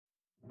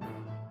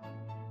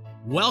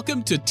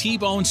Welcome to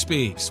T-Bone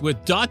Speaks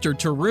with Dr.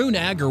 Tarun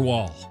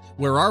Agarwal,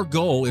 where our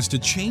goal is to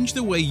change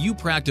the way you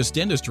practice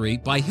dentistry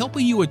by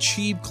helping you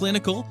achieve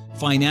clinical,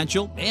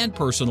 financial, and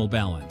personal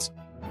balance.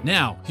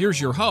 Now,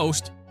 here's your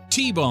host,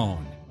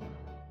 T-Bone.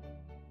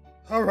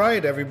 All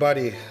right,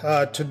 everybody.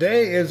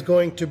 Today is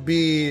going to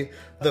be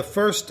the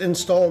first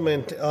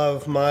installment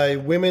of my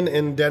Women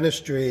in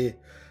Dentistry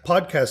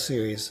podcast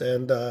series.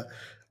 And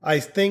I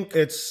think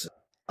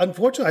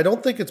unfortunately, I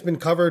don't think it's been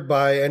covered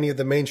by any of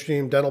the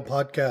mainstream dental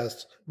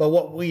podcasts. But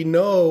what we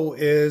know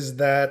is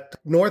that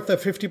north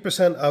of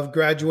 50% of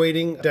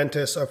graduating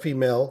dentists are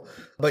female,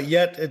 but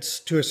yet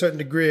it's to a certain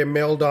degree a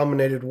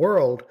male-dominated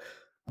world.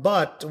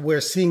 But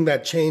we're seeing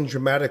that change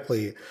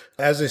dramatically.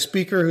 As a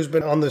speaker who's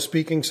been on the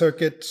speaking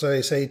circuit, so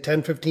I say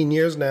 10, 15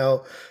 years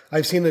now,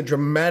 I've seen a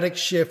dramatic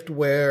shift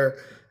where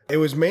it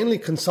was mainly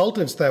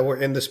consultants that were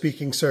in the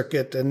speaking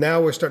circuit, and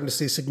now we're starting to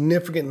see a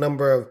significant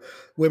number of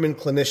women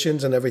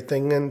clinicians and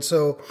everything. And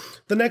so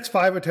the next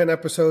 5 or 10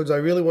 episodes, I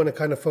really want to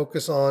kind of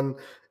focus on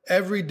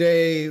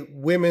everyday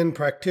women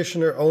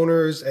practitioner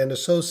owners and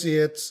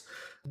associates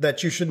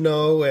that you should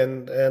know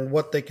and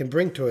what they can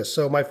bring to us.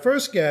 So my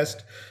first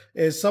guest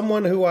is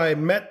someone who I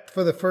met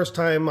for the first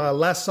time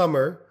last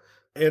summer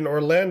in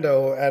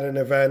Orlando at an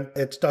event.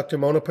 It's Dr.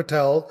 Mona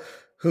Patel,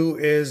 who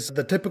is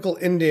the typical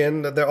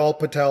Indian. They're all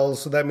Patels,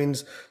 so that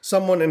means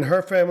someone in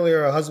her family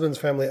or her husband's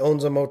family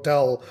owns a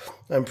motel.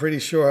 I'm pretty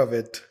sure of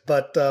it.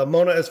 But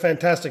Mona is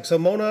fantastic. So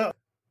Mona,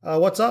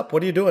 what's up?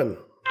 What are you doing?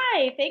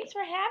 Hi, thanks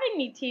for having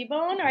me,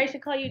 T-Bone, or I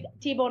should call you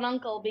T-Bone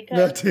Uncle because...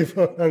 No,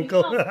 T-Bone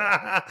Uncle.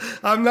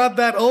 I'm not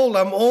that old.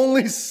 I'm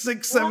only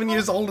 7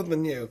 years older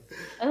than you.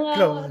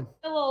 Well, I'm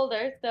still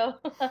older, so...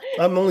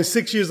 I'm only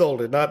 6 years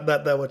older, not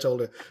that much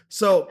older.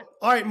 So,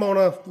 all right,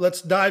 Mona,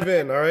 let's dive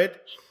in, all right?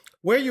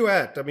 Where are you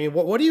at? I mean,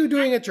 what are you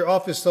doing at your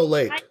office so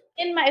late?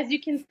 As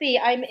you can see,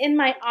 I'm in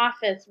my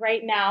office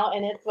right now,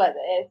 and it's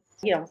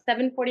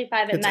 7:45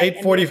 at night.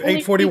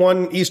 It's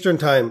 8:41 Eastern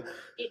time.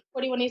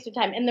 8:41 Eastern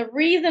time. And the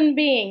reason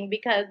being,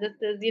 because this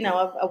is,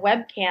 a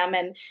webcam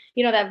and,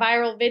 that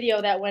viral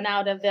video that went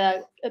out of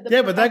the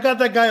yeah, but that got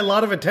that guy a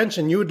lot of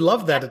attention. You would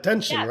love that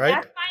attention, yeah, right?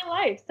 That's my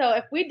life. So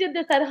if we did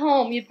this at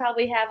home, you'd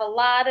probably have a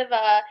lot of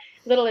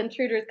little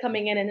intruders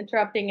coming in and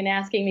interrupting and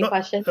asking me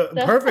questions.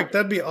 Perfect.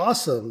 That'd be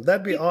awesome.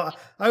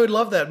 I would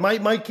love that.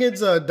 My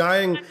kids are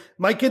dying.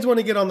 My kids want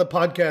to get on the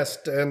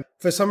podcast, and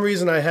for some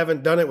reason I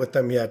haven't done it with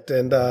them yet.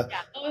 And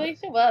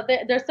well,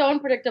 they're so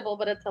unpredictable,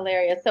 but it's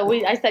hilarious. So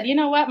I said, you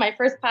know what? My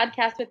first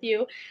podcast with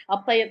you,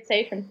 I'll play it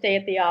safe and stay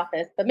at the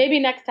office. But maybe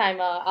next time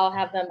I'll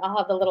have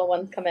the little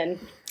ones come in.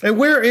 And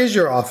where is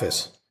your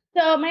office?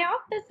 So my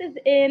office is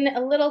in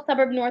a little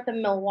suburb north of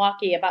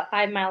Milwaukee, about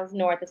 5 miles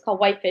north. It's called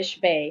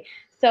Whitefish Bay.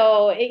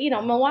 So,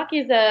 Milwaukee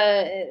is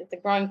it's a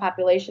growing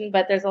population,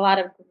 but there's a lot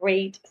of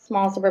great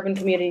small suburban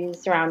communities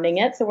surrounding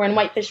it. So we're in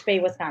Whitefish Bay,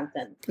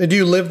 Wisconsin. Do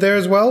you live there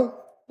as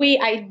well?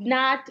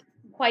 Not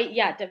quite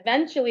yet.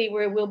 Eventually,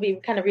 we'll be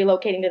kind of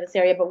relocating to this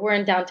area, but we're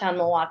in downtown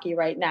Milwaukee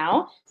right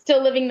now.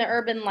 Still living the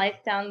urban life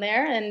down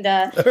there. And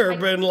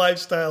urban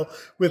lifestyle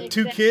with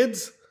exactly. 2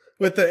 kids,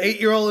 with an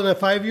 8-year-old and a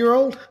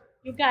 5-year-old?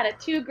 You got it.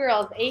 2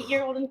 girls,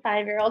 8-year-old and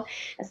 5-year-old,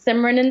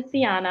 Simran and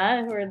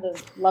Sienna, who are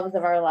the loves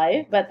of our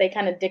life, but they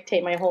kind of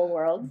dictate my whole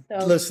world.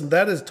 So listen,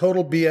 that is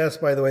total BS,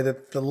 by the way,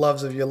 that the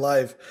loves of your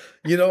life.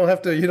 You don't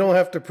have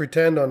to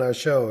pretend on our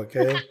show,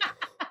 okay?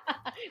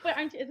 But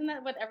isn't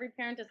that what every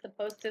parent is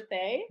supposed to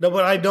say? No,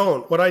 but I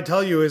don't. What I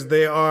tell you is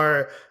they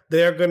are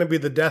going to be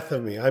the death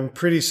of me. I'm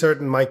pretty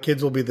certain my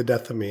kids will be the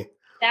death of me.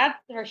 That's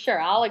for sure.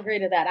 I'll agree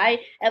to that. I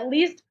at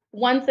least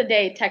once a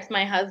day text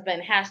my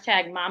husband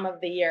 #Mom of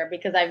the Year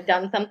because I've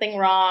done something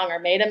wrong or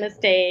made a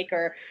mistake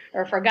or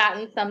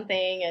forgotten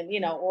something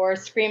and or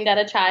screamed at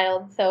a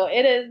child. So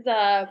it is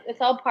it's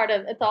all part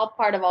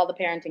of all the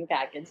parenting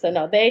package. So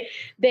no, they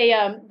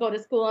go to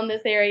school in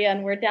this area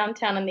and we're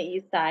downtown on the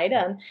east side.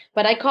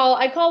 But I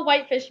call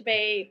Whitefish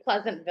Bay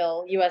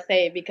Pleasantville,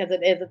 USA because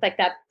it's like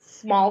that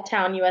small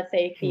town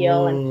USA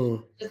feel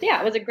and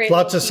it was a great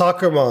lots of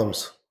soccer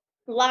moms.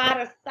 A lot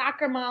of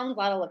soccer moms, a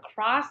lot of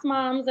lacrosse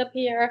moms up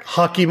here.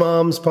 Hockey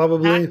moms,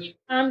 probably. Hockey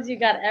moms, you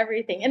got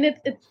everything. And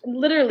it's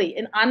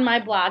literally on my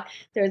block.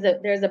 There's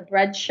a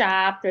bread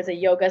shop. There's a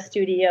yoga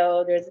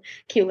studio. There's a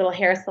cute little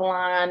hair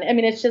salon. I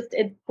mean, it's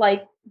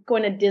like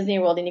going to Disney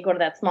World and you go to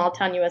that small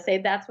town USA.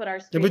 That's what our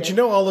street but is.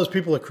 all those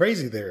people are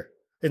crazy there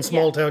in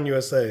small town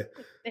USA.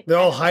 They're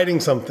all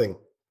hiding something.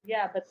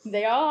 Yeah, but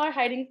they all are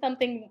hiding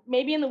something.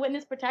 Maybe in the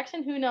witness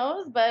protection. Who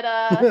knows?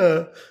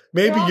 But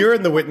maybe you're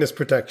in the witness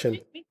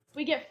protection.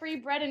 We get free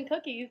bread and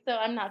cookies, so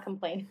I'm not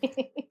complaining.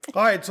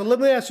 All right, so let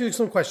me ask you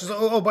some questions.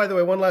 Oh, by the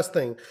way, one last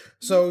thing.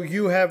 So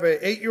you have an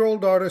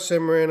 8-year-old daughter,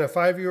 Simran, a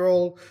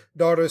 5-year-old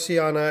daughter,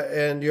 Sienna,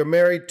 and you're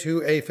married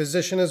to a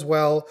physician as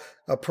well,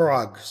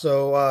 Parag.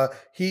 So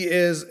he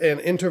is an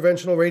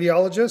interventional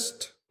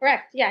radiologist?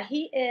 Correct. Yeah,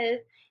 he is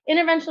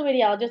interventional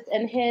radiologist,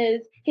 and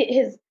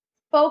his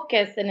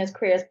focus in his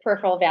career is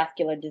peripheral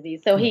vascular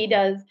disease. So he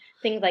does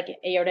things like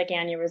aortic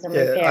aneurysm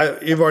repair.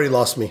 You've already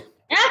lost me.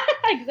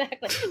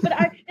 Exactly. But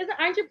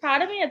aren't you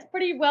proud of me? It's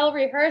pretty well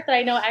rehearsed that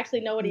I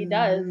actually know what he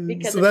does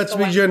because So that's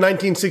because you're a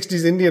coincidence.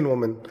 1960s Indian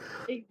woman.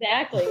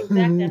 Exactly.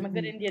 I'm a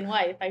good Indian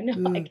wife. I know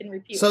I can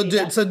repeat what he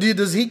does.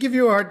 Does he give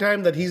you a hard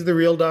time that he's the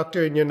real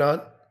doctor and you're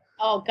not?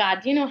 Oh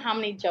God, do you know how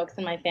many jokes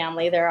in my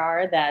family there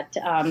are that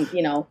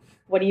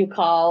what do you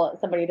call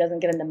somebody who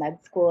doesn't get into med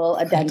school?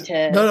 A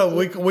dentist. No,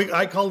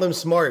 I call them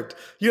smart.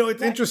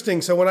 It's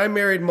interesting. So when I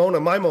married Mona,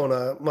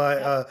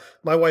 my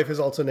wife is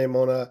also named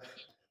Mona.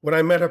 When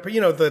I met her,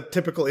 the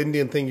typical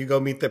Indian thing, you go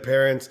meet their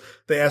parents,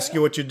 they ask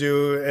you what you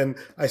do, and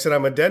I said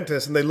I'm a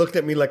dentist, and they looked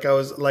at me like I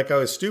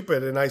was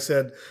stupid, and I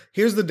said,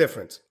 here's the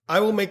difference. I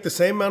will make the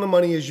same amount of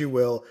money as you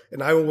will,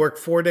 and I will work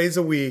 4 days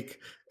a week,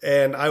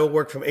 and I will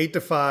work from 8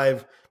 to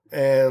 5,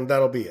 and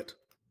that'll be it.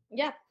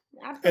 Yeah,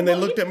 absolutely. And they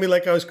looked at me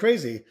like I was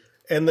crazy.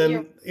 And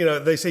then,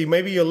 they say,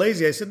 maybe you're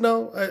lazy. I said,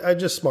 no, I'm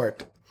just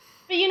smart.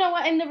 But you know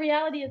what? And the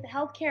reality is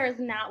healthcare is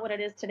not what it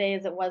is today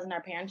as it was in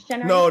our parents'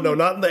 generation. No,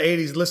 not in the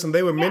 80s. Listen,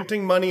 they were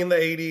minting money in the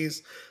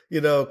 80s,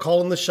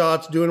 calling the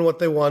shots, doing what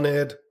they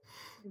wanted.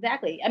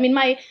 Exactly. I mean,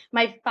 my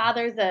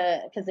father's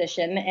a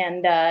physician,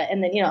 and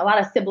then a lot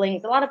of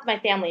siblings, a lot of my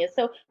family is.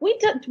 So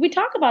we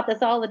talk about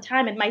this all the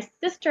time. And my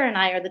sister and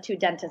I are the two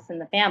dentists in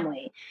the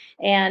family.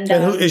 And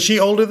is she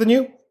older than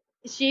you?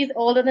 She's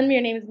older than me.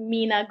 Her name is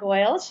Mina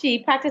Goyle. She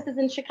practices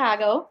in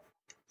Chicago.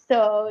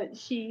 So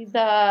she's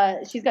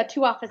got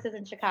 2 offices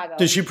in Chicago.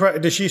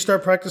 Did she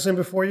start practicing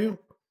before you?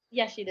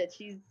 Yes, she did.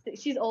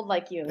 She's old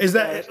like you. Is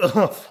that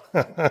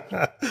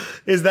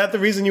is that the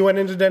reason you went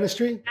into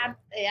dentistry?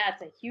 Yeah,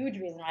 it's a huge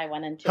reason why I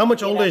went into. How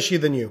much older is she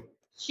than you?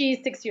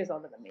 She's 6 years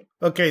older than me.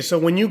 Okay, so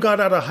when you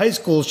got out of high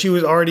school, she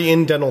was already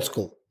in dental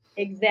school.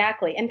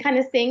 Exactly, and kind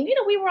of saying,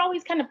 we were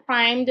always kind of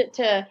primed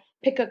to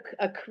pick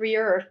a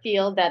career or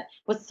field that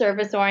was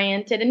service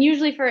oriented, and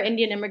usually for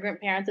Indian immigrant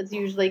parents, it's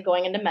usually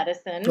going into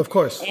medicine. Of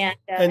course, and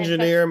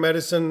engineer,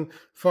 medicine,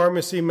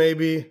 pharmacy,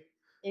 maybe.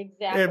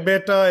 Exactly.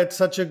 Beta, it's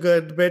such a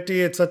good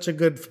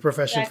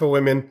profession for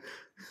women.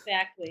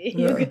 Exactly,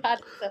 you got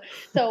it.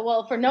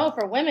 So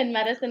for women,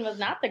 medicine was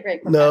not the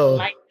great profession. No.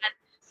 My dad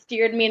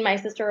steered me and my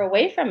sister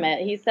away from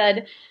it. He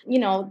said,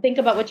 think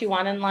about what you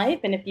want in life,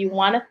 and if you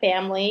want a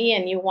family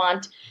and you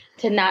want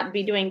to not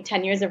be doing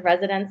 10 years of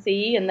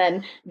residency and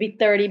then be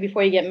 30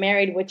 before you get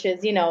married, which is,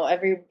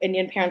 every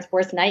Indian parent's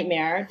worst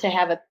nightmare to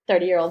have a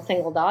 30-year-old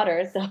single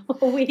daughter. So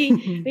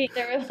they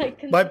were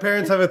like, my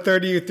parents have a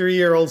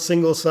 33-year-old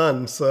single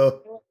son.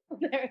 So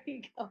there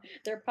you go.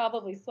 They're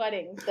probably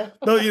sweating. So.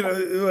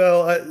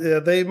 No,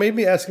 they made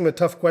me ask him a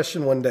tough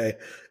question one day,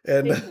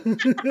 and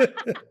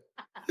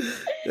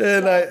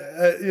and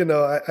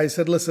I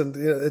said, listen,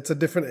 it's a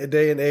different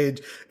day and age,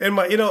 and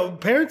my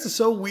parents are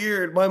so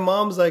weird. My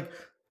mom's like,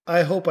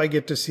 I hope I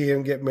get to see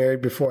him get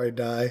married before I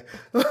die.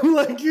 I'm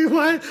like,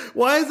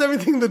 why is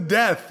everything the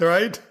death,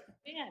 right?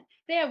 Man,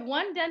 they have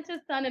one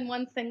dentist son and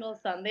one single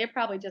son. They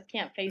probably just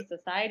can't face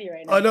society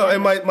right now. I know,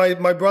 and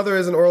my brother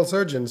is an oral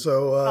surgeon,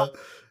 so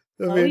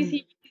at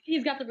least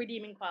he's got the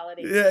redeeming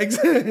quality. Yeah,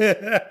 exactly.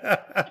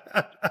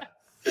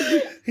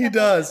 He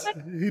does.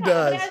 He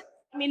does.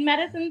 I mean,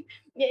 medicine,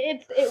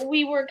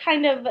 we were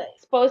kind of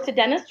exposed to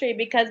dentistry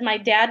because my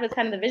dad was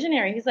kind of the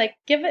visionary. He's like,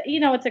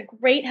 it's a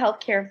great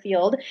healthcare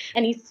field,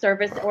 and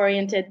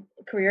service-oriented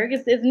career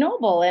is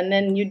noble. And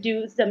then you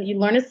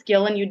learn a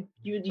skill and you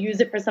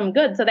use it for some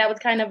good. So that was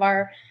kind of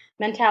our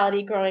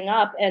mentality growing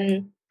up,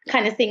 and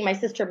kind of seeing my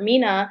sister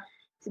Mina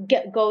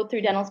go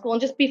through dental school and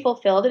just be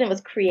fulfilled, and it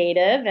was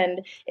creative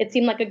and it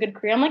seemed like a good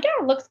career. I'm like, yeah,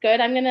 it looks good.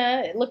 I'm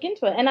gonna look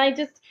into it. And I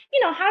just,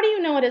 how do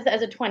you know it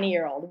as a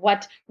 20-year-old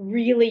what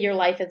really your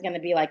life is going to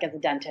be like as a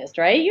dentist,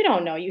 right? You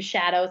don't know. You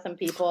shadow some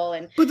people,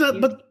 and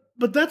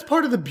but that's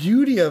part of the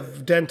beauty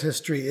of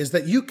dentistry, is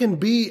that you can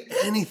be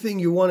anything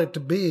you want it to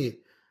be.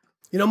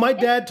 My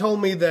dad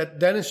told me that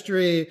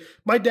dentistry.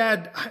 My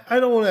dad, I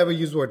don't want to ever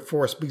use the word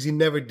force because he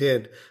never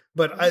did.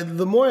 But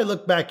the more I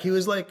look back, he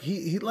was like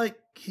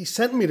he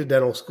sent me to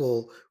dental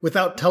school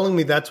without telling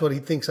me that's what he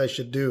thinks I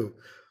should do.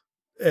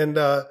 And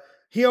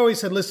he always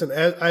said, listen,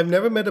 I've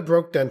never met a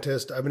broke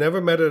dentist. I've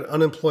never met an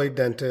unemployed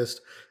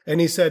dentist. And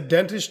he said,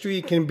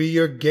 dentistry can be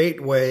your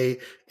gateway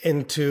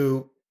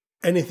into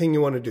anything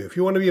you want to do. If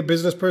you want to be a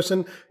business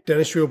person,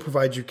 dentistry will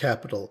provide you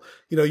capital.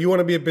 You want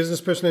to be a business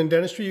person in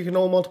dentistry, you can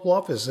own multiple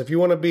offices. If you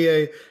want to be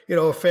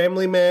a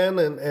family man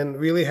and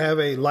really have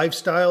a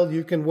lifestyle,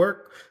 you can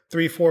work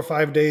 3, 4,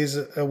 5 days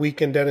a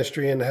week in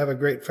dentistry and have a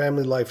great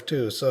family life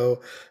too.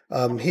 So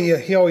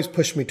he always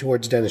pushed me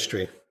towards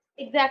dentistry.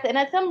 Exactly. And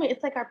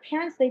it's like our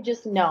parents, they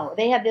just know.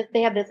 They have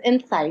this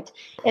insight,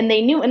 and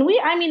they knew. And me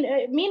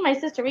and my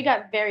sister, we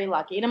got very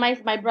lucky.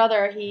 My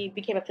brother, he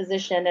became a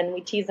physician, and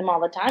we tease him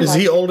all the time. Is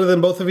he older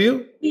than both of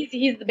you?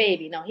 He's the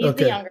baby. No, he's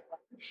the younger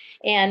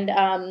one.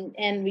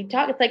 And we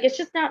talk, it's like, it's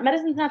just not,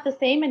 medicine's not the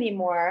same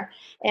anymore.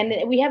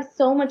 And we have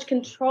so much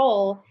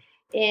control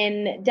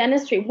in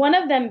dentistry. One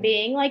of them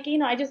being like,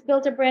 I just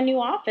built a brand new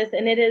office,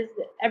 and it is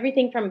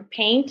everything from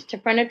paint to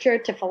furniture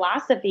to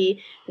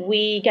philosophy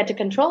we get to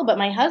control. But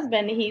my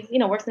husband, he's,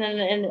 works in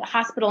a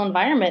hospital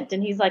environment,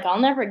 and he's like, I'll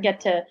never get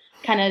to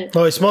kind of.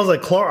 Oh, it smells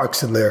like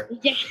Clorox in there.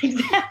 Yeah,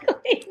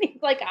 exactly.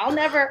 He's like, I'll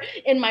never,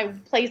 in my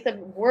place of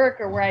work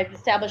or where I've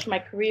established my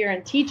career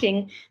in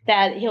teaching,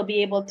 that he'll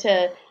be able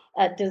to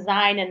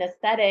design an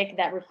aesthetic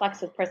that reflects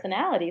his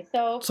personality.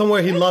 So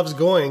somewhere he loves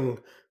going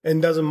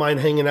and doesn't mind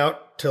hanging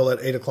out till at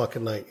 8 o'clock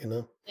at night,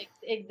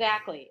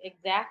 Exactly.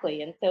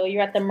 And so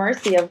you're at the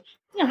mercy of,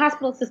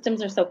 hospital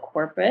systems are so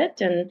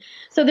corporate. And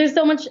so there's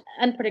so much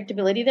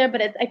unpredictability there.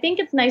 But I think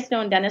it's nice to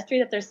know in dentistry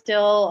that there's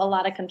still a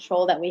lot of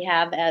control that we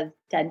have as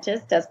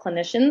dentists, as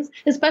clinicians,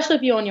 especially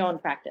if you own your own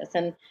practice.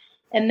 And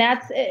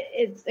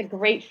it's a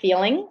great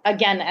feeling.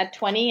 Again, at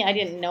 20, I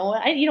didn't know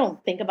it. You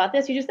don't think about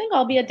this. You just think,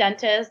 I'll be a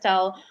dentist.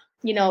 I'll,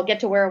 get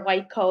to wear a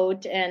white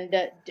coat and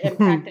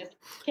practice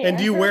care. And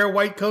do you wear a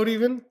white coat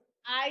even?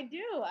 I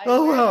do.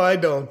 I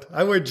don't.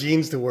 I wear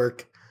jeans to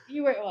work.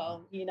 You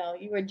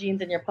wear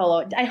jeans and your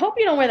polo. I hope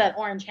you don't wear that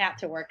orange hat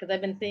to work, because I've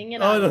been seeing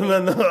it. Oh,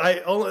 no. I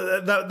only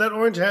that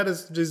orange hat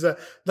is just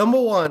number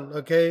one.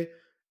 Okay,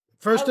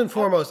 first and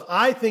foremost,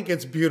 I think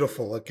it's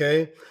beautiful.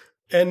 Okay,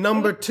 and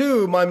number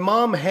two, my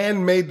mom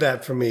handmade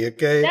that for me.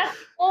 Okay, that's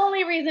the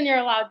only reason you're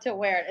allowed to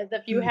wear it, is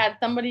if you had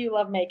somebody you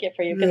love make it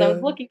for you. Because I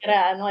was looking at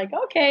it and like,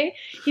 okay,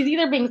 he's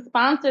either being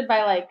sponsored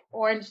by like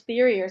Orange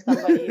Theory or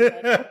somebody.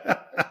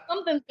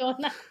 Something's going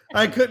on.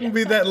 I couldn't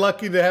be that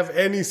lucky to have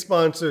any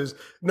sponsors.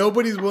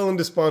 Nobody's willing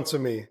to sponsor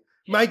me.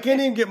 I can't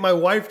even get my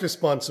wife to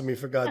sponsor me,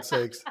 for God's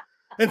sakes.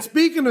 And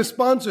speaking of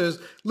sponsors,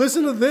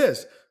 listen to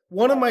this.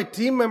 One of my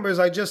team members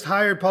I just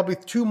hired probably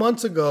 2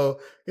 months ago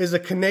is a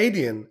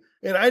Canadian.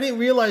 And I didn't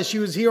realize she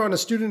was here on a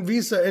student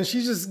visa, and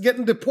she's just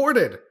getting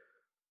deported.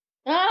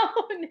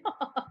 Oh, no.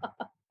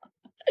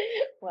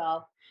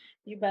 Well,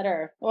 you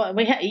better. Well,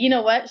 you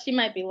know what? She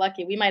might be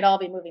lucky. We might all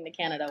be moving to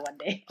Canada one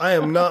day. I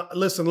am not.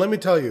 Listen, let me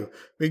tell you,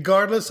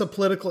 regardless of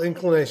political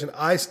inclination,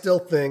 I still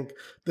think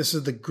this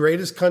is the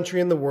greatest country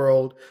in the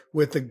world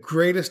with the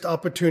greatest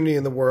opportunity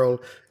in the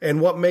world.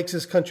 And what makes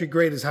this country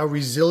great is how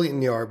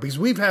resilient they are, because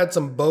we've had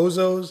some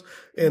bozos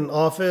in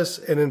office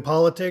and in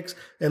politics,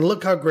 and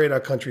look how great our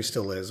country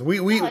still is. We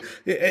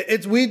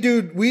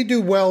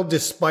do well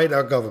despite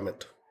our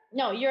government.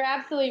 No, you're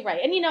absolutely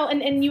right. And,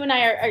 and you and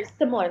I are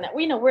similar in that.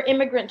 We're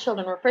immigrant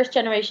children. We're first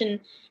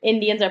generation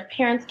Indians. Our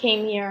parents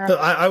came here.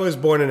 I was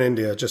born in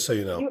India, just so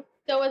you know.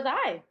 So was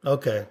I.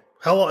 Okay.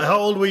 How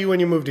old were you when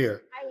you moved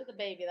here? I was a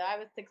baby, though. I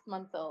was 6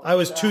 months old. I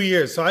was 2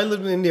 years. So I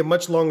lived in India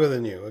much longer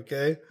than you,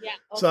 okay? Yeah.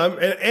 Okay. So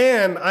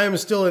I am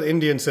still an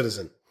Indian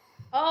citizen.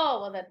 Oh,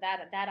 well,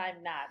 that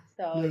I'm not.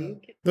 So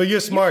no, you're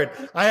smart.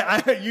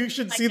 You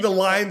should see the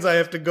lines I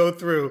have to go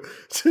through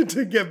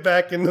to get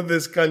back into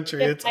this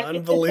country. It's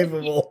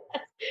unbelievable.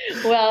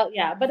 Well,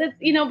 yeah, but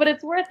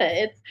it's worth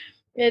it.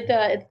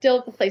 It's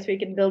still a place where you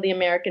can build the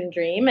American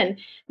dream. And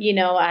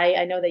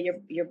I know that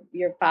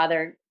your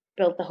father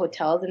built the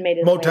hotels and made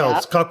his motels, way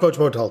up. cockroach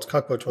motels.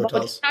 Cockroach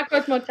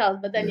motels,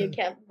 but then you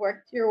can't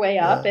work your way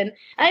up. And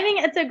I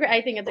think it's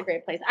a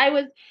great place. I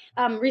was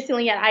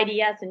recently at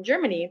IDS in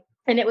Germany.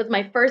 And it was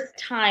my first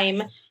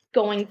time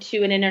going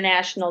to an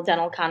international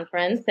dental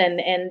conference, and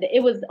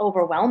it was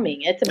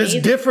overwhelming. It's amazing.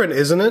 It's different,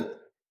 isn't it?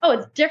 Oh,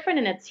 it's different,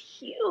 and it's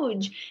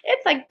huge.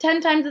 It's like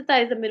 10 times the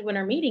size of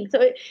Midwinter Meeting. So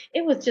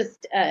it was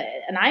just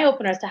an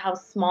eye-opener as to how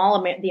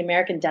small the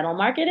American dental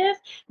market is.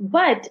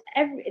 But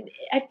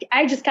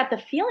I just got the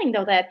feeling,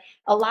 though, that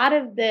a lot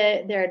of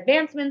their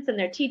advancements and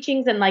their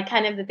teachings and like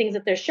kind of the things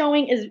that they're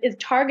showing is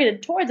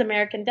targeted towards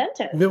American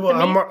dentists. Yeah,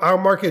 well, our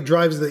market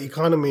drives the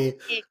economy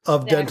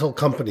of dental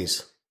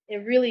companies.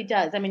 It really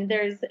does. I mean,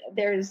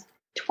 there's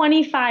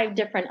 25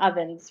 different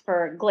ovens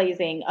for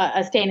glazing,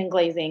 stain and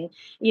glazing,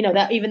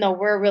 that even though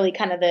we're really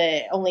kind of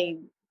the only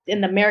in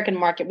the American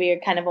market, we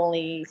kind of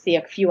only see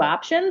a few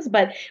options.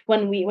 But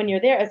when you're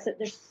there,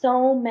 there's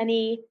so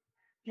many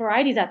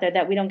varieties out there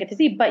that we don't get to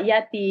see. But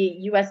yet the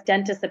U.S.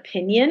 dentist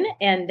opinion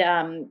and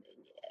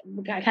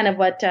kind of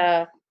what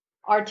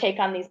our take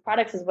on these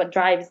products is what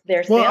drives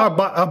their sales. Well,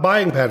 our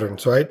buying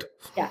patterns, right?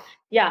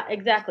 Yeah,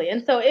 exactly.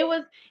 And so it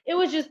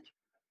was just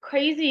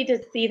crazy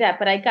to see that.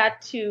 But I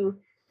got to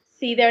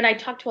see there, and I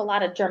talked to a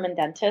lot of German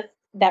dentists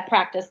that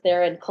practice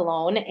there in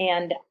Cologne,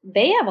 and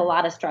they have a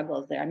lot of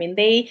struggles there. I mean,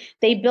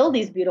 they build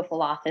these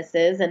beautiful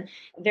offices and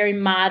very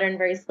modern,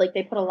 very sleek.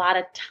 They put a lot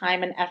of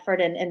time and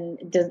effort and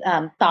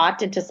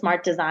thought into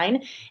smart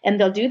design, and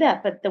they'll do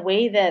that. But the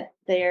way that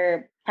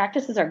their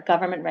practices are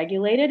government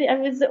regulated,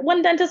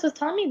 one dentist was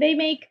telling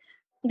me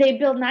they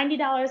build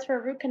 $90 for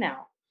a root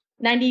canal.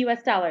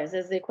 $90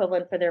 is the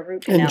equivalent for their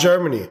root canal. In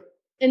Germany.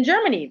 In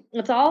Germany,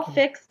 it's all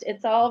fixed.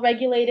 It's all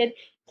regulated.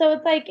 So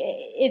it's like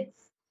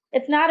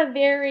it's not a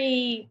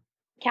very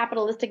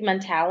capitalistic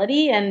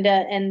mentality, and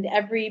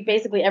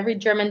basically every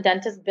German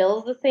dentist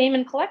bills the same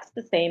and collects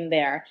the same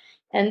there,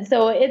 and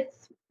so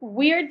it's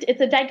weird. It's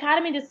a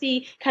dichotomy to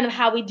see kind of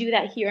how we do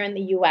that here in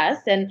the U.S.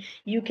 And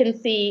you can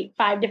see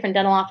 5 different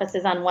dental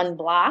offices on one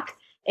block,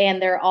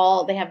 and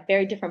they have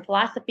very different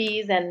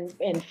philosophies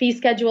and fee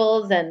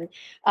schedules and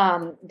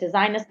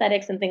design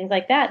aesthetics and things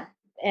like that.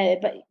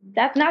 But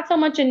that's not so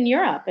much in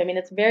Europe. I mean,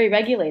 it's very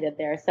regulated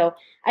there. So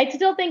I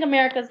still think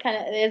America's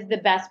is the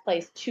best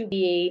place to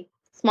be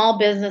a small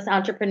business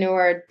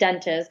entrepreneur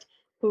dentist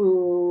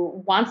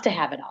who wants to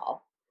have it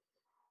all.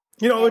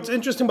 You know, what's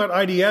interesting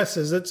about IDS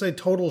is it's a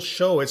total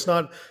show. There's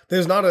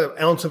not an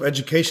ounce of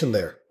education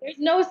there. There's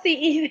no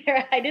CE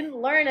there. I didn't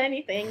learn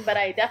anything, but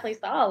I definitely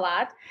saw a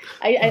lot.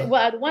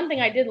 Well, one thing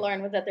I did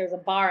learn was that there's a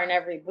bar in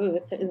every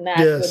booth. And that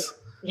yes.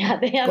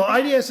 They have.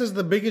 Well, IDS is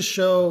the biggest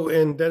show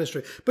in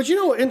dentistry. But you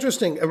know,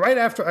 interesting, right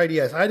after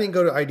IDS, I didn't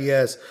go to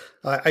IDS.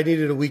 I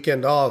needed a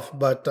weekend off,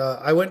 but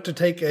I went to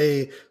take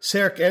a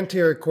CEREC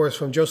anterior course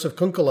from Joseph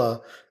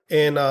Kunkala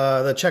in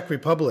the Czech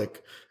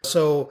Republic.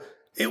 So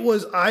it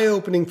was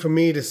eye-opening for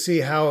me to see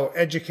how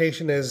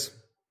education is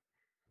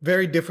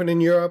very different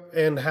in Europe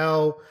and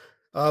how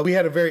we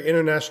had a very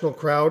international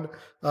crowd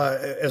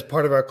as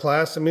part of our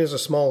class. I mean, it was a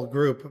small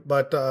group,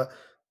 but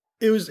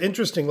it was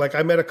interesting. Like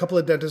I met a couple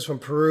of dentists from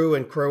Peru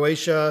and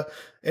Croatia,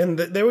 and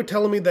they were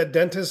telling me that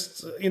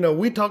dentists, you know,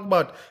 we talk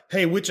about,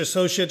 hey, which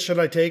associate should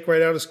I take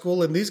right out of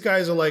school? And these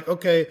guys are like,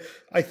 okay,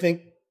 I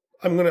think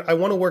I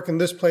want to work in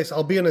this place.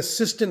 I'll be an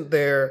assistant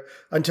there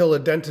until a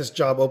dentist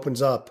job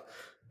opens up.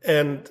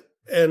 And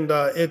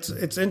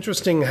it's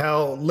interesting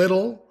how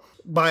little,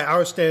 by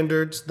our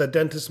standards, the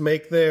dentists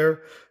make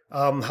there,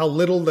 how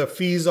little the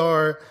fees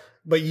are,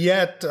 but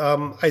yet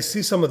I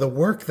see some of the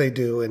work they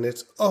do, and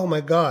it's, oh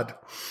my God.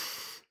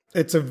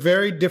 It's a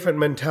very different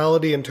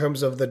mentality in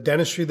terms of the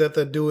dentistry that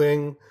they're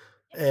doing,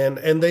 and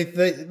they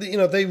you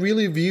know, they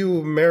really view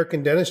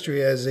American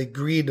dentistry as a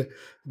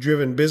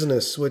greed-driven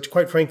business, which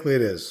quite frankly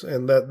it is,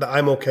 and that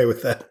I'm okay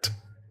with that.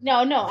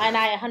 No, and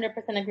I 100%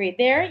 agree.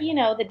 They're, you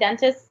know, the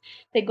dentists,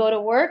 they go to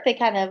work, they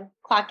kind of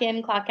clock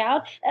in, clock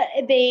out.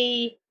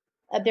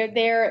 They're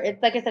there.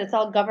 It's like I said, it's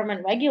all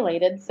government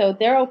regulated, so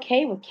they're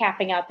okay with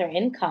capping out their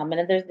income,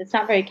 and it's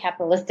not very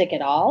capitalistic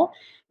at all.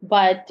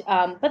 But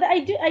I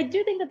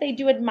do think that they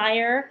do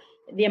admire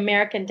the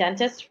American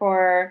dentist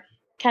for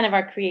kind of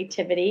our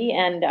creativity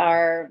and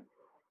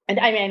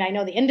I mean, I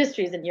know the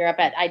industries in Europe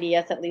at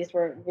IDS at least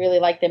were really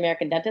like the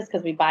American dentist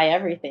because we buy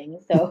everything,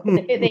 so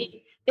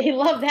they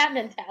love that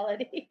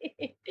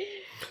mentality.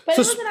 But it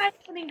was an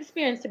eye-opening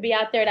experience to be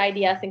out there at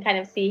IDS and kind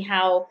of see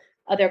how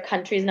other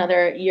countries and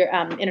other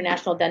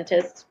international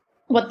dentists,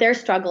 what their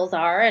struggles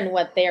are and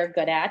what they are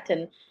good at,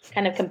 and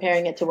kind of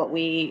comparing it to what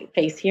we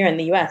face here in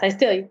the U.S. I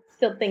still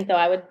think, though,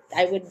 I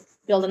would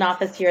build an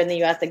office here in the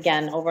U.S.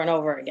 again, over and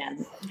over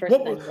again.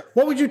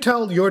 What would you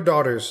tell your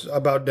daughters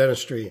about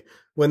dentistry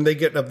when they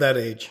get of that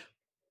age?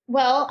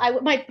 Well,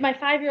 my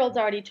 5-year-old's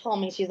already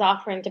told me she's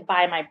offering to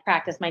buy my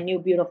practice, my new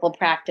beautiful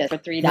practice, for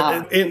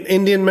 $3.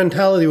 Indian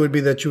mentality would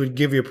be that you would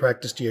give your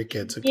practice to your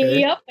kids, okay?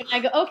 Yep. And I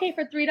go, okay,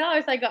 for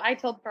 $3. I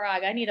told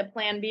Parag, I need a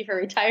plan B for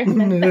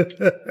retirement.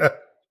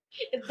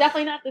 It's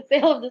definitely not the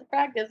sale of this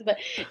practice. But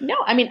no,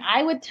 I mean,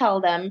 I would tell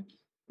them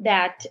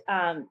that,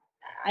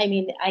 I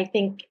mean, I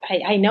think,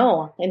 I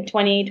know in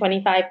 20,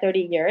 25, 30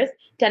 years,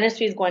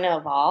 dentistry is going to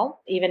evolve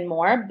even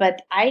more.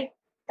 But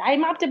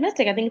I'm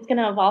optimistic. I think it's going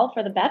to evolve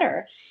for the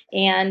better.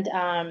 And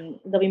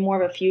there'll be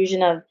more of a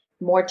fusion of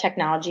more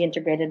technology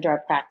integrated into our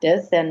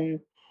practice.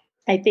 And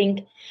I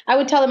think I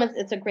would tell them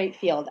it's a great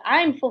field.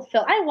 I'm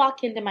fulfilled. I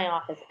walk into my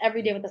office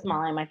every day with a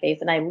smile on my face,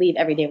 and I leave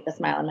every day with a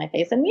smile on my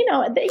face. And, you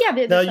know,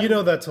 now, you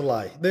know that's a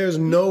lie. There's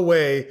no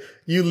way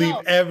you leave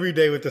every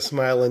day with a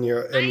smile on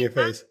your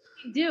face.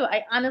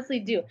 I honestly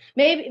do.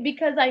 Maybe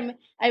because I'm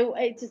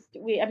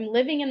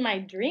living in my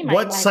dream.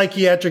 What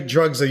psychiatric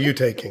drugs are you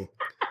taking?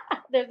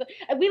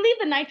 We leave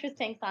the nitrous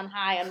tanks on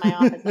high in my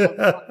office.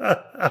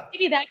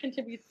 Maybe that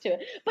contributes to it.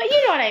 But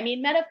you know what I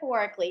mean,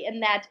 metaphorically, in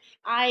that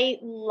I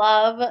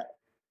love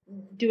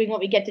doing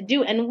what we get to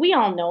do. And we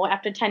all know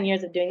after 10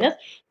 years of doing this,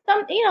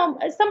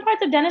 some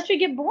parts of dentistry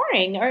get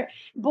boring or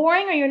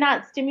you're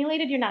not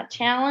stimulated, you're not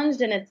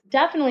challenged, and it's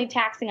definitely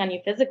taxing on you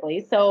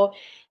physically. So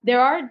there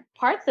are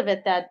parts of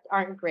it that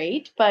aren't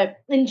great, but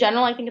in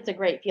general, I think it's a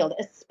great field,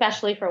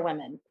 especially for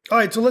women. All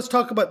right, so let's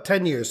talk about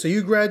 10 years. So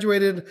you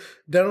graduated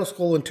dental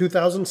school in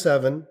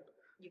 2007.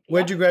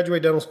 Where'd you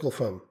graduate dental school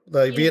from?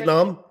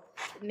 Vietnam?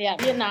 Yeah,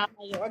 Vietnam.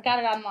 I got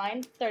it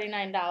online,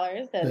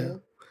 $39.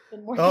 And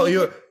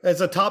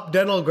it's a top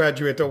dental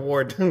graduate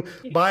award.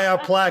 Buy our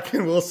plaque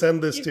and we'll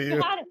send this to you.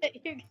 You got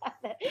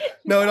it.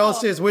 No, in all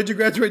seriousness, where'd you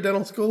graduate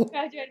dental school?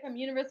 I graduated from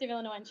University of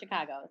Illinois in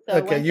Chicago. So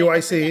okay,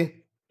 UIC.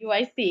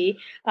 UIC.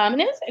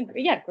 And it was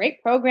a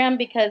great program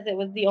because it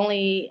was the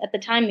only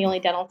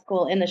dental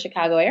school in the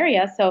Chicago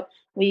area. So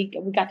we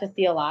got to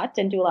see a lot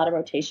and do a lot of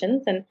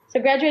rotations. And so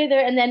graduated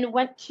there and then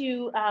went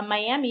to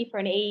Miami for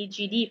an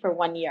AEGD for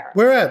 1 year.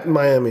 Where at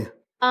Miami?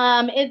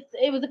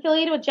 It was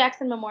affiliated with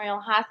Jackson Memorial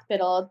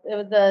Hospital. It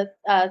was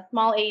a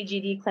small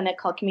AEGD clinic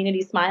called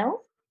Community Smiles.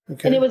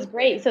 Okay. And it was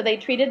great. So they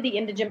treated the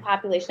indigent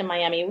population in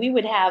Miami. We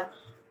would have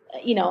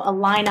a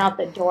line out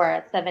the door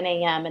at 7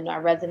 a.m. and our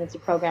residency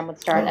program would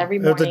start every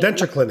morning. It was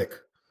a denture clinic.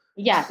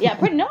 Yeah.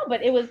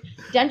 But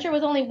denture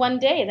was only one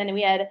day. Then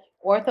we had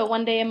ortho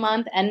 1 day a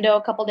month, endo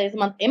a couple days a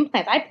month,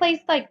 implants. I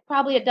placed like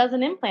probably a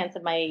dozen implants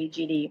in my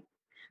AEGD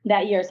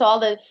that year. So all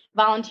the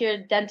volunteer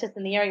dentists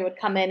in the area would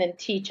come in and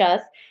teach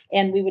us,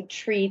 and we would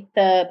treat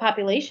the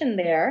population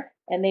there,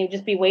 and they would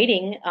just be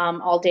waiting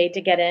all day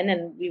to get in,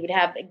 and we would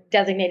have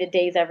designated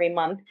days every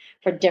month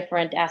for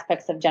different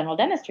aspects of general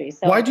dentistry.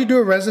 So why'd you do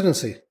a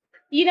residency?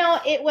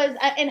 It was,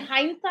 in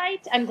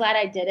hindsight, I'm glad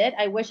I did it.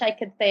 I wish I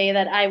could say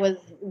that I was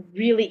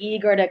really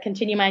eager to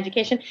continue my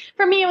education.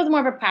 For me, it was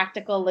more of a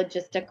practical,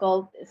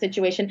 logistical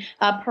situation.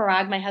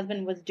 Parag, my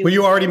husband, was doing. Were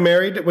you already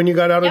married when you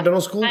got out of dental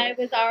school? I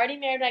was already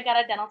married when I got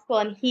out of dental school,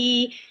 and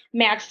he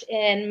matched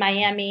in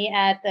Miami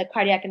at the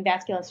Cardiac and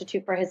Vascular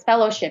Institute for his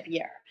fellowship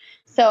year.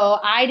 So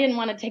I didn't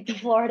want to take the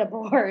Florida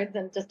boards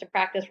and just to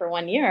practice for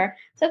 1 year.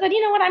 So I said,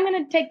 you know what, I'm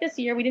going to take this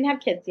year. We didn't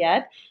have kids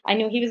yet. I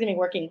knew he was going to be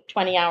working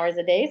 20 hours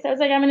a day. So I was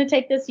like, I'm going to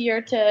take this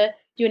year to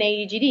do an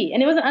AEGD.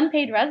 And it was an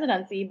unpaid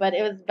residency, but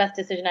it was the best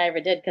decision I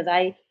ever did because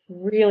I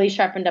really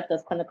sharpened up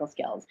those clinical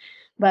skills.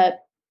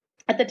 But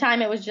at the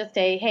time, it was just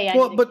a, hey, I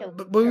need to kill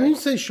but when you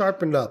say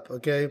sharpened up,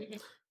 okay,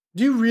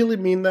 do you really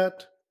mean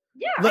that?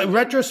 Yeah. Like,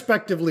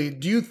 retrospectively,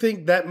 do you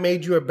think that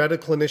made you a better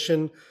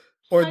clinician,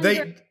 or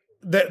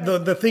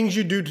the things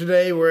you do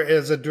today were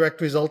as a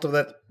direct result of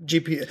that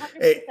GP?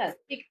 100%.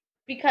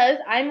 Because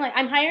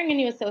I'm hiring a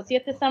new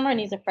associate this summer, and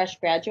he's a fresh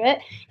graduate,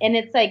 and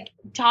it's like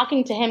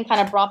talking to him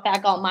kind of brought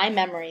back all my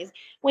memories.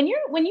 When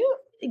you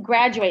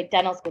graduate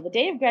dental school, the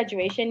day of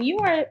graduation, you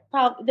are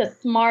probably the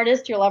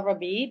smartest you'll ever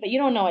be, but you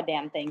don't know a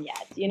damn thing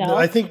yet. You know,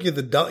 I think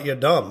you're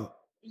dumb.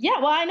 Yeah,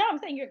 well, I know. I'm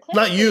saying you're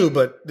not you,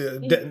 but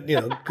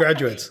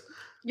graduates.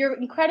 You're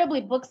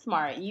incredibly book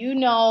smart. You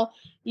know,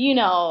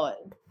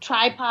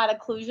 tripod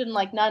occlusion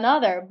like none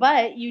other,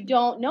 but you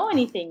don't know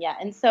anything yet.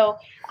 And so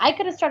I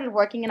could have started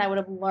working and I would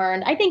have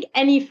learned, I think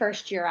any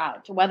first year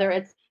out, whether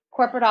it's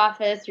corporate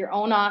office, your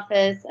own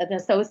office, an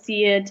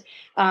associate,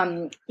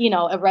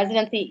 a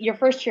residency, your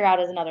first year out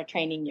is another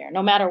training year,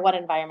 no matter what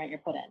environment you're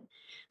put in.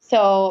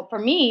 So for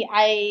me,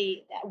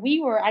 I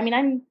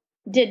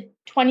did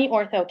 20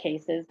 ortho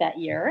cases that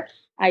year.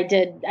 I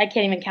can't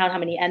even count how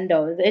many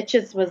endos. It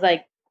just was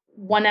like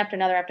one after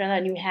another,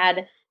 and you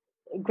had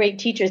great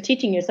teachers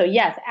teaching you. So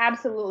yes,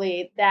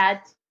 absolutely.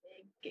 That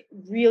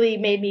really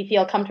made me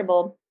feel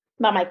comfortable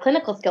about my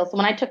clinical skills. So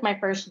when I took my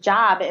first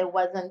job, I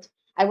wasn't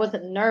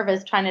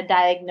nervous trying to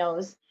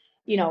diagnose,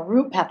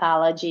 root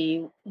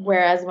pathology.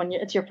 Whereas when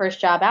it's your first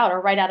job out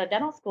or right out of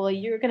dental school,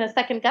 you're going to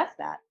second guess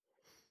that.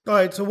 All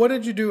right. So what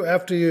did you do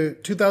after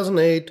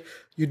 2008?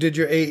 You did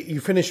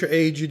you finished your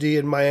AEGD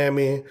in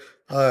Miami,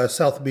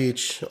 South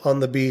Beach,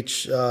 on the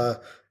beach,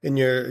 in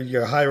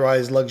your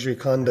high-rise luxury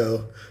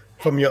condo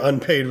from your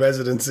unpaid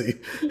residency.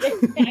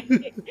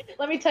 Exactly.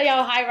 Let me tell you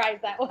how high-rise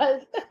that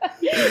was.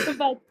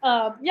 But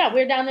we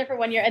were down there for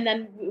 1 year, and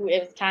then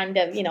it was time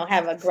to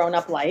have a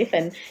grown-up life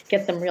and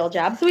get some real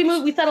jobs. So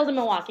we settled in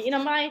Milwaukee.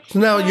 So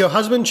now your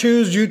husband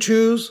you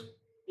choose?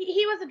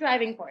 He was a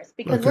driving force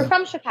because we're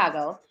from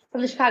Chicago.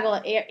 From the Chicago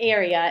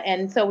area,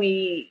 and so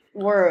we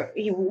kind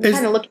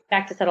of looking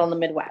back to settle in the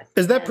Midwest.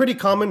 Is that pretty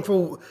common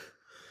for?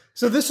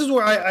 So this is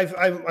where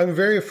I'm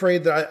very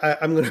afraid that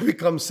I'm going to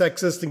become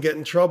sexist and get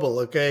in trouble.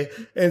 Okay,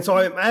 and so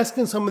I'm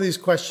asking some of these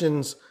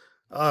questions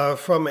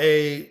from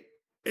a.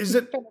 Is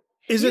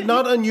it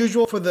not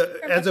unusual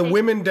as a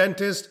women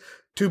dentist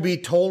to be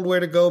told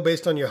where to go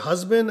based on your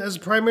husband as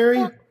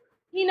primary?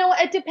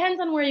 It depends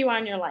on where you are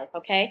in your life.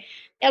 Okay,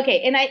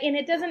 and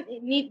it doesn't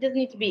need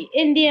to be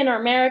Indian or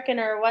American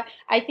or what.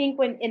 I think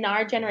when in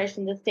our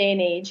generation, this day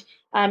and age,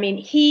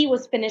 he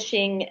was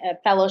finishing a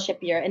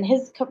fellowship year, and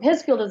his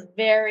field was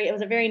it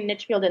was a very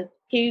niche field, and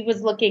he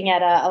was looking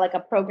at a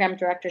program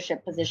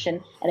directorship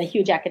position at a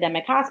huge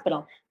academic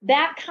hospital.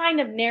 That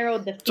kind of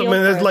narrowed the field. So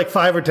there's like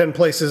 5 or 10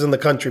 places in the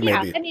country,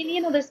 maybe.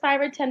 There's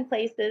 5 or 10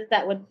 places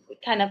that would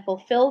kind of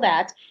fulfill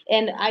that.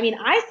 And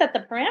I set the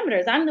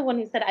parameters. I'm the one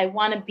who said I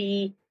want to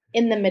be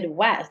in the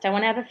Midwest. I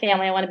want to have a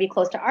family. I want to be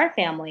close to our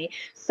family.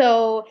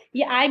 So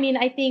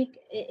I think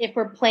if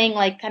we're playing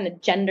like kind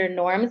of gender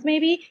norms,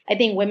 maybe I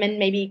think women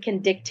maybe can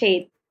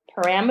dictate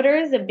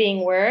parameters of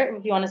being where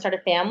if you want to start a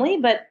family.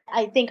 But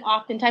I think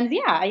oftentimes,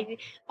 the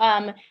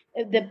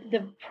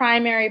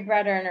primary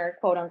bread earner,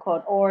 quote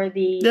unquote, or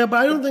but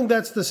I don't think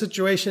that's the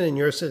situation in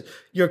your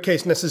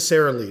case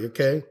necessarily.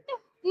 Okay.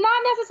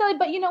 Not necessarily,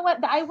 but you know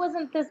what? I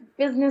wasn't this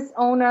business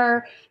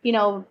owner,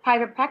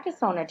 private practice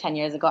owner 10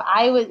 years ago.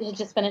 I had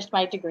just finished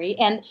my degree,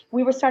 and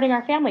we were starting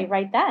our family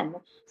right then.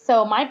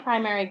 So my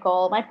primary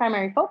goal, my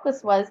primary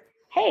focus was,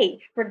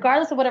 hey,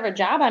 regardless of whatever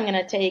job I'm going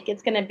to take,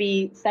 it's going to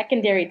be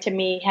secondary to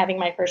me having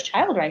my first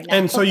child right now.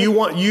 And so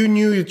you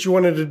knew that you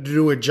wanted to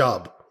do a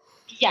job.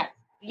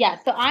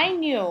 Yes. So I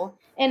knew.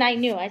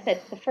 I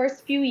said the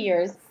first few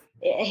years,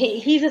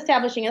 he's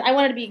establishing it. I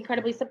wanted to be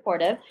incredibly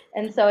supportive.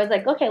 And so I was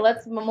like, okay,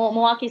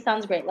 Milwaukee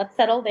sounds great. Let's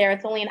settle there.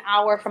 It's only an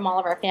hour from all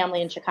of our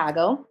family in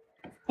Chicago.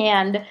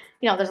 And,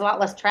 there's a lot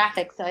less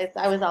traffic. So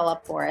I was all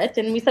up for it.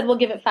 And we said, we'll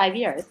give it 5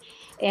 years.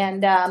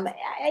 And,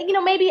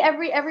 maybe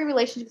every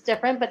relationship is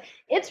different, but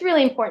it's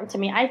really important to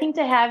me. I think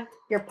to have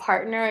your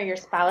partner or your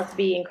spouse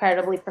be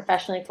incredibly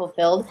professionally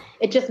fulfilled,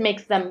 it just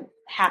makes them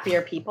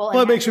happier people.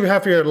 Well, it makes you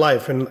happier at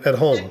life and at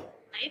home.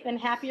 And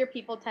happier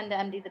people tend to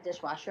empty the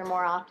dishwasher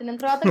more often and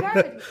throw out the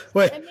garbage.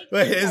 wait,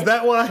 is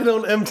that why I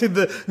don't empty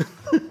the...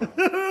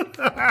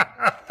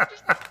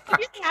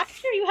 You're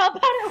happier, you help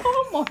out at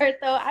home more.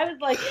 So I was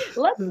like,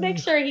 let's make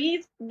sure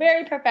he's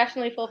very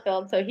professionally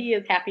fulfilled so he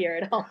is happier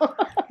at home.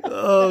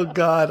 Oh,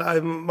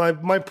 God.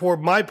 My poor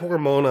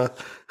Mona.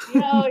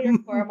 No, your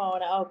poor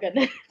Mona. Oh,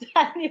 goodness.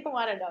 I don't even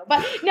want to know.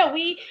 But no,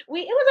 it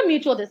was a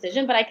mutual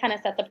decision, but I kind of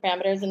set the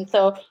parameters. And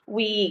so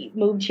we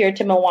moved here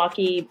to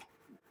Milwaukee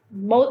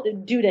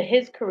due to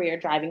his career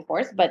driving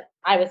force, but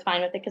I was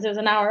fine with it because it was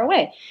an hour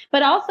away.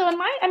 But also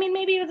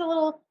maybe it was a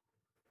little,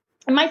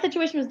 my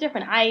situation was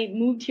different. I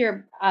moved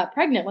here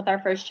pregnant with our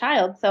first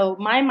child. So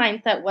my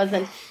mindset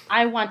wasn't,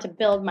 I want to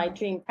build my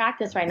dream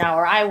practice right now,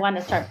 or I want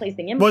to start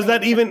placing implants.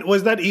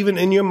 Was that even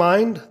in your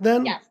mind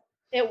then? Yes,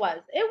 it was.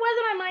 It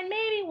was in my mind.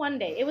 Maybe one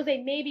day. It was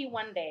a maybe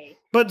one day.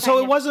 But so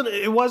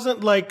it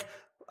wasn't like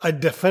a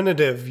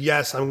definitive,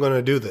 yes, I'm going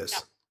to do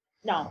this.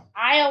 No,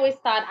 I always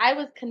thought I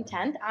was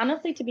content.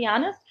 Honestly, to be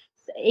honest,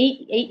 7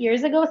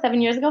 years ago,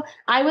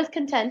 I was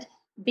content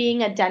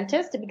being a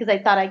dentist because I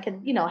thought I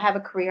could, have a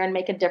career and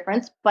make a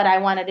difference. But I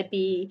wanted to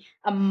be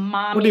a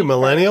mom. What are you,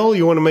 millennial?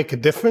 You want to make a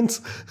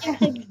difference? Yeah,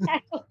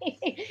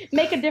 exactly.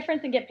 Make a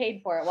difference and get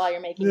paid for it while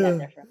you're making that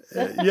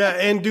difference. Yeah,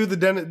 and do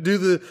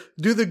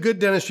the good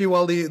dentistry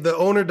while the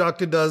owner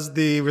doctor does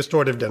the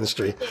restorative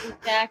dentistry.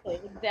 Exactly.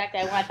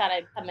 I thought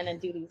I'd come in and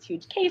do these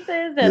huge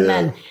cases and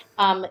then,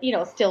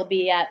 still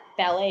be at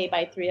ballet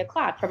by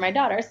 3:00 for my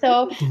daughter.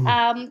 So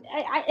I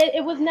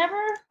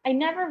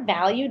never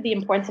valued the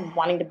importance of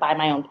wanting to buy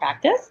my own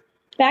practice.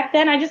 Back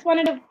then, I just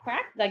wanted to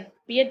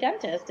be a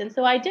dentist. And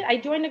so I did. I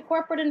joined a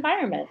corporate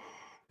environment.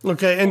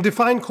 Okay, and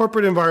define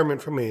corporate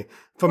environment for me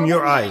from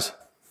your eyes.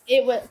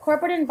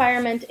 Corporate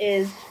environment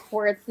is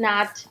where it's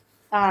not,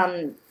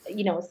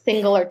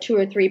 single or 2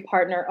 or 3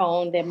 partner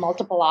owned. They have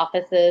multiple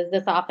offices.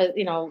 This office,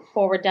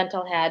 Forward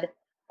Dental had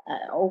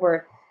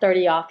over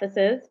 30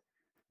 offices,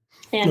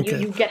 and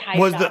you get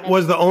hired.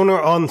 Was the owner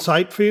on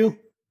site for you?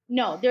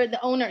 No, they're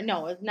the owner.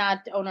 No, it was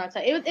not the owner on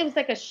site. It was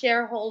like a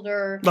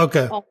shareholder.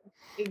 Okay,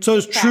 so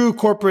it's true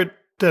corporate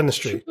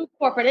dentistry. True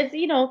corporate. It's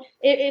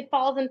it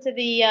falls into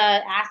the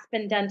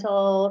Aspen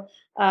Dental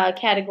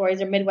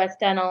categories, or Midwest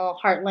Dental,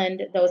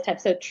 Heartland, those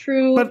types. So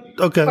true.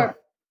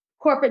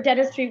 Corporate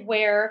dentistry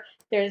where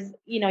there's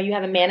you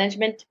have a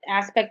management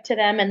aspect to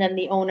them, and then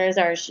the owners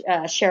are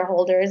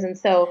shareholders, and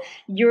so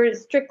you're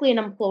strictly an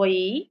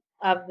employee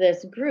of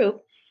this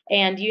group,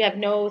 and you have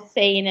no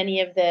say in any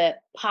of the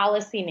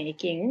policy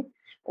making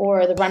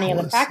or the running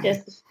of the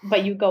practice.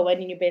 But you go in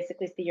and you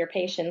basically see your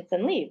patients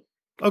and leave.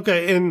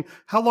 Okay, and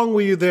how long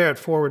were you there at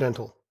Forward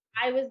Dental?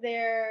 I was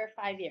there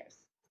 5 years.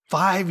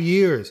 5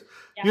 years.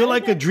 Yeah, you're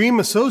like a dream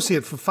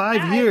associate for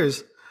 5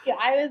 years.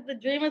 I was the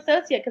dream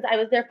associate because I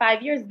was there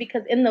 5 years,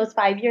 because in those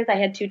 5 years I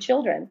had 2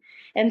 children.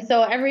 And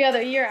so every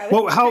other year I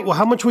was...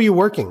 How much were you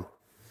working?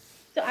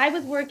 So I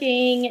was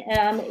working,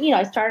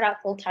 I started out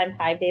full-time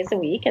 5 days a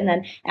week. And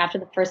then after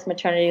the first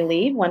maternity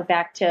leave, went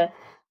back to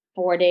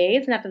 4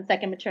 days. And after the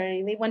second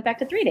maternity leave, went back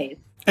to 3 days.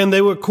 And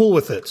they were cool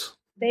with it?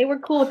 They were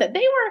cool with it. They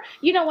were,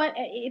 you know what,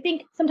 I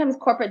think sometimes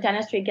corporate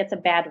dentistry gets a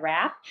bad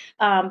rap,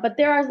 but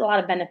there are a lot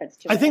of benefits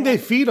to it. I think they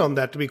feed on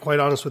that, to be quite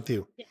honest with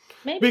you. Yeah,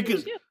 maybe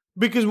they do.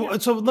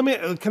 So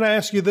can I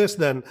ask you this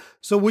then?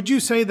 So would you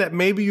say that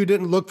maybe you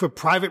didn't look for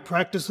private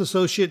practice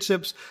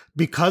associateships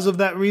because of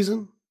that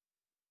reason?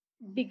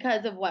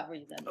 Because of what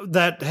reason?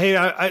 That, hey,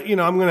 I'm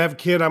going to have a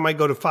kid. I might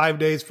go to 5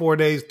 days, 4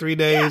 days, 3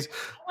 days. Yeah,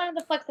 I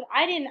wanted the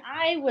flexibility.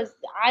 I was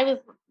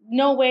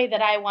no way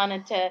that I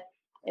wanted to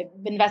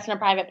invest in a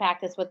private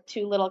practice with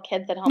 2 little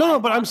kids at home. No,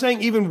 but I'm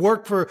saying even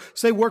work for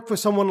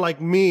someone like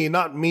me,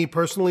 not me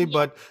personally,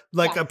 but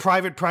like a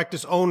private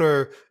practice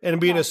owner, and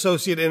be an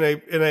associate in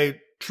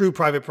a true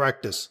private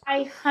practice.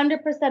 I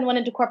 100% went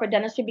into corporate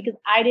dentistry because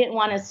I didn't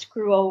want to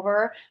screw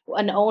over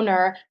an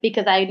owner,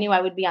 because I knew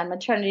I would be on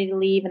maternity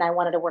leave and I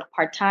wanted to work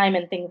part-time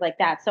and things like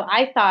that. So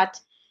I thought,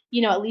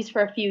 at least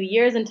for a few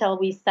years until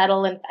we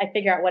settle and I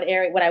figure out what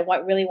I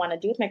really want to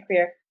do with my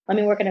career, let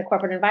me work in a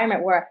corporate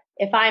environment where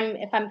if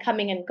I'm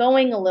coming and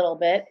going a little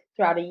bit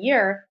throughout a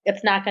year,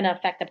 it's not going to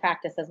affect the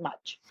practice as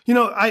much.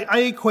 I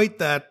equate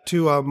that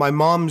to my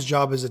mom's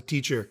job as a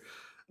teacher.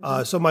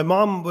 So my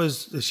mom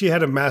she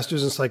had a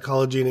master's in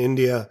psychology in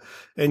India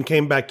and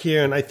came back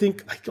here. And I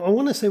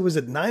want to say, was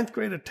it 9th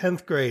grade or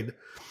 10th grade?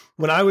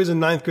 When I was in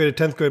 9th grade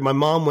or 10th grade, my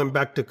mom went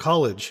back to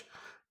college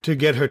to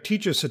get her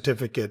teacher's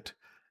certificate.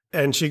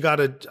 And she got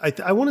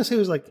I want to say it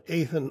was like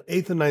 8th and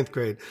 9th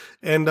grade.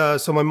 And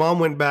so my mom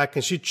went back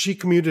and she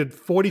commuted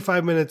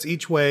 45 minutes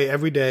each way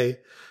every day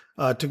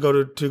to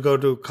go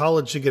to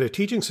college to get a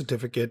teaching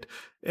certificate.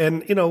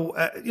 And,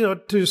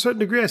 to a certain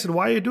degree, I said,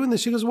 why are you doing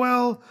this? She goes,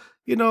 well,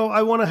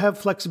 I want to have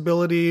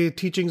flexibility.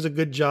 Teaching's a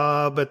good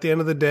job. At the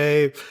end of the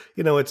day,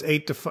 it's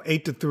 8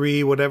 to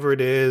 3, whatever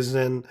it is.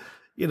 And,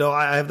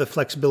 I have the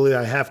flexibility.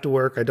 I have to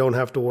work. I don't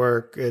have to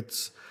work.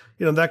 It's,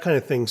 that kind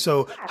of thing.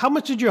 So how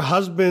much did your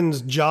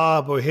husband's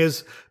job or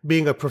his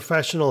being a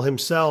professional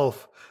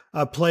himself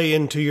play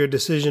into your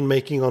decision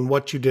making on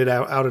what you did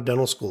out of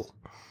dental school?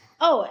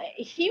 Oh,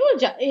 a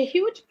huge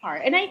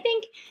part. And I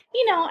think,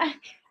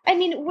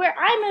 where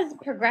I'm as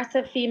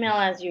progressive female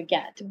as you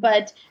get,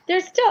 but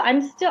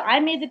I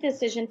made the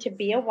decision to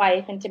be a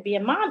wife and to be a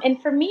mom.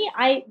 And for me,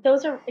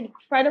 those are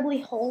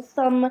incredibly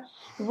wholesome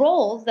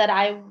roles that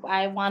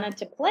I wanted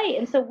to play.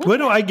 And so where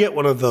do I get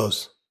one of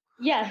those?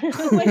 Yeah.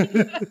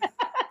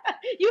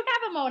 You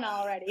have a Mona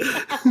already.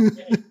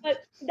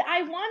 But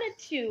I wanted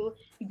to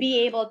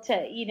be able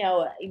to,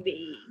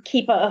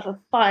 keep a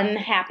fun,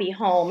 happy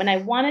home. And I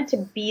wanted to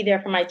be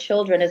there for my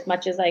children as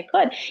much as I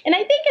could. And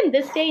I think in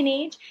this day and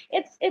age,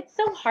 it's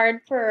so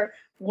hard for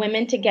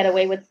women to get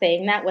away with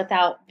saying that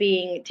without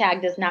being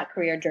tagged as not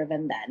career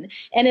driven then.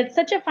 And it's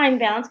such a fine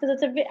balance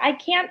because I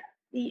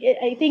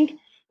think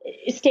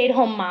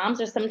stay-at-home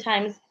moms are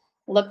sometimes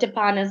looked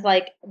upon as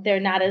like they're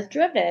not as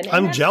driven.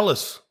 I'm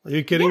jealous. Are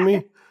you kidding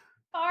me?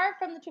 Far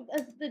from the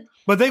truth.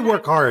 But they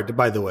work hard,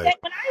 by the way.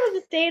 When I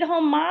was a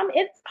stay-at-home mom,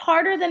 it's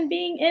harder than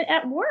being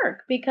at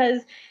work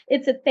because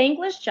it's a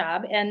thankless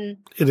job, and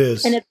it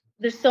is. And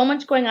there's so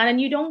much going on, and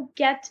you don't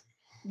get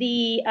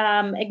the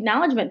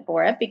acknowledgement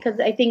for it because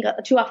I think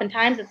too often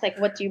times it's like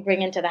what do you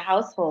bring into the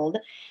household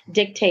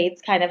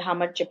dictates kind of how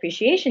much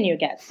appreciation you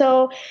get.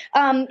 So,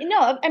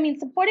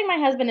 supporting my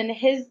husband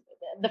in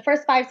the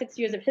first 5-6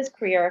 years of his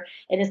career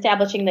in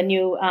establishing the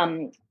new,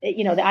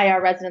 the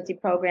IR residency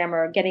program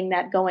or getting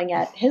that going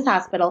at his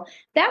hospital,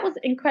 that was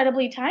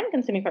incredibly time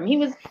consuming for him.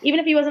 Even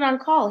if he wasn't on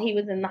call, he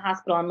was in the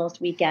hospital on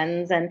most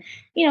weekends. And,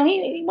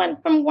 he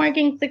went from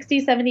working 60,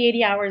 70,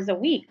 80 hours a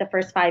week the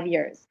first 5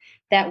 years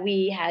that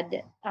we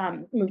had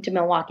moved to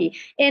Milwaukee.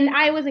 And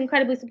I was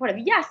incredibly supportive.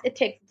 Yes, it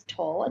takes its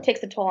toll. It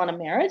takes a toll on a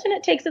marriage, and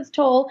it takes its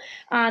toll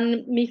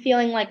on me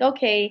feeling like,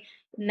 okay,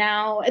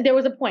 now there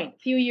was a point a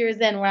few years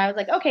in where I was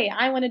like, okay,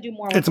 I want to do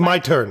more. It's my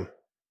turn.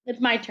 It's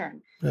my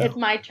turn. Yeah. It's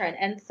my turn.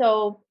 And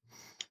so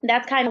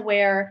that's kind of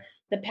where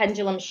the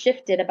pendulum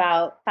shifted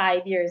about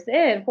 4 years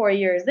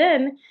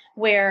in,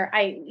 where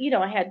I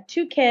had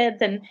 2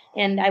 kids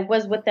and I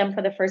was with them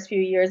for the first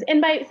few years. And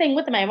by saying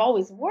with them, I've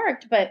always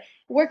worked, but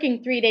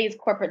working 3 days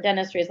corporate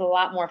dentistry is a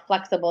lot more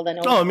flexible than.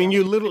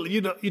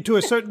 You to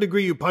a certain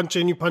degree, you punch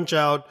in, you punch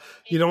out.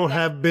 You don't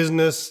have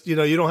business. You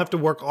don't have to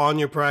work on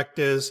your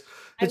practice.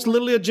 It's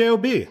literally a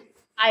job.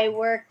 I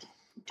worked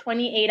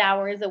 28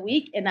 hours a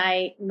week, and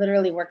I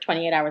literally work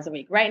 28 hours a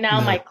week. Right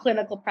now, my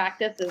clinical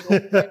practice is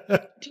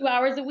 2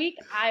 hours a week.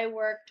 I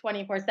work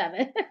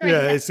 24/7.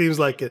 It seems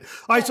like it.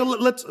 All right, so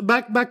let's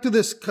back to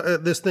this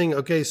thing.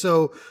 Okay,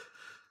 so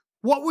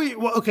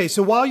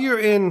so while you're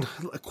in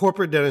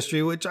corporate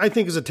dentistry, which I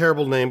think is a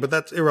terrible name, but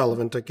that's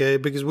irrelevant, okay?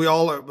 Because we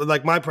all are,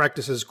 like my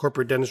practice is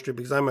corporate dentistry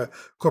because I'm a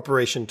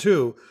corporation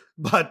too,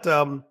 but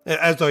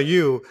as are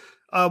you.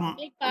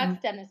 Big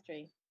box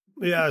dentistry.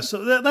 Yeah,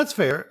 so that's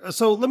fair.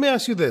 So let me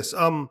ask you this.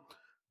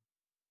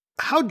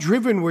 How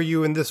driven were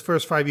you in this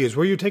first 5 years?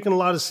 Were you taking a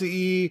lot of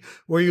CE?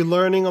 Were you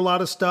learning a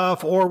lot of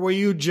stuff? Or were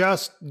you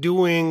just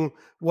doing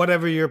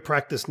whatever your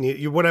practice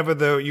needed,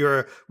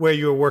 where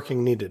you were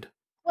working needed?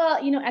 Well,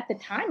 at the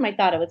time I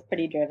thought it was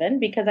pretty driven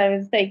because I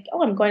was like,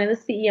 oh, I'm going to the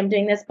CE, I'm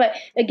doing this. But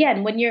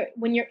again, when you're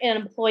an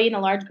employee in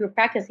a large group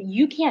practice,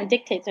 you can't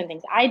dictate certain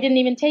things. I didn't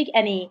even take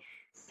any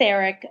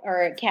CEREC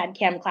or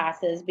CAD/CAM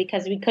classes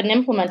because we couldn't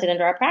implement it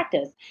into our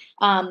practice.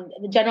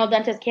 The general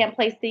dentist can't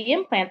place the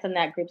implants in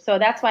that group. So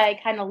that's why I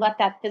kind of let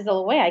that fizzle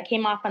away. I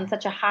came off on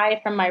such a high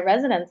from my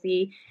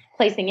residency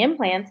placing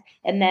implants,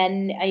 and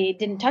then I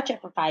didn't touch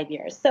it for 5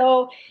 years.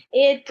 So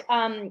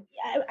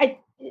I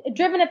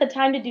driven at the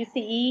time to do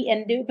CE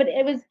but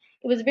it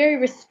was very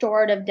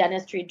restorative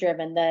dentistry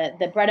driven,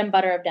 the bread and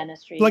butter of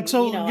dentistry.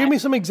 Give me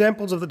some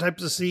examples of the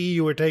types of CE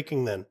you were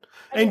taking then.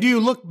 And do you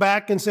look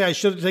back and say I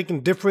should have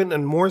taken different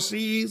and more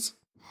CEs?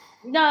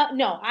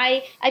 No.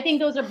 I think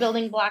those are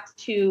building blocks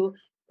to,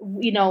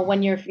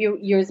 when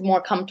you're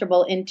more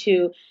comfortable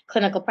into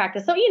clinical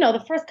practice. So,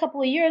 the first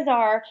couple of years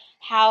are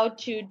how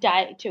to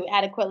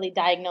adequately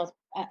diagnose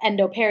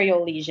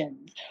endoperioral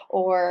lesions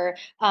or.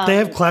 They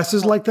have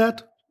classes like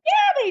that?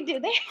 Yeah, they do.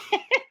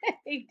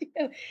 They do.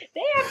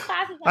 They have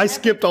classes. I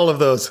skipped all of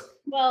those.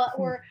 Well,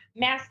 we're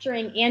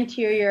mastering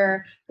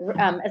anterior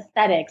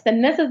aesthetics.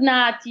 And this is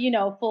not,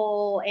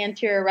 full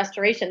anterior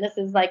restoration. This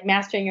is like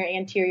mastering your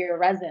anterior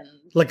resins.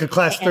 Like a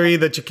class 3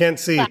 that you can't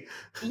see.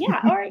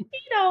 Yeah. Or,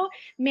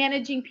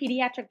 managing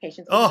pediatric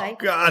patients. Oh,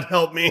 God,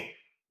 help me.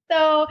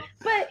 So,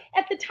 but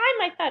at the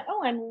time I thought,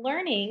 oh, I'm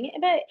learning.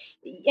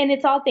 And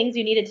it's all things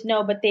you needed to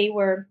know, but they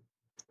were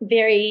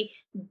very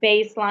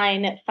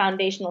baseline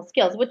foundational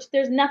skills, which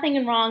there's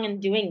nothing wrong in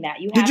doing that.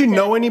 Did you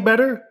know any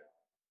better?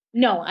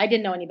 No, I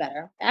didn't know any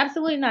better.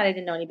 Absolutely not. I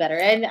didn't know any better.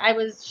 And I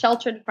was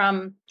sheltered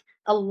from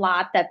a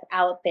lot that's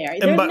out there.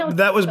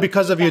 That was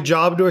because of your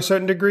job to a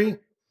certain degree?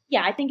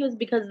 Yeah, I think it was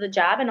because of the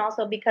job, and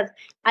also because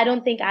I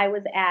don't think I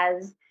was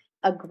as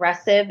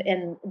aggressive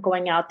in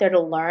going out there to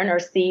learn or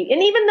see.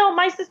 And even though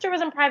my sister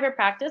was in private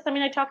practice, I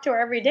mean, I talked to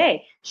her every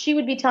day. She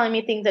would be telling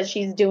me things that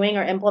she's doing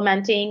or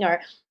implementing, or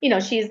she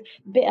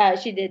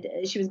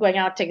was going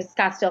out to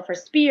Scottsdale for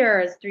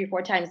spears 3,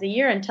 4 times a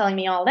year and telling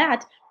me all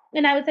that.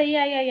 And I would say,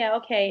 yeah, yeah, yeah,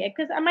 okay,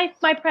 because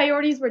my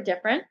priorities were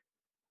different,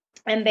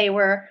 and they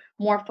were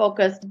more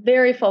focused,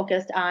 very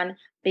focused on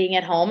being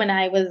at home, and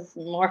I was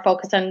more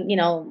focused on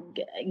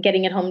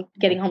getting home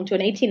to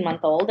an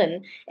 18-month-old,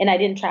 and I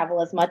didn't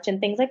travel as much and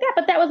things like that.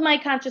 But that was my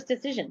conscious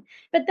decision.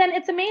 But then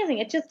it's amazing.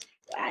 It just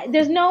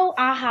there's no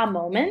aha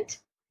moment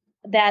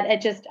that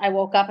I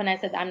woke up and I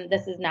said,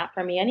 this is not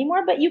for me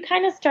anymore. But you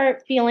kind of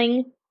start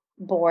feeling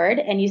bored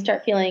and you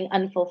start feeling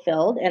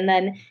unfulfilled, and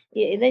then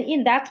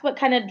that's what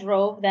kind of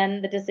drove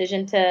then the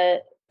decision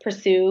to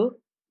pursue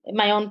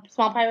my own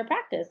small private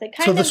practice.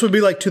 So this would be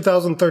like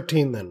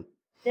 2013 then.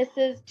 This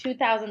is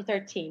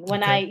 2013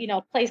 when Okay.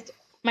 I placed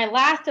my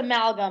last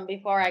amalgam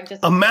before I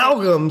just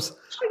Amalgams.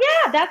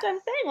 Yeah, that's what I'm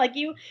saying. Like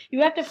you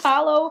have to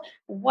follow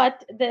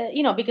what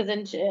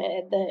because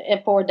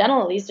for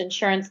dental, at least,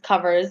 insurance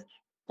covers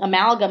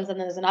amalgams, and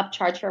there's an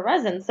upcharge for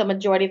resin. So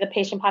majority of the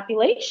patient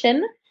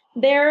population,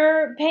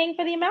 they're paying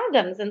for the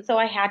amalgams, and so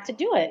I had to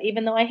do it,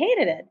 even though I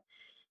hated it.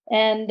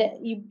 And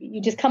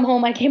you just come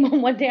home. I came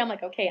home one day. I'm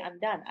like, okay, I'm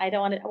done. I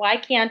don't want to. Well, I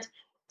can't.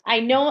 I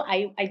know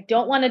I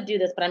don't want to do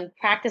this, but I'm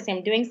practicing.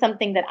 I'm doing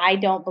something that I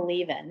don't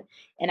believe in,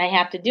 and I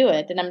have to do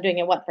it. And I'm doing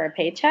it for a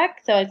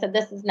paycheck. So I said,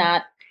 this is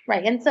not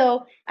right. And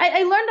so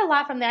I learned a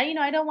lot from that.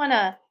 I don't want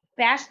to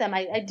bash them.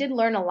 I did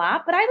learn a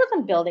lot, but I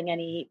wasn't building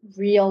any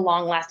real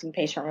long-lasting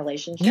patient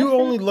relationships. You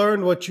only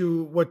learned what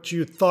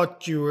you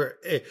thought you were.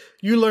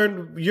 You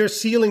learned your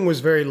ceiling was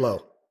very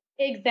low.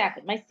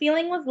 Exactly. My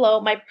ceiling was low.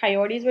 My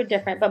priorities were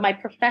different, but my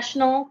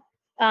professional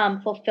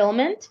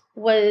fulfillment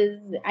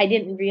I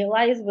didn't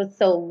realize was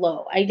so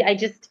low.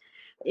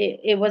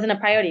 It wasn't a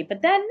priority.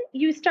 But then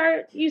you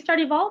start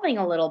evolving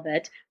a little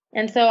bit.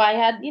 And so I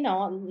had,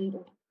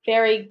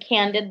 very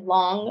candid,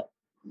 long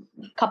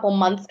couple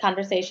months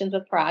conversations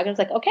with Prague. It's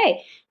like,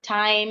 okay,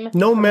 time.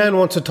 No man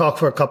wants to talk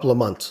for a couple of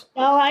months.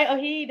 Oh,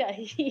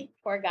 he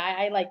poor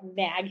guy. I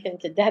nag him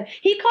to death.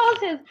 He calls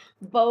his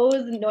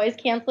Bose noise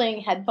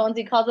canceling headphones.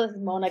 He calls us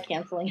Mona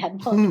canceling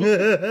headphones.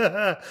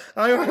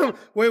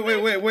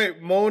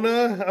 Wait,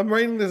 Mona. I'm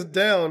writing this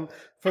down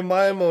for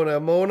my Mona.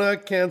 Mona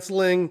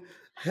canceling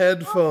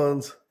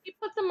headphones. He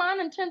puts them on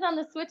and turns on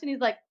the switch, and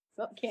he's like,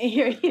 oh, can't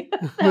hear you.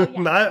 So,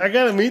 yeah. I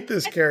gotta meet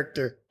this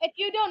character. If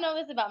you don't know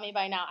this about me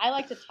by now, I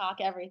like to talk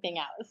everything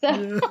out.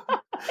 So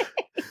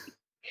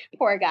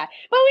poor guy.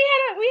 But we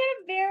had a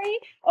very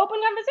open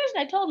conversation.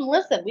 I told him,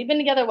 listen, we've been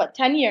together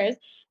 10 years.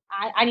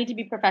 I need to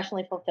be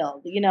professionally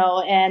fulfilled,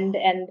 and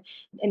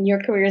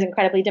your career is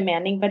incredibly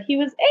demanding. But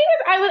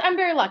I'm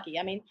very lucky.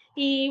 I mean,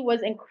 he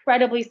was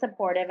incredibly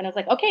supportive, and I was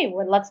like, okay,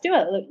 well, let's do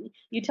it. Look,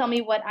 you tell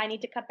me what I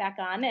need to cut back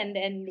on,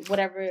 and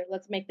whatever,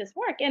 let's make this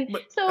work. And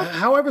so,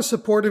 however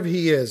supportive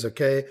he is,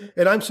 okay,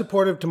 and I'm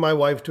supportive to my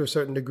wife to a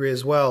certain degree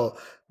as well.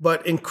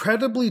 But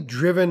incredibly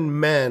driven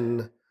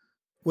men,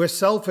 we're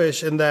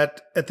selfish in that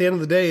at the end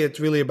of the day,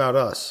 it's really about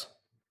us.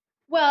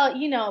 Well,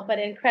 but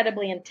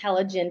incredibly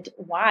intelligent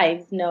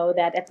wives know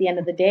that at the end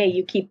of the day,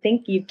 you keep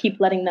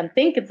letting them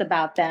think it's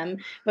about them,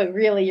 but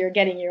really you're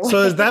getting your way. So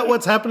is that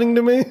what's happening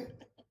to me?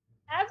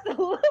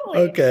 Absolutely.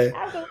 Okay.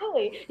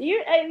 Absolutely.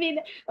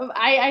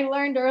 I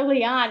learned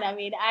early on. I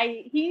mean,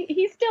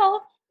 he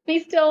still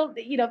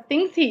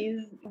thinks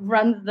he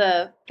runs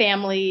the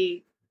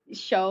family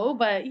show,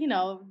 but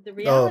the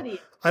reality.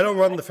 I don't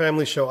run the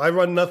family show. I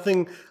run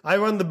nothing. I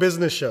run the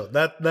business show.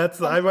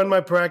 I run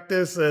my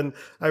practice and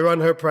I run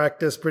her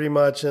practice pretty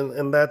much.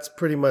 And that's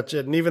pretty much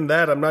it. And even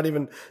that, I'm not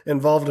even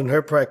involved in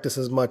her practice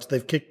as much.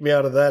 They've kicked me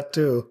out of that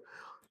too.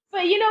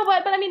 But you know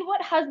what? But I mean,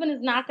 what husband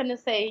is not going to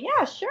say,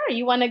 yeah, sure,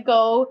 you want to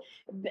go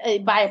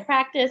buy a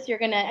practice? You're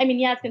going to,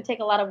 yeah, it's going to take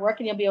a lot of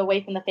work and you'll be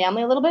away from the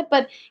family a little bit.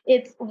 But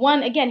it's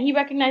again, he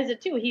recognized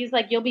it too. He's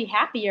like, you'll be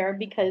happier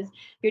because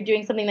you're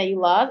doing something that you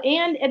love.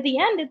 And at the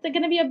end, it's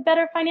going to be a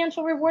better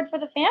financial reward for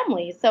the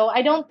family. So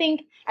I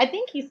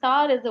think he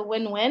saw it as a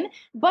win-win.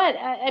 But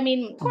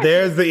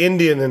there's the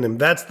Indian in him.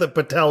 That's the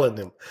Patel in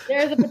him.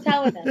 There's a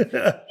Patel in him.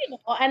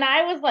 And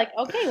I was like,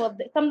 okay, well,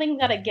 something's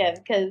got to give,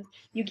 because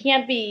you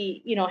can't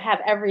be, have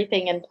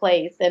everything in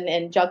place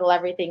and juggle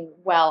everything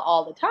well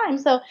all the time.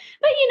 So,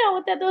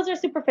 but those are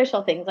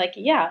superficial things. Like,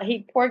 yeah,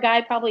 poor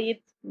guy probably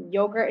eats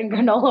yogurt and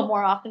granola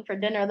more often for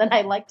dinner than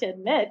I like to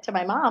admit to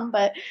my mom,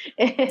 but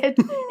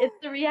it's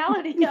the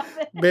reality of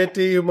it.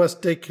 Betty, you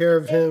must take care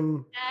of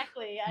him.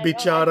 Exactly.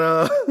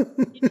 Bichara.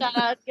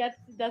 Bichara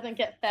doesn't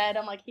get fed.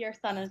 I'm like, your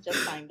son is just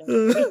fine.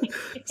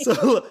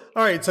 So,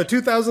 all right. So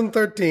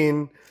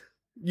 2013,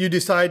 you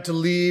decide to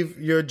leave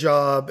your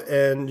job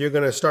and you're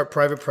going to start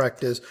private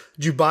practice.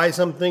 Did you buy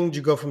something? Did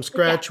you go from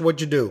scratch? Yeah.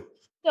 What'd you do?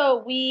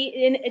 So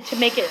to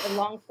make it a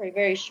long story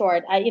very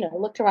short, I,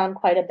 looked around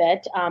quite a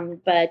bit,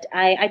 but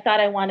I thought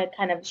I wanted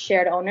kind of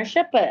shared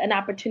ownership, but an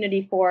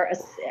opportunity for a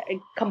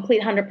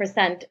complete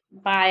 100%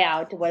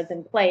 buyout was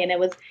in play, and it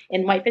was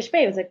in Whitefish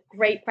Bay. It was a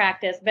great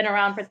practice, been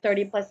around for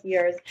 30 plus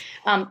years,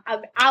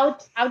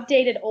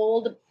 outdated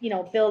old,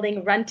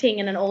 building, renting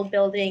in an old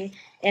building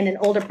and an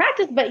older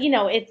practice, but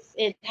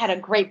it had a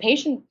great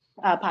patient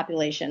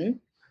population.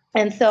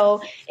 And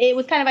so it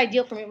was kind of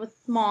ideal for me. It was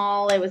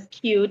small, it was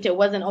cute, it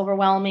wasn't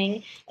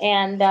overwhelming,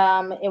 and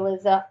it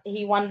was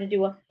he wanted to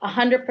do a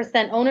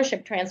 100%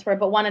 ownership transfer,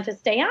 but wanted to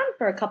stay on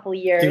for a couple of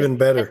years. Even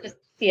better. Just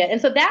see it. And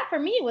so that for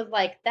me was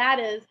like, that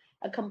is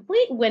a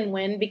complete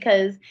win-win,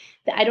 because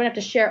I don't have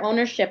to share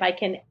ownership. I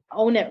can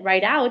own it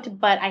right out,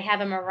 but I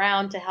have him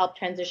around to help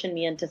transition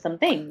me into some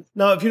things.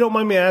 Now, if you don't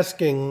mind me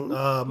asking,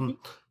 how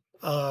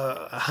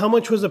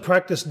much was the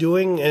practice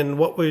doing, and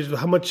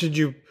how much did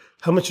you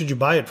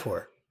buy it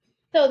for?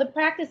 So the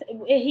practice,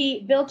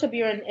 Bill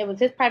Tiburon, it was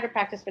his private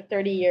practice for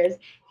 30 years.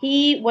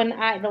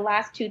 The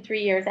last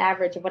 2-3 years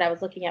average of what I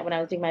was looking at when I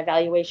was doing my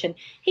evaluation,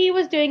 he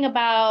was doing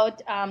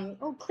about,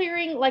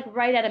 clearing like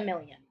right at $1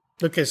 million.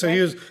 Okay, so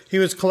right? he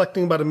was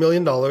collecting about $1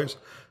 million.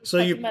 So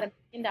you about $1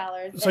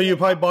 million. So you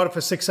probably bought it for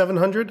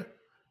 $600-700?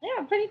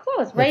 Yeah, pretty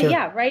close. Right? Okay.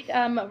 Yeah,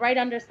 right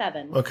under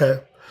 $7.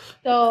 Okay.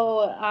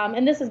 So,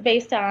 and this is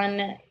based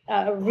on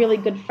a really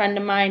good friend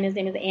of mine. His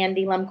name is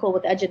Andy Lemkool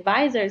with Edge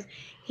Advisors.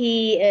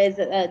 He is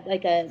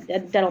like a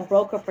dental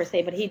broker per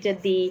se, but he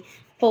did the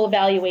full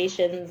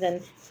evaluations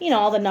and,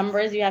 all the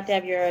numbers. You have to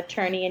have your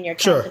attorney and your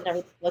accountant and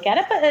everything look at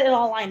it, but it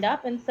all lined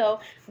up. And so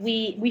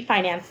we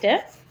financed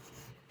it,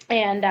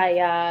 and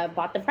I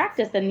bought the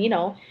practice. And,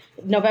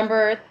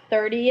 November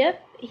 30th,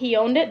 he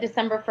owned it.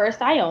 December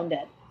 1st, I owned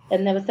it.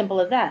 And it was simple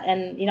as that.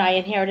 And, I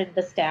inherited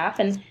the staff,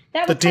 and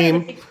that was the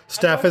team.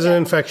 Staff is an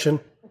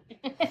infection.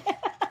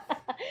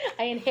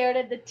 I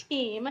inherited the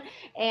team,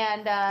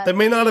 and they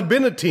may not have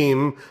been a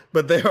team,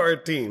 but they are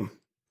a team.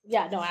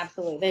 Yeah, no,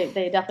 absolutely.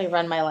 They definitely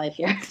run my life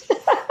here.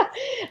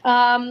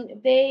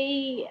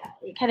 They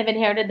kind of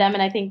inherited them,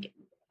 and I think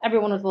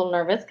everyone was a little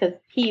nervous because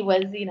he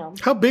was,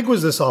 How big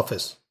was this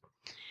office?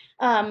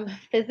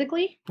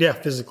 Physically? Yeah,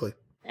 physically.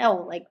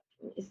 Oh, like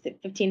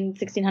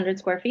 1,600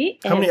 square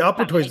feet. How many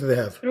operatories do they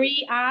have?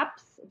 3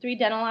 ops, 3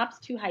 dental ops,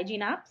 2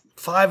 hygiene ops.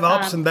 5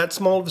 ops in that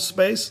small of a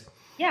space?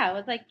 Yeah, it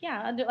was like,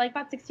 under like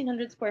about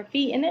 1,600 square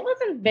feet, and it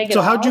wasn't big at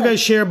all. So how'd you guys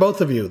share,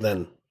 both of you,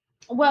 then?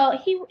 Well,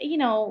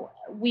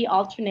 we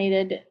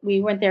alternated.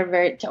 We went there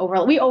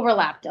we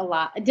overlapped a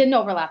lot. It didn't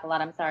overlap a lot,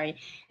 I'm sorry.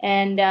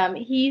 And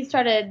he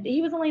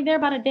was only there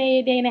about a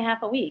day and a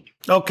half a week.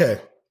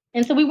 Okay.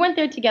 And so we went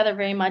there together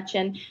very much,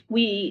 and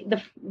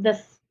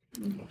the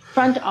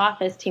front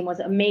office team was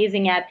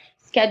amazing at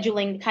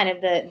scheduling kind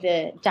of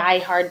the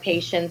die-hard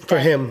patients. For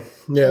him,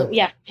 yeah.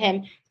 Yeah,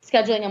 him.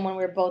 Scheduling them when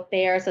we were both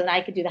there so that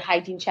I could do the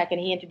hygiene check, and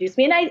he introduced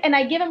me. And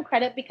I give him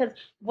credit, because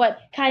what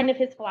kind of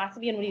his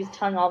philosophy and what he was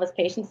telling all of his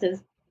patients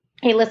is,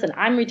 hey, listen,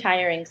 I'm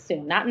retiring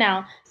soon. Not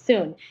now,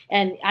 soon.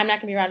 And I'm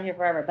not going to be around here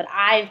forever, but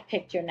I've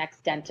picked your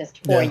next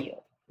dentist for you.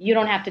 You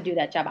don't have to do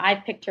that job.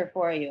 I've picked her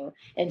for you,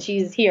 and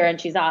she's here, and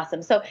she's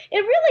awesome. So it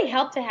really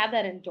helped to have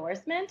that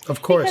endorsement.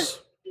 Of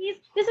course.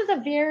 This is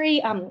a very,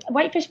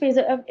 Whitefish Bay is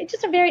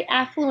just a very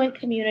affluent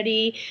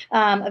community,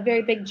 a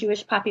very big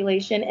Jewish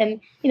population.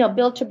 And,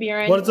 Bill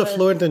Tiburon. What does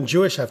affluent and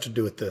Jewish have to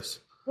do with this?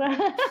 I'm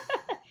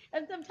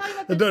talking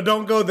about this.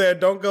 Don't go there.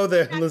 Don't go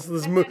there.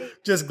 Let's move.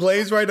 Just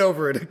glaze right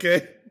over it,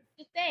 okay?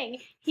 Just saying,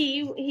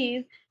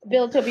 he's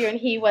Bill Tiburon.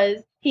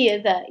 He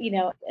is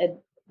an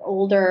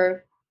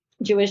older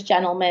Jewish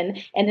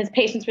gentleman, and his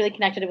patients really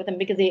connected with him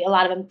because a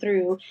lot of them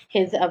through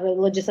his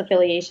religious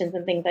affiliations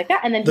and things like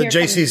that. And then the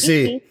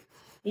JCC.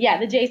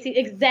 Yeah, the JCC,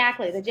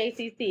 exactly, the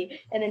JCC.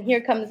 And then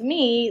here comes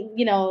me,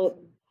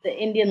 the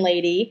Indian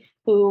lady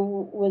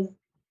who was,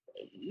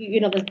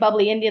 this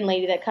bubbly Indian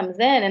lady that comes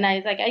in. And I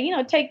was like,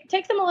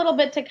 takes them a little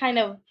bit to kind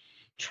of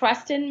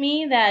trust in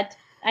me that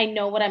I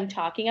know what I'm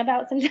talking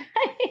about sometimes.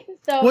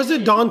 So was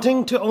it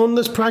daunting to own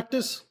this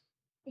practice?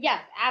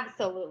 Yes,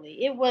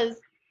 absolutely. It was.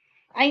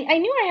 I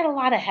knew I had a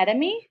lot ahead of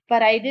me,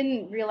 but I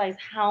didn't realize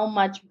how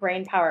much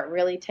brain power it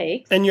really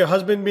takes. And your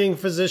husband being a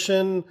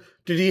physician,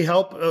 did he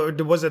help? Or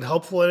was it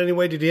helpful in any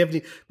way? Did he have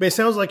any? It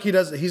sounds like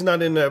he's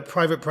not in a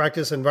private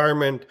practice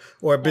environment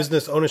or a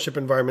business ownership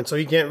environment, so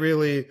he can't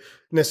really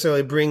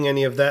necessarily bring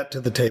any of that to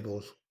the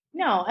table.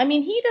 No, I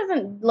mean, he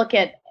doesn't look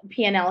at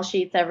P&L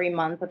sheets every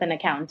month with an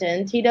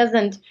accountant. He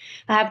doesn't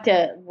have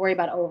to worry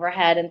about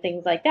overhead and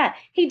things like that.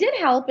 He did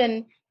help,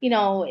 and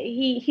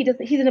he's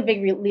in a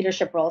big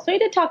leadership role. So he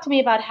did talk to me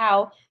about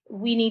how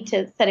we need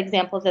to set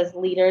examples as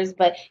leaders,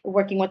 but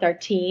working with our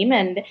team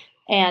and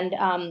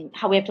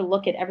how we have to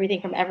look at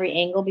everything from every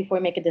angle before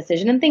we make a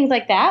decision and things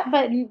like that.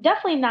 But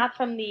definitely not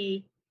from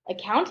the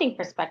accounting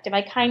perspective.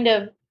 I kind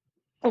of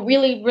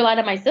really relied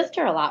on my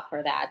sister a lot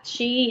for that.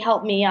 She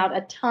helped me out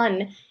a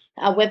ton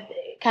with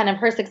kind of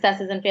her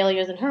successes and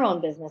failures in her own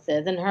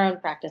businesses and her own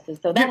practices.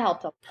 So that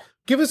helped a lot.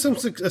 Give us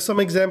some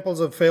examples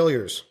of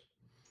failures.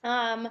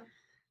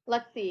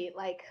 let's see,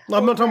 like. No,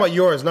 I'm not talking about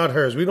yours, not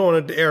hers. We don't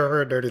want to air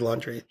her dirty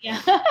laundry. Yeah.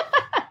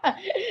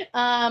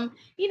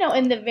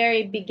 In the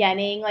very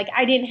beginning, like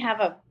I didn't have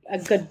a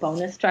good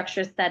bonus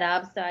structure set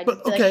up. So I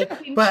just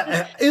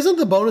but isn't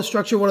the bonus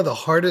structure one of the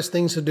hardest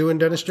things to do in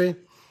dentistry?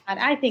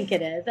 I think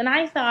it is. And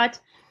I thought,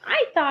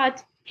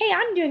 hey,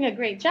 I'm doing a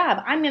great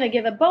job. I'm going to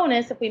give a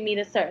bonus if we meet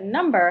a certain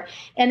number.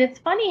 And it's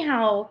funny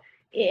how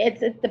it's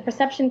the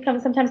perception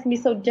sometimes can be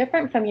so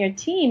different from your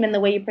team and the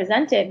way you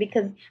present it,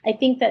 because I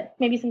think that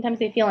maybe sometimes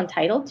they feel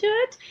entitled to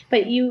it,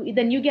 but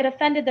then you get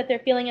offended that they're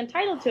feeling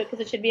entitled to it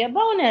because it should be a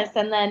bonus.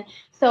 And then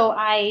so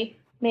I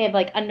may have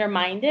like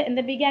undermined it in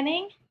the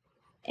beginning,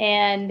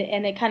 and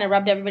it kind of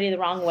rubbed everybody the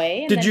wrong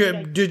way.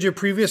 And did your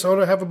previous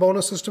owner have a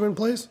bonus system in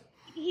place?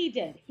 He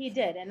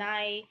did, and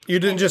You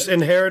didn't just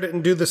inherit it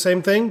and do the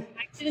same thing?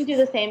 I didn't do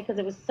the same because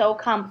it was so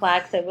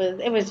complex. It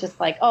was just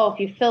like, if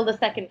you fill the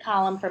second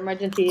column for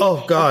emergency,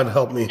 oh God,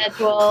 help me,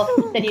 schedule,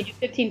 then you do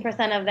 15%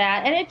 of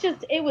that, and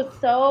it was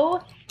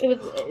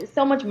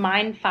so much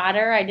mind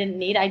fodder I didn't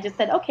need. I just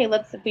said, okay,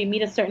 if we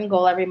meet a certain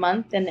goal every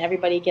month, then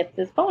everybody gets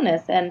this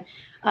bonus, and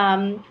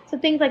so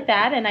things like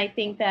that. And I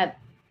think that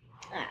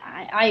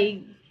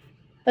I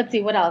let's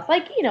see what else,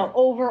 like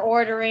over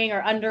ordering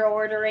or under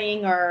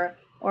ordering or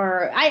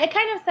I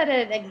kind of set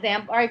an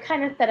example, or I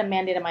kind of set a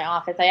mandate in my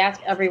office. I ask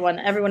everyone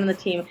on the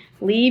team,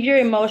 leave your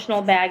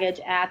emotional baggage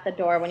at the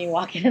door when you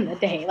walk in the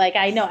day. Like,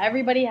 I know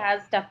everybody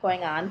has stuff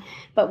going on,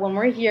 but when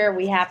we're here,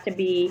 we have to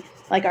be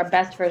like our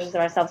best versions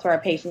of ourselves for our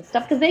patients'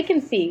 stuff, because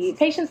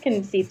patients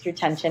can see through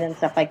tension and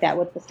stuff like that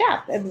with the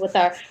staff and with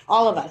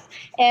all of us.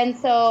 And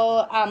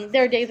so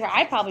there are days where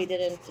I probably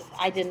didn't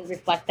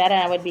reflect that,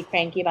 and I would be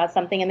cranky about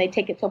something, and they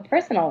take it so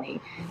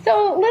personally.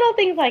 So little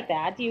things like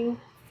that.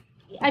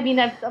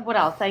 That's what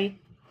else.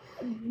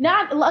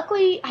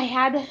 Luckily I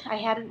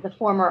had the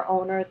former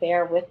owner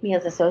there with me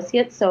as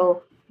associate.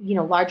 So,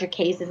 larger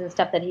cases and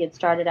stuff that he had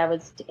started, I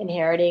was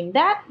inheriting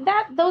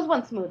those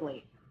went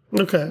smoothly.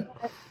 Okay.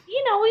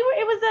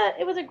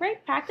 It was a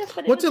great practice,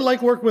 but what's it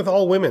like working with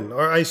all women?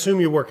 Or I assume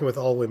you're working with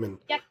all women.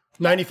 Yep.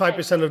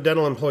 95% of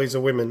dental employees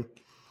are women.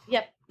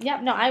 Yep.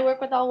 No, I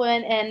work with all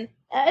women, and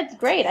it's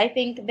great. I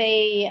think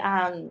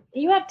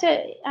you have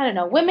to, I don't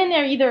know, women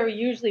are either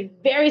usually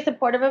very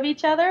supportive of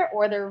each other,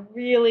 or they're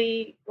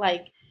really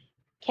like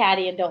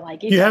catty and don't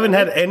like each other. You haven't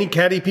had any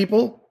catty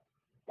people?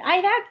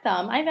 I've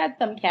had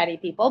some catty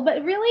people,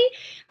 but really,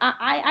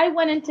 I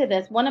went into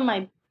this, one of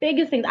my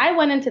biggest things, I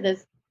went into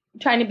this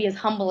trying to be as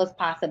humble as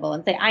possible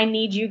and say, I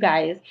need you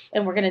guys,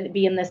 and we're going to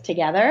be in this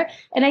together.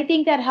 And I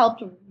think that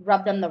helped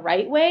rub them the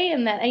right way.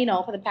 And that,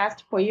 for the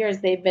past 4 years,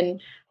 they've been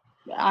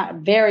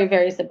very,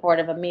 very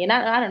supportive of me. And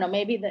I don't know,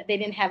 maybe that they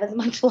didn't have as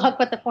much luck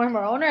with the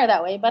former owner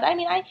that way, but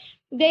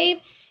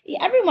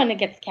everyone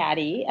gets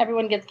catty.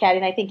 Everyone gets catty.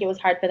 And I think it was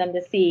hard for them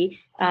to see,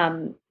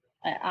 I'm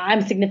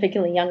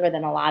significantly younger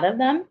than a lot of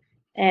them.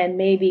 And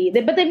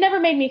but they've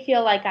never made me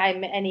feel like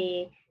I'm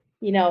any,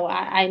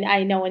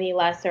 I know any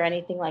less or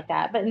anything like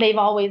that. But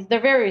they're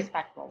very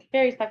respectful,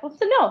 very respectful.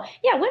 So no,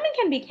 yeah, women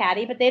can be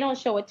catty, but they don't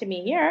show it to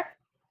me here.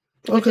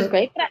 Which is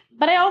great.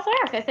 But I also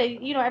ask, I say,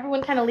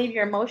 everyone kind of leave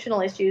your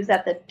emotional issues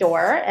at the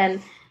door, and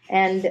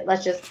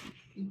let's just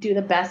do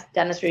the best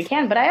dentistry you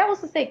can. But I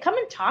also say, come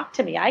and talk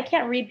to me. I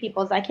can't read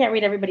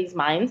everybody's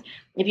minds.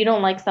 If you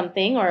don't like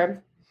something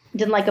or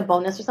didn't like a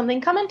bonus or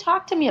something, come and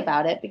talk to me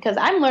about it, because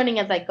I'm learning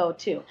as I go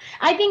too.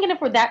 I think, and if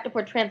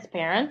we're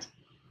transparent,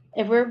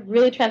 if we're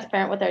really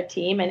transparent with our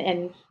team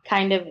and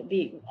kind of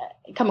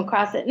not come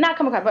across,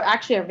 but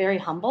actually are very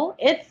humble,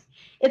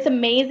 it's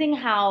amazing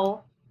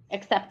how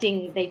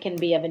accepting they can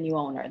be of a new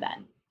owner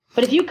then.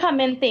 But if you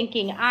come in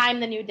thinking, I'm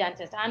the new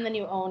dentist, I'm the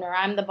new owner,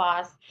 I'm the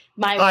boss,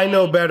 I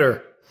know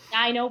better,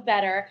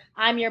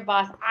 I'm your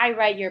boss, I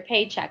write your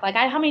paycheck. Like,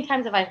 how many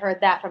times have I heard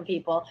that from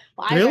people?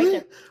 Well,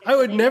 really? I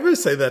would never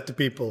say that to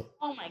people.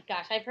 Oh my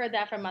gosh, I've heard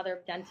that from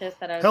other dentists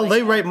that are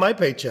they write my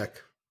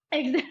paycheck.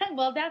 Exactly.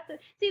 Well, that's the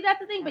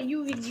thing. But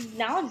you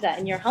acknowledge that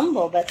and you're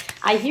humble. But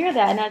I hear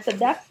that, and I said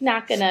that's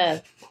not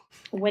gonna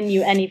win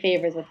you any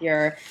favors with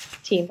your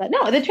team. But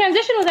no, the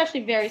transition was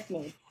actually very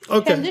smooth. Okay.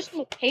 The transition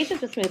with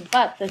patients was smooth,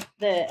 but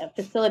the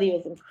facility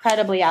was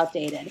incredibly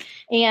outdated.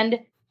 And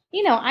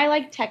I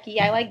like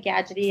techie, I like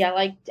gadgety, I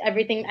like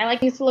everything. I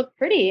like things to look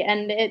pretty,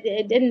 and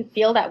it didn't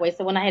feel that way.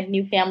 So when I had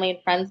new family and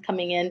friends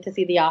coming in to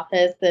see the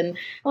office, and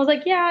I was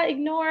like, yeah,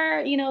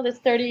 ignore, this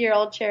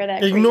 30-year-old chair.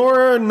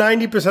 Ignore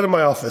 90% of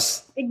my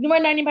office. Ignore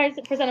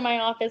 90% of my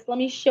office. Let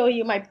me show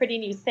you my pretty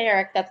new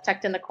CEREC that's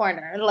tucked in the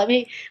corner. Let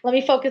me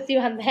focus you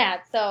on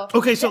that. So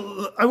okay,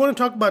 so I want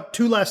to talk about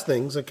two last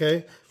things.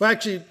 Okay, well,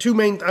 actually, two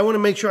main. I want to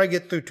make sure I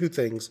get through two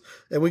things,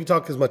 and we can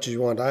talk as much as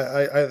you want.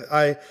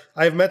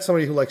 I've met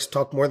somebody who likes to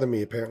talk more than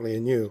me, apparently,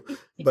 and you,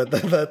 but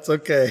that's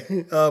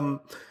okay. All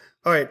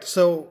right,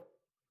 so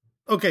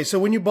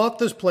when you bought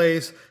this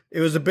place, it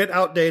was a bit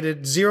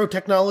outdated, zero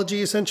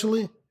technology,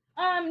 essentially.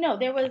 No,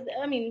 they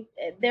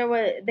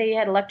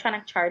had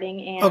electronic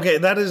charting, and okay,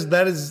 that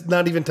is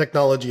not even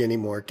technology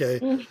anymore.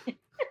 Okay.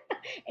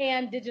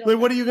 and digital.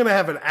 Like, what are you going to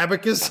have, an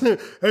abacus?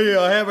 Hey,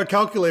 I have a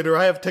calculator.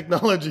 I have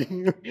technology.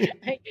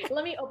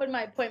 Let me open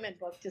my appointment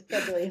book to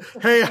schedule you.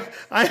 Hey,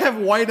 I have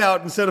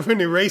whiteout instead of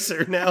an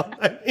eraser now.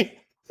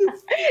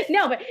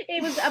 No, but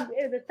it was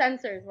the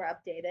sensors were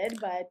updated.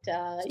 But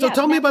so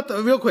tell me about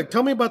real quick.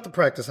 Tell me about the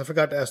practice. I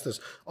forgot to ask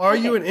this. Are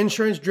you an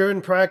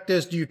insurance-driven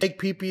practice? Do you take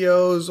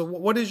PPOs?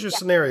 What is your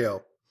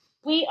scenario?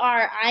 We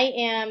are. I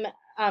am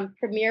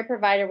premier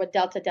provider with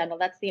Delta Dental.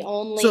 That's the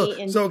only.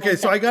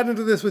 So I got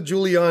into this with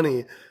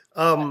Giuliani.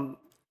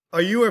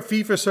 Are you a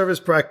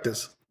fee-for-service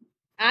practice?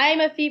 I'm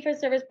a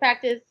fee-for-service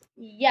practice.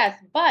 Yes,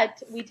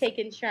 but we take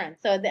insurance.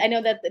 So I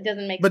know that it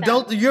doesn't make sense. But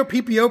Delta, you're a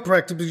PPO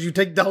practice because you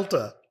take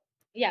Delta.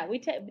 Yeah, we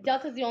take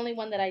Delta's the only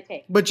one that I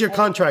take. But you're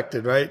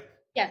contracted, right?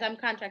 Yes, I'm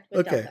contracted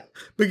with Delta.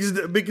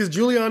 Because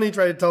Giuliani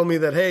tried to tell me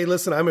that, hey,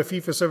 listen, I'm a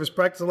fee-for-service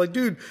practice. I'm like,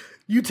 dude,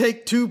 you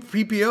take 2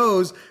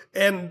 PPOs,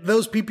 and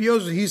those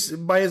PPOs, he's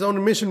by his own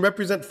admission,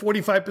 represent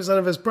 45%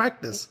 of his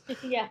practice.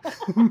 Yeah.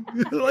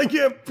 Like,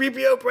 you have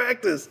PPO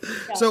practice.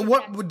 Yeah, so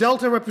what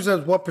Delta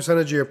represents what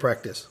percentage of your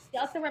practice?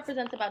 Delta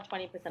represents about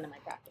 20% of my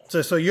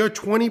practice. So you're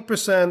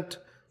 20%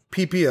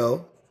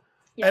 PPO.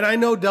 Yes. And I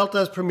know Delta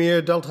has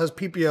Premier, Delta has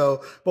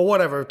PPO, but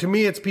whatever. To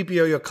me, it's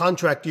PPO. You're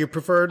contracted. You're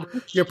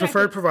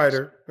preferred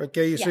provider.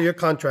 Okay, so you're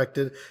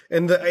contracted,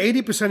 and the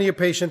 80% of your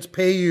patients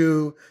pay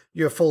you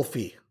your full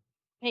fee.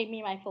 Pay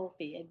me my full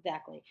fee,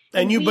 exactly.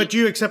 But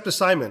you accept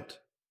assignment.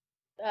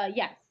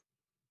 Yes.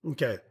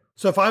 Okay,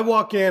 so if I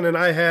walk in and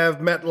I have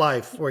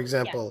MetLife, for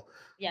example,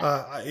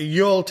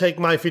 you'll take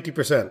my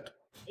 50%.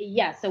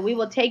 Yes. So we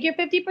will take your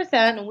 50%,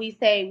 and we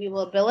say we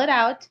will bill it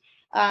out,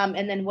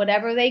 and then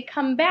whatever they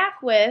come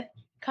back with,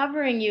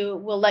 covering you,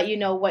 will let you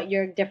know what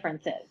your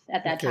difference is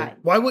at that time.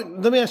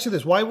 Let me ask you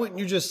this. Why wouldn't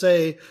you just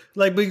say,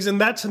 like, because in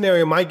that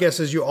scenario, my guess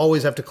is you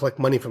always have to collect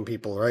money from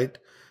people, right?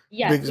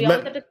 Yes, we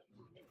always have to,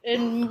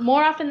 and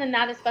more often than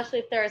not, especially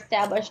if they're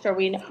established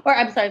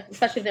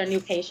especially if they're a new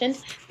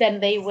patient,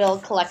 then they will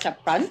collect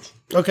up front.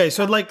 Okay,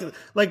 so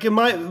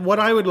what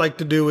I would like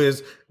to do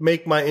is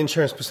make my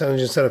insurance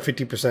percentage, instead of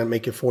 50%,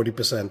 make it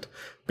 40%,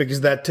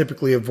 because that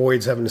typically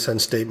avoids having to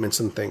send statements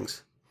and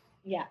things.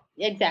 Yeah,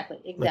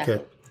 exactly.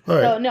 Okay. All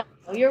right. So no,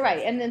 you're right.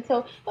 And then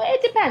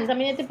it depends. I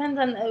mean, it depends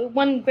on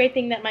one great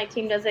thing that my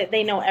team does.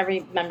 They know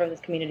every member of this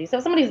community. So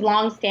if somebody's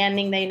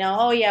long-standing, they know,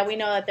 oh yeah, we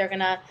know that they're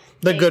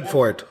good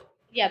for it.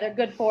 Yeah, they're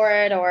good for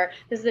it. Or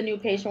this is a new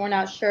patient, we're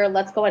not sure.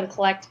 Let's go and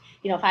collect,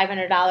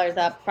 $500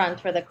 up front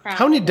for the crown.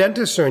 How many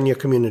dentists are in your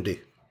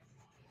community?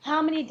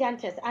 How many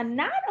dentists?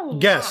 Not a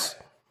lot. Guess.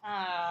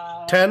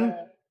 10?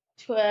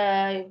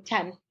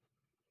 10.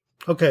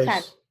 Okay.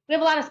 10. We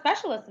have a lot of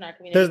specialists in our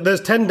community. There's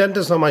 10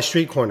 dentists on my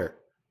street corner.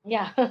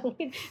 Yeah.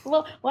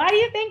 Well, why do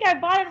you think I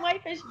bought in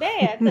Whitefish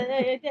Bay?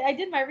 I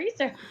did my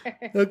research.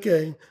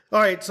 Okay. All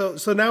right. So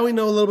now we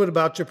know a little bit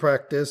about your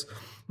practice.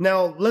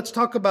 Now let's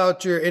talk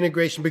about your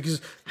integration,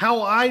 because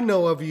how I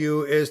know of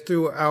you is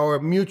through our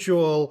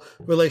mutual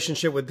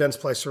relationship with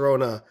Dentsply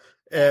Sirona.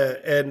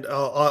 And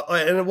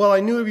I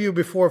knew of you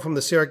before from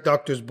the CEREC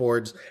Doctors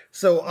Boards.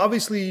 So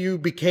obviously you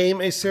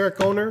became a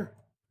CEREC owner?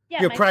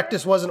 Yeah. Your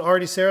practice wasn't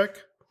already CEREC?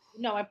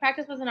 No, my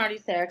practice wasn't already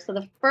CEREC. So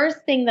the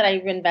first thing that I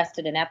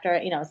invested in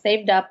after,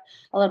 saved up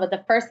a little bit,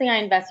 the first thing I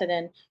invested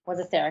in was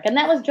a CEREC. And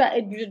that was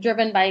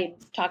driven by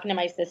talking to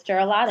my sister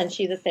a lot. And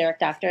she's a CEREC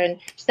doctor. And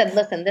she said,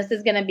 listen, this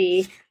is going to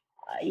be,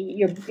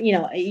 you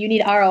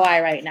need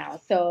ROI right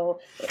now. So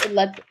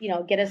let's,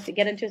 get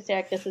into a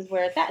CEREC. This is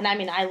where it's at. And I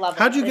mean, I love it.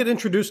 How'd you get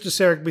introduced to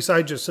CEREC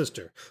besides your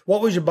sister?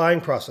 What was your buying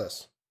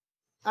process?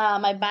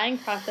 My buying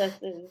process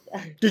is...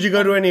 Did you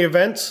go to any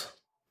events?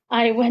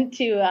 I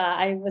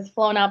was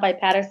flown out by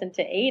Patterson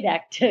to ADEC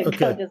to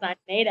go design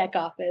an ADEC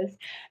office,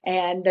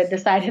 and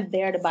decided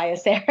there to buy a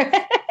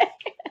CEREC.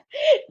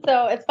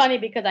 So it's funny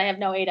because I have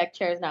no ADEC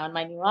chairs now in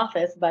my new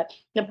office, but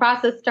the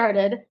process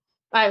started.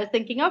 I was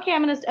thinking, okay,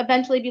 I'm going to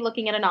eventually be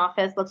looking at an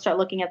office. Let's start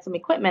looking at some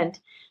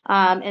equipment,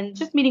 and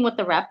just meeting with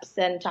the reps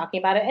and talking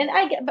about it. And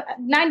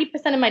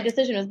 90% of my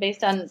decision was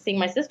based on seeing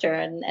my sister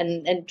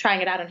and trying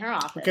it out in her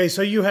office. Okay,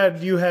 so you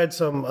had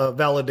some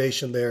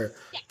validation there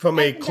from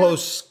a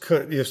close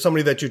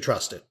somebody that you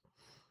trusted.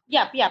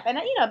 Yep. And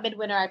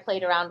midwinter I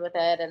played around with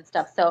it and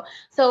stuff.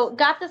 So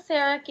got the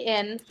CEREC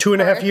in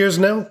 2.5 years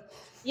now.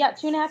 Yeah,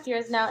 2.5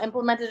 years now,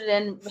 implemented it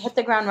in, hit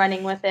the ground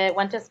running with it,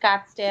 went to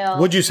Scottsdale.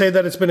 Would you say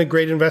that it's been a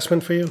great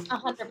investment for you?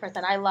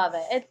 100%. I love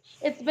it.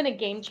 It's been a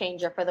game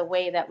changer for the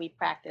way that we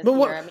practice but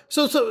here.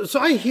 So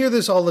I hear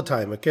this all the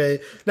time, okay?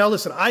 Now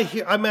listen,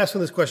 I'm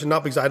asking this question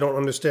not because I don't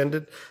understand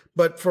it,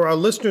 but for our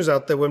listeners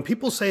out there, when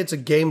people say it's a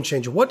game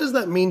changer, what does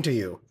that mean to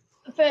you?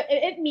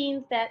 It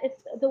means that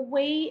it's the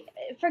way,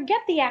 forget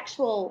the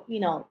actual,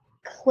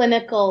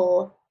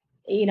 clinical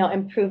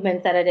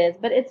improvements that it is,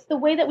 but it's the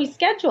way that we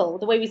schedule,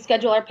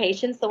 our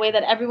patients, the way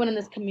that everyone in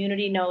this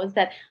community knows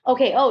that,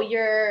 okay, oh, you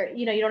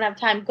don't have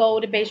time, go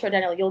to Bayshore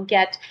Dental. You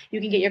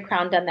can get your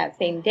crown done that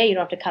same day. You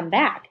don't have to come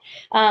back.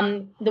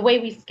 The way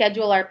we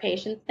schedule our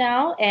patients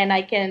now, and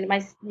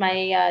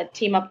my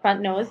team up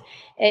front knows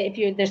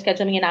if they're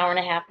scheduling an hour and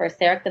a half for a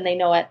CEREC, then they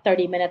know at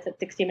 30 minutes, at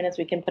 60 minutes,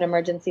 we can put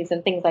emergencies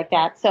and things like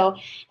that. So,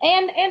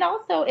 and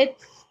also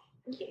it's,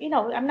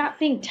 I'm not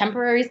seeing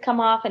temporaries come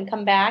off and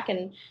come back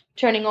and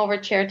turning over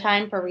chair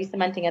time for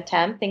re-cementing a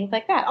temp, things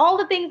like that. All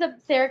the things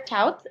that CEREC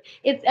touts.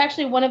 It's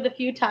actually one of the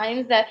few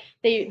times that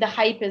the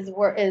hype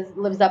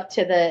lives up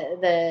to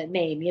the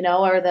name,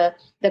 or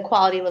the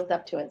quality lives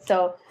up to it.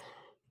 So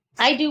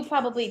I do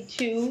probably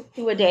two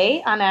a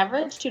day on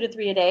average, 2 to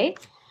 3 a day.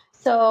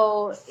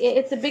 So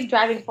it's a big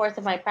driving force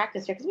of my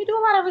practice here because we do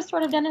a lot of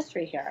restorative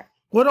dentistry here.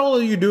 What all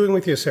are you doing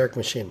with your CEREC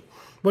machine?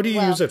 What do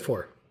you use it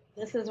for?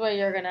 This is where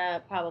you're going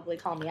to probably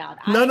call me out.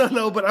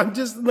 No, but I'm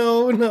just,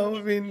 no,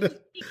 I mean,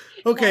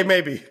 okay,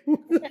 maybe.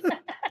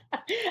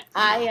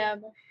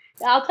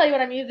 I'll tell you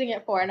what I'm using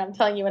it for, and I'm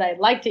telling you what I'd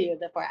like to use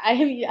it for.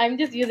 I'm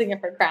just using it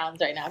for crowns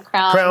right now.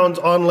 Crowns,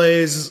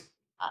 onlays.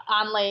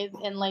 Onlays,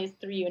 inlays,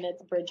 3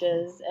 units,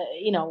 bridges,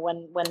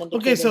 when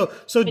okay,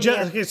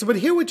 but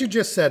hear what you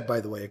just said,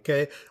 by the way,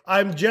 okay?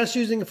 I'm just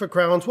using it for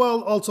crowns,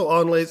 well, also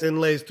onlays,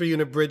 inlays,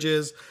 3-unit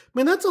bridges. I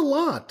mean, that's a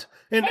lot.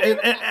 And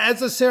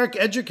as a CEREC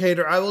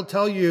educator, I will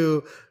tell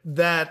you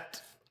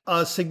that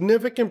a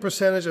significant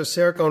percentage of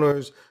CEREC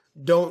owners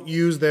don't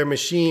use their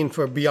machine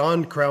for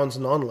beyond crowns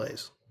and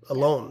onlays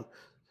alone.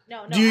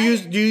 No. Do you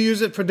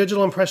use it for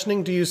digital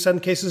impressioning? Do you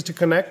send cases to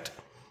connect?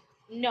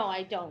 No,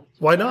 I don't.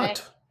 Why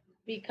not?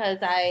 Because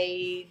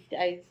I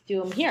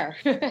do them here.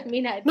 I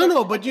mean,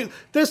 but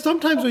there's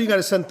sometimes where you got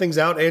to send things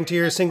out,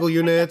 anterior single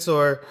units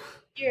or.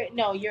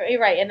 You're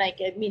right, and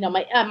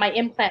my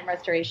implant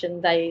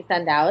restorations I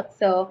send out.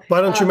 So why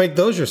don't you make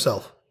those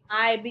yourself?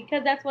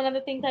 Because that's one of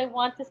the things I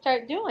want to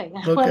start doing.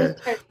 Okay,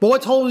 but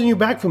what's holding you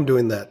back from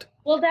doing that?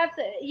 Well, that's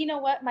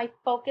what my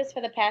focus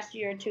for the past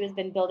year or two has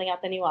been building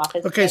out the new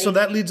office. Okay, so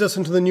that leads us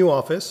into the new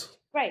office.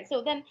 Right.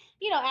 So then,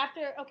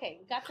 after,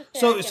 okay, got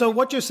the So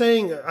what you're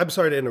saying, I'm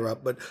sorry to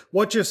interrupt, but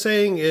what you're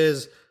saying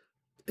is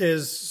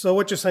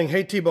what you're saying,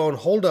 hey, T-Bone,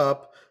 hold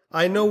up.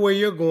 I know where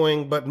you're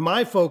going, but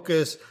my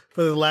focus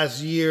for the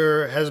last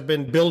year has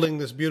been building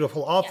this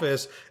beautiful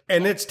office,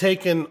 and it's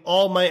taken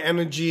all my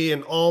energy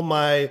and all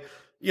my,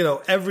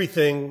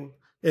 everything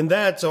in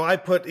that. So I'm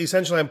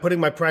putting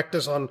my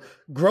practice on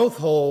growth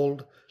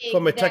hold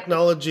from a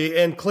technology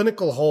and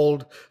clinical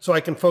hold so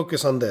I can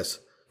focus on this.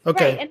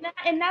 Okay. Right.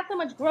 And not so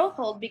much growth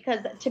hold,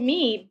 because to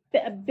me,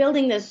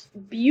 building this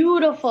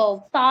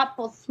beautiful,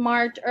 thoughtful,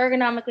 smart,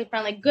 ergonomically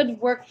friendly, good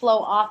workflow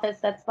office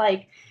that's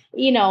like,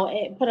 we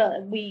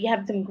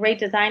have some great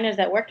designers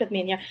that worked with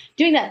me, and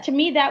doing that, to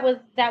me, that was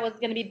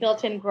going to be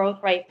built-in growth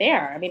right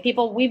there. I mean,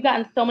 we've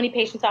gotten so many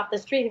patients off the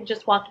street who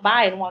just walked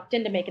by and walked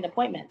in to make an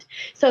appointment.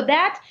 So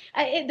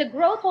the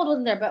growth hold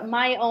wasn't there, but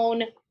my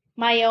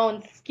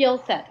own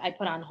skill set I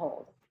put on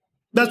hold.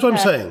 That's what I'm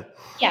saying.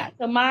 Yeah.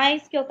 So my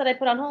skill set I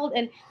put on hold,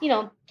 and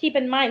keep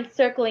in mind,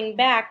 circling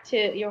back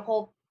to your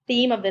whole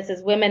theme of this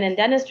is women in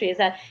dentistry, is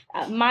that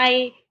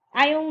I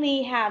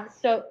only have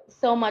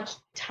so much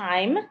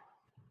time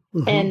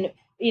and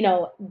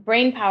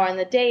brain power in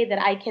the day that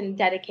I can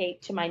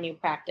dedicate to my new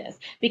practice,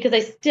 because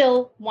I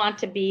still want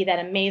to be that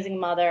amazing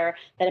mother,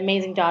 that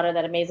amazing daughter,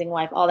 that amazing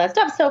wife, all that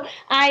stuff. So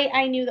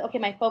I knew that, okay,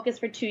 my focus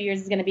for 2 years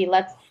is going to be,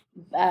 let's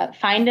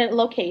find a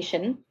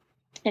location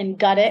and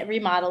gut it,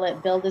 remodel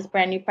it, build this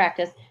brand new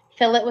practice,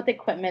 fill it with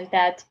equipment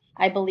that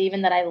I believe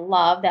in, that I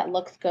love, that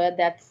looks good,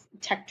 that's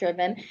tech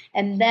driven.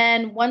 And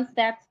then once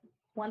that's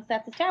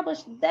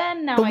established,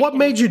 then now. But what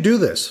made you do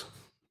this?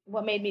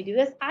 What made me do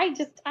this?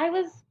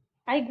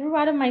 I grew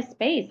out of my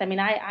space. I mean,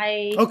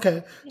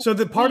 okay. So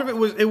the part of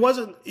it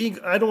wasn't,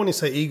 I don't want to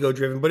say ego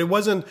driven, but it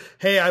wasn't,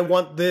 hey, I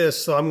want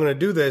this, so I'm going to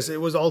do this. It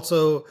was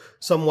also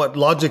somewhat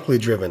logically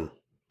driven.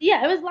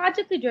 Yeah, it was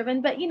logically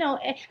driven, but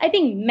I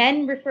think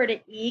men refer to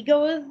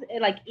egos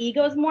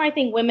more. I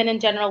think women in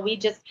general, we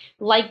just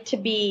like to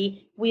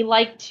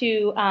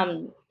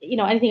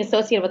anything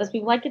associated with us,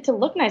 we like it to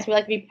look nice. We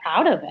like to be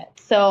proud of it.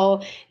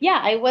 So yeah,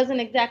 I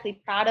wasn't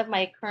exactly proud of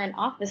my current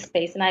office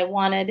space, and I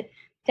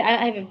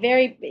have a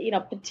very,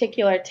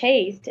 particular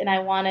taste, and I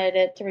wanted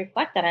it to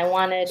reflect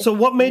that. So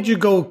what made you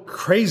go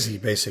crazy,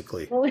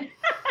 basically?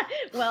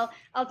 Well,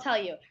 I'll tell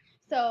you.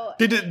 So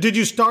did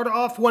you start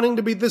off wanting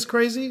to be this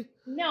crazy?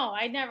 No,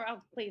 I never. Oh,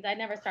 please, I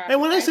never started.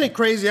 And when I say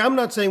crazy, I'm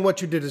not saying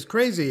what you did is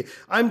crazy.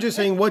 I'm just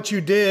saying what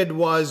you did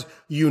was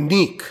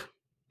unique.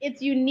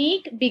 It's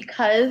unique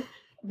because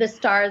the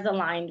stars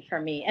aligned for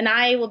me, and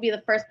I will be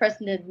the first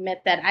person to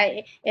admit that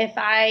if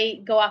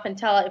I go off and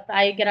if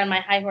I get on my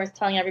high horse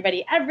telling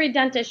everybody every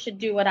dentist should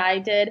do what I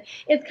did,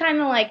 it's kind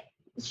of like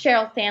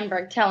Sheryl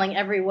Sandberg telling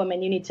every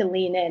woman you need to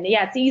lean in.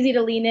 Yeah, it's easy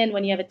to lean in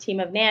when you have a team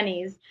of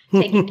nannies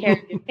taking care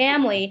of your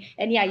family.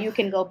 And yeah, you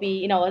can go be,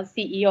 you know, a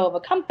CEO of a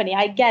company.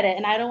 I get it.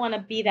 And I don't want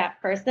to be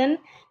that person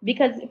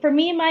because for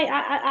me, my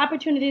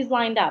opportunities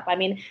lined up. I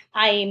mean,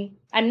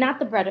 I'm not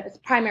the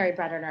primary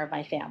breadwinner of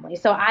my family.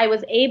 So I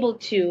was able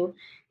to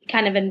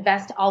kind of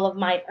invest all of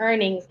my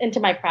earnings into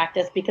my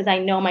practice because I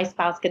know my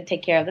spouse could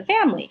take care of the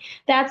family.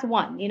 That's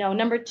one. You know,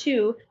 number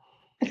two,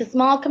 it's a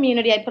small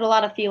community. I put a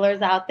lot of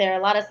feelers out there,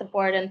 a lot of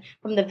support and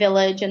from the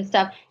village and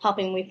stuff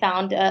helping. We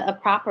found a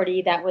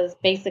property that was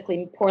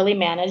basically poorly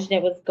managed.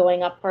 It was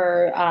going up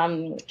for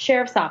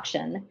sheriff's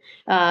auction,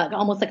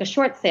 almost like a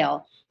short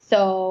sale.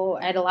 So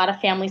I had a lot of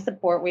family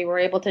support. We were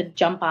able to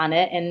jump on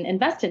it and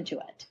invest into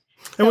it.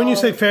 And when you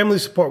say family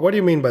support, what do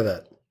you mean by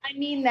that? I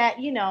mean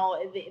that, you know,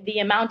 the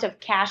amount of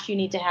cash you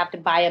need to have to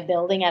buy a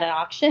building at an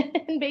auction,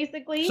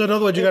 basically. So in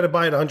other words, you got to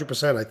buy it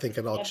 100%, I think,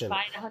 at auction.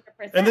 Buy it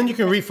 100%. And then you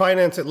can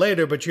refinance it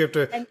later, but you have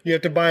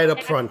to buy it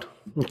up front.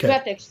 Okay. You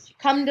have to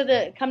come to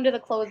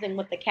the closing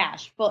with the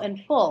cash in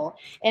full.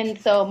 And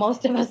so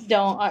most of us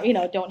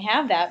don't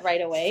have that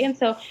right away. And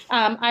so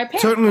our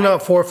parents, certainly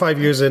not 4 or 5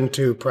 years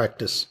into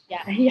practice.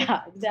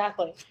 Yeah,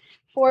 exactly.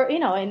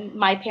 And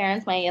my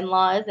parents, my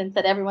in-laws, and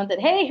everyone said,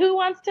 hey, who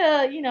wants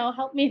to,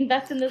 help me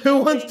invest in this? Who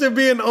wants to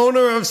be an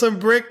owner of some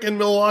brick in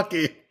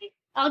Milwaukee?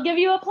 I'll give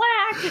you a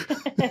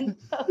plaque. And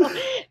so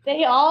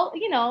they all,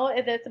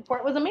 the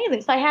support was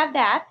amazing. So I had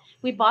that.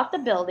 We bought the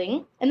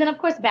building and then, of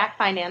course, back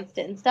financed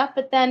it and stuff.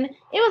 But then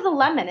it was a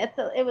lemon.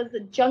 It was a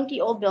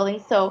junky old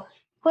building. So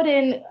put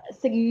in a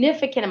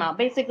significant amount,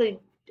 basically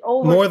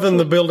over more than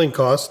the building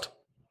cost.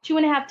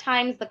 2.5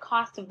 times the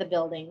cost of the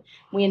building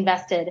we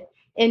invested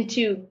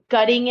into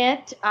gutting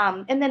it.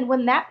 And then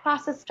when that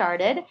process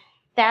started,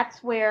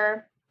 that's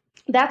where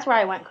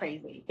I went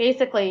crazy.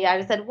 Basically,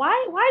 I said, why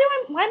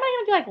am I going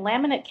to do like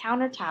laminate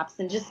countertops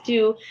and just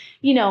do,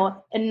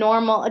 a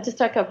normal, just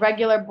like a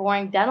regular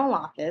boring dental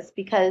office?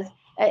 Because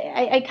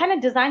I kind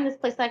of designed this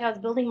place like I was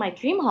building my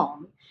dream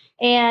home.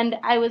 And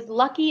I was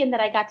lucky in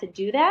that I got to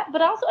do that,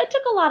 but also it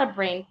took a lot of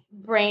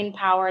brain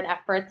power and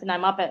efforts. And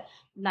I'm up at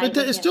night.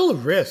 But it's still a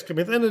risk. I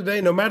mean, at the end of the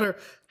day, no matter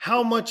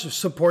how much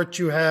support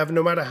you have,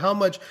 no matter how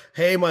much,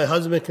 hey, my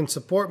husband can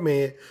support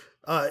me,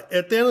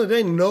 at the end of the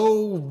day, no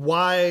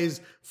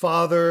wise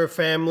father,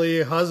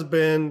 family,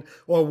 husband,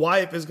 or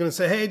wife is going to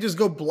say, hey, just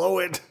go blow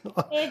it.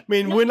 I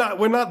mean, we're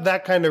not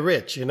that kind of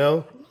rich,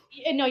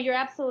 No, you're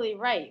absolutely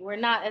right. We're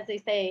not, as they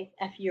say,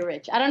 F you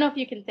rich. I don't know if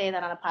you can say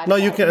that on a podcast. No,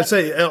 you can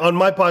say on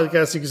my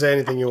podcast, you can say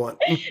anything you want.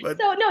 But,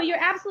 so, no,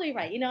 you're absolutely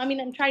right.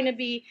 I'm trying to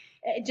be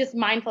just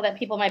mindful that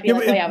people might be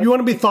like, oh, yeah. You want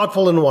to be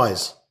thoughtful and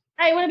wise.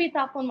 I want to be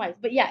thoughtful and wise.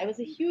 But yeah, it was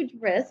a huge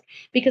risk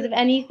because of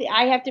anything.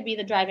 I have to be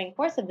the driving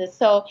force of this.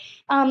 So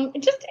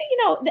just,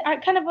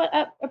 kind of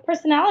a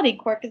personality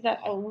quirk is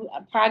that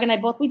Parag and I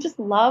both, we just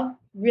love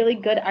really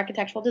good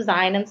architectural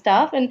design and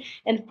stuff and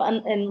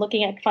fun and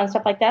looking at fun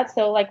stuff like that.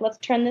 So like, let's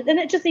turn this. And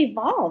it just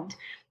evolved.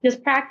 This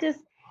practice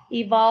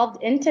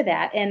evolved into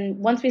that. And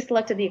once we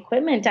selected the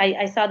equipment,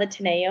 I saw the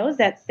Teneos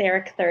at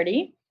CEREC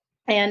 30.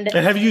 And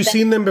have you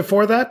seen them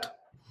before that?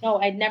 No,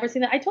 I'd never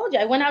seen that. I told you,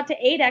 I went out to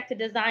ADEC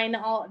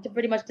to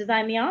pretty much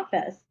design the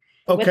office.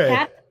 Okay. With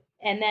Pat.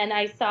 And then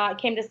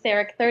came to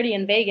CEREC 30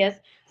 in Vegas,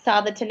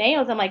 saw the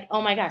Teneos. I'm like,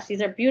 oh my gosh,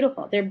 these are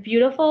beautiful. They're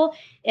beautiful.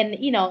 And,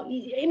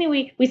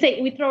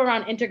 we throw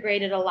around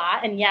integrated a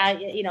lot. And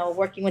yeah,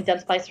 working with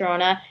Dentsply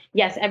Sirona,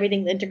 yes,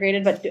 everyth's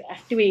integrated. But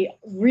do we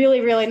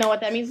really, really know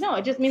what that means? No,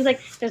 it just means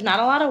like there's not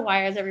a lot of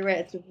wires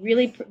everywhere.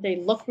 They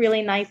look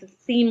really nice. It's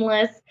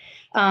seamless.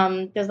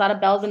 There's a lot of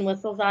bells and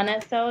whistles on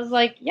it. So I was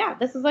like, yeah,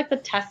 this is like the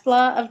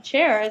Tesla of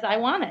chairs. I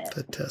want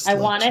it. I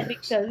want it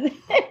because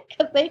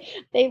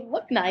they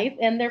look nice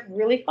and they're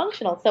really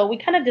functional. So we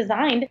kind of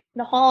designed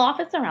the whole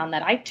office around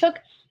that. I took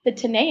the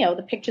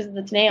pictures of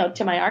the Teneo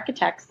to my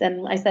architects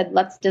and I said,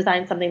 let's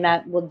design something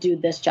that will do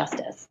this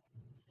justice.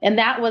 And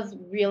that was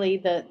really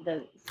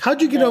the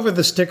how'd you get over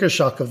the sticker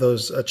shock of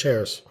those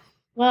chairs?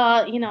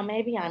 Well,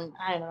 maybe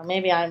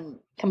I'm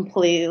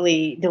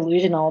completely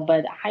delusional,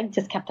 but I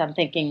just kept on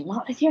thinking,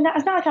 well, it's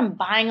not like I'm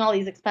buying all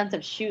these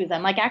expensive shoes.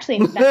 I'm like actually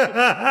investing.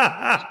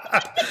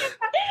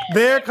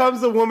 There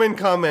comes the woman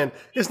comment.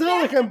 It's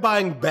not like I'm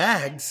buying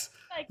bags.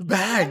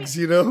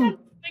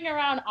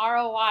 Around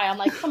ROI. I'm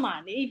like, come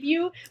on,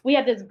 we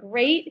have this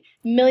great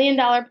 $1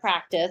 million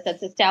practice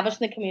that's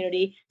established in the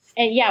community.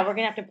 And yeah, we're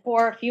going to have to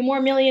pour a few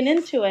more million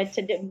into it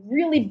to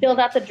really build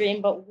out the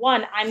dream. But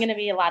one, I'm going to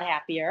be a lot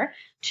happier.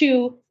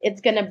 Two,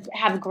 it's going to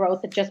have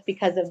growth just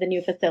because of the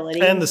new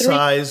facility. And the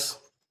size.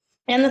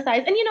 And the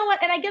size. And you know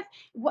what? And I guess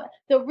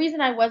the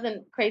reason I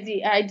wasn't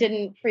crazy, I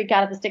didn't freak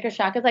out at the sticker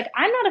shock is like,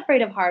 I'm not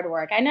afraid of hard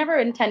work. I never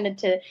intended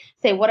to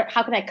say,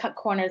 how can I cut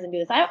corners and do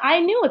this?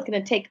 I knew it's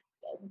going to take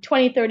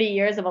 20, 30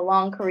 years of a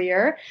long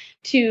career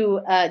to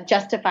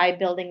justify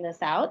building this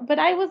out, but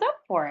I was up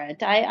for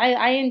it.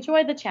 I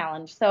enjoy the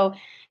challenge. So,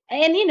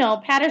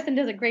 and Patterson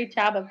does a great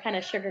job of kind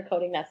of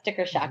sugarcoating that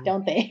sticker shock,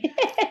 don't they?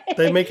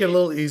 They make it a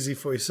little easy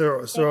for you.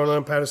 Sirona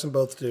and Patterson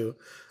both do.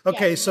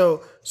 Okay, yeah.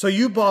 So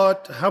you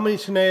bought how many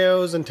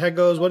Teneos and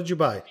Tegos? What did you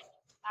buy?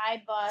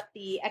 I bought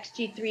the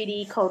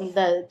XG3D cone,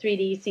 the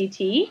 3D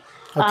CT.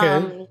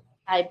 Okay.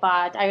 I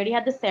already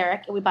had the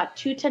CEREC, and we bought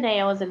 2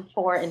 Teneos and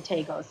 4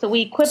 Integos. So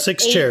we equipped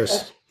 6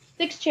 chairs.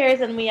 6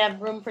 chairs, and we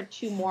have room for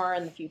 2 more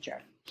in the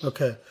future.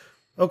 Okay.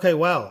 Okay,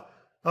 wow.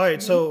 All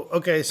right, so,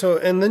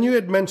 and then you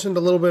had mentioned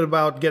a little bit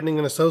about getting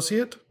an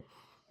associate?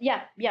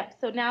 Yeah.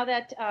 So now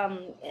that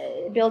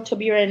Bill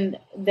Toburin,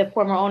 the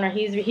former owner,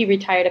 he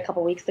retired a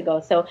couple weeks ago.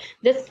 So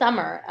this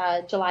summer,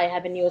 July, I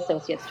have a new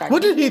associate starting.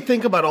 What did he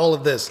think about all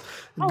of this?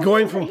 He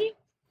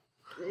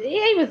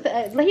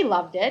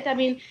loved it. I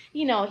mean,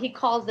 he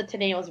calls the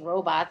Teneos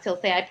robots. He'll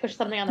say, "I push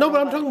something on the robot." No,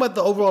 but I'm talking about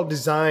the overall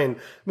design.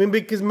 I mean,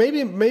 because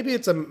maybe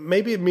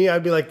me,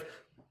 I'd be like,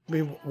 I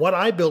mean, what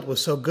I built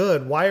was so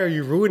good. Why are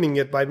you ruining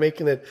it by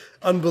making it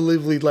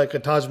unbelievably like a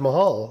Taj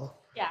Mahal?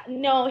 Yeah,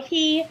 no,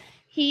 he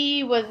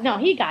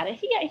got it.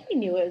 He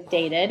knew it was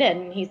dated,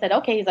 and he said,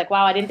 okay. He's like,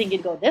 wow, I didn't think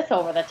you'd go this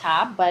over the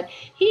top, but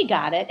he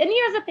got it. And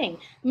here's the thing: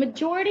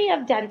 majority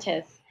of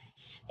dentists,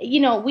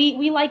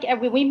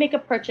 we make a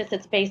purchase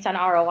that's based on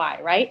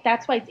ROI, right?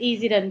 That's why it's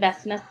easy to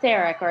invest in a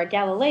CEREC or a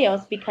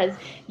Galileos, because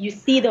you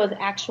see those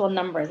actual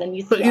numbers and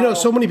you see. But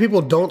so many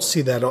people don't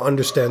see that or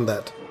understand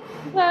that.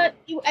 But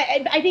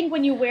I think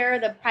when you wear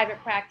the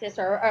private practice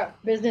or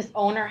business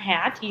owner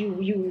hat,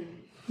 you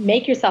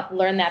make yourself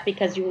learn that,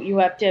 because you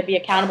have to be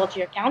accountable to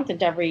your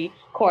accountant every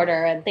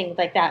quarter and things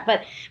like that.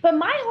 But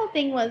my whole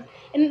thing was,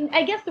 and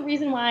I guess the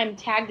reason why I'm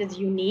tagged as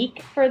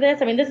unique for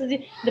this, I mean, this is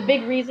the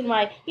big reason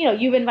why,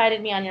 you've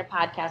invited me on your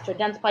podcast, or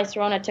Dentsply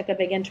Sirona took a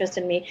big interest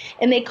in me,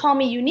 and they call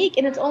me unique.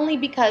 And it's only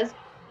because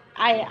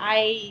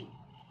I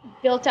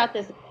built out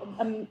this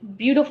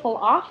beautiful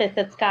office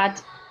that's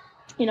got,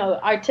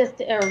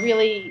 artistic or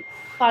really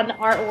fun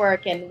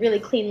artwork and really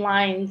clean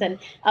lines and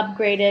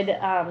upgraded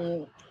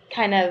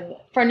kind of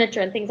furniture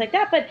and things like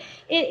that. But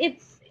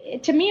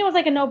to me, it was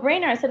like a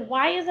no-brainer. I said,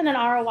 why isn't an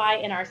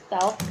ROI in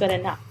ourselves good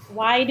enough?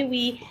 Why do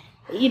we,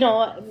 I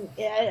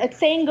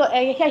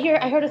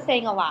heard a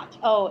saying a lot.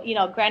 Oh,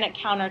 granite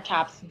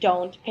countertops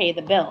don't pay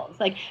the bills.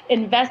 Like,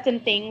 invest in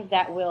things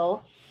that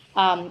will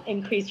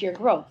increase your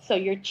growth. So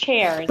your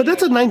chairs. But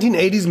that's a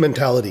 1980s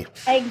mentality.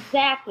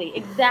 Exactly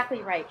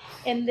right.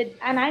 And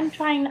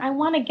I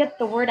want to get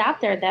the word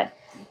out there that,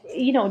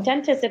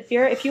 dentists, if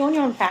you own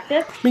your own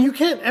practice. I mean,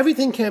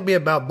 everything can't be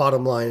about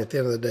bottom line at the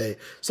end of the day.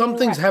 Some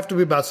things have to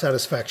be about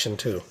satisfaction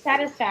too.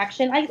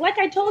 Satisfaction. Like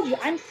I told you,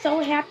 I'm so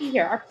happy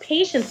here. Our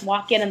patients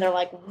walk in and they're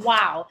like,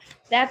 wow,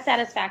 that's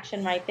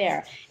satisfaction right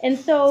there. And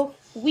so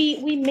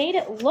we made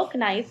it look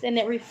nice, and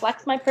it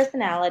reflects my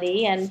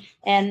personality, and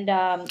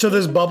so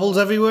there's bubbles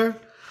everywhere?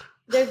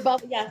 There's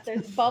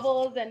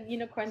bubbles and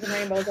unicorns and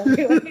rainbows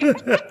everywhere.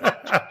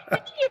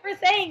 Thank you for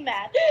saying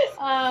that.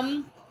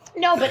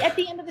 No, but at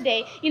the end of the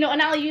day,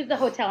 and I'll use the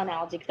hotel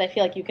analogy because I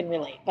feel like you can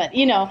relate. But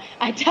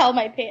I tell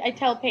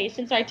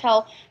patients, or I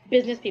tell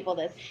business people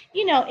this.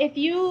 If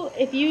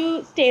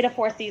you stay at a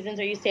Four Seasons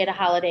or you stay at a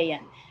Holiday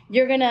Inn,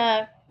 you're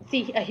gonna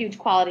see a huge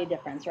quality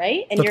difference,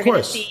 right? And you're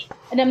going to see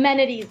an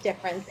amenities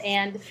difference,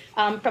 and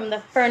from the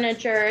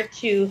furniture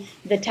to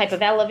the type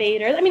of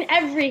elevators. I mean,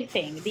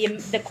 everything.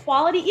 The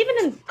quality, even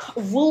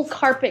in wool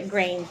carpet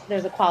grains,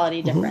 there's a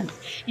quality difference.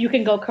 Mm-hmm. You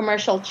can go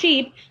commercial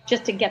cheap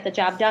just to get the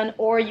job done,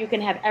 or you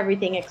can have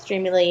everything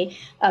extremely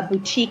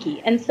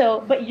boutique-y. And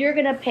so, but you're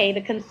going to pay,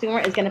 the consumer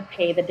is going to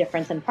pay the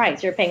difference in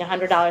price. You're paying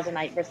 $100 a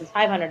night versus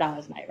 $500 a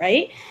night,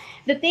 right?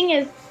 The thing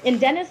is, in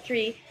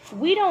dentistry,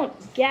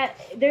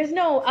 there's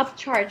no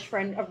upcharge for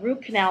a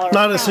root canal. Or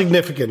not a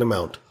significant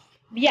amount.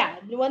 Yeah.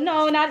 Well,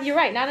 no, you're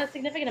right. Not a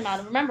significant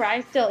amount. Remember,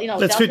 I still,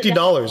 that's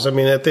 $50. I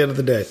mean, at the end of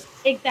the day.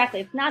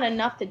 Exactly. It's not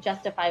enough to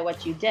justify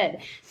what you did.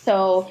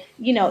 So,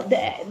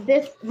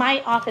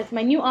 my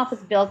new office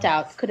built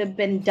out could have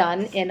been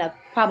done in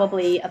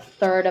probably a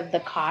third of the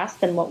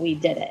cost than what we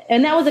did it.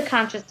 And that was a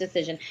conscious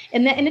decision.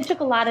 And it took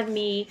a lot of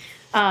me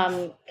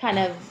kind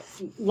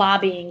of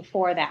lobbying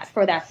for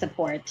that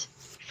support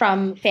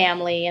from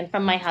family and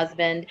from my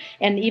husband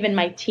and even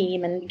my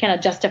team, and kind of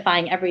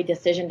justifying every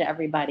decision to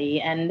everybody.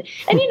 And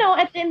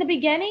in the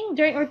beginning,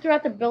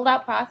 throughout the build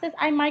out process,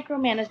 I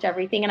micromanaged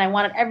everything, and I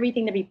wanted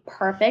everything to be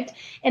perfect.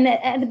 And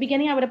at the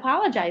beginning, I would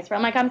apologize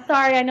I'm like, I'm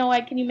sorry, I know,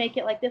 can you make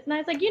it like this? And I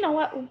was like, you know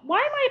what? Why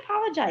am I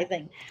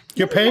apologizing?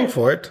 You're paying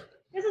for it.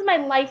 This is my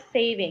life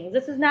savings.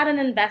 This is not an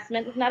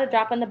investment. It's not a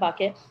drop in the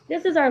bucket.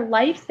 This is our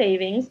life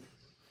savings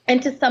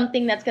into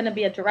something that's going to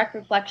be a direct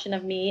reflection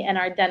of me and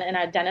our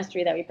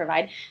dentistry that we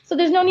provide. So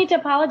there's no need to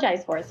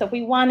apologize for it. So if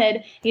we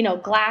wanted,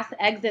 glass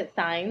exit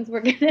signs,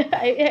 I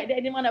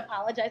didn't want to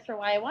apologize for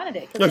why I wanted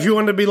it. If you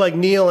wanted to be like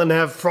Neil and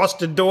have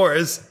frosted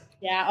doors.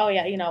 Yeah. Oh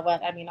yeah. You know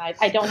what? I mean,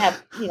 I don't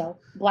have,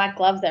 black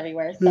gloves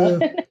everywhere. So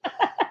yeah.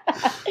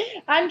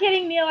 I'm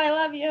kidding, Neil. I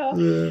love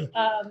you.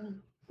 Yeah.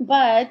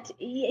 But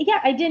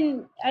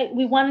yeah,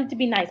 we wanted to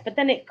be nice, but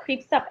then it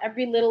creeps up.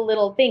 Every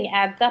little thing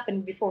adds up.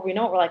 And before we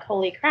know it, we're like,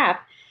 holy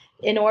crap.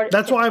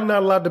 That's why I'm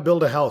not allowed to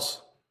build a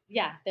house.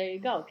 Yeah, there you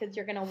go. Because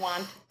you're going to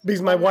want.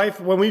 Because my wife,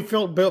 when we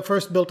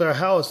first built our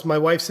house, my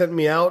wife sent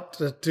me out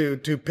to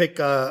pick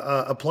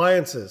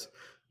appliances.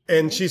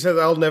 And she said,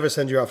 I'll never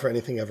send you out for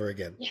anything ever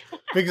again.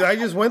 Because I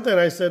just went there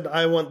and I said,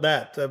 I want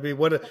that. I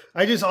mean,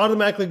 I just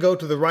automatically go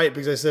to the right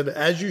because I said,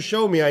 as you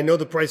show me, I know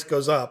the price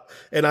goes up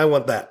and I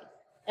want that.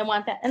 I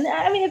want that. And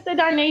I mean, it's in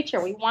our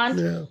nature. We want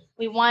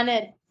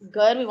it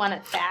good. We want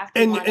it fast.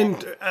 And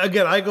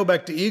again, I go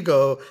back to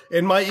ego,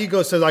 and my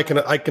ego says I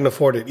can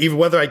afford it. Even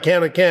whether I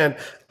can or can't,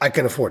 I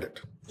can afford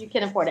it. You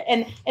can afford it.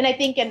 And I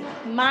think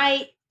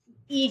my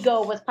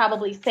ego was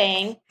probably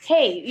saying,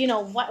 hey,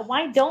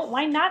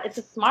 why not? It's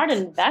a smart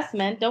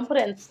investment. Don't put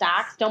it in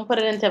stocks. Don't put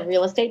it into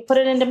real estate. Put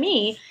it into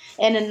me.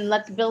 And then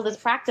let's build this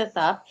practice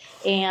up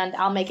and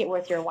I'll make it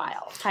worth your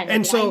while.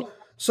 And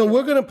so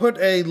we're going to put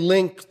a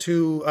link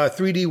to a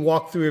 3D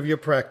walkthrough of your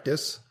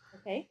practice.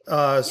 Okay.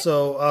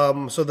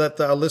 So that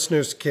the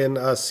listeners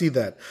can see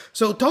that.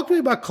 So talk to me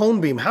about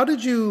Cone Beam.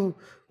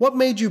 What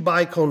made you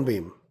buy Cone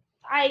Beam?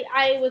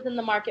 I was in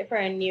the market for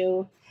a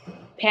new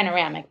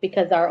panoramic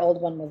because our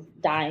old one was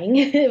dying.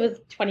 It was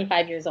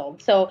 25 years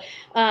old. So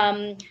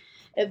and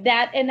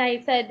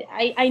I said,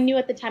 I knew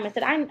at the time, I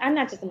said, I'm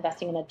not just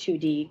investing in a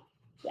 2D.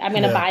 I'm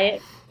going to buy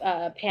it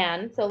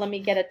pan. So let me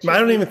get a 2D. I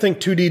don't even think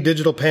 2D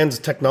digital pan's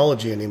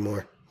technology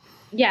anymore.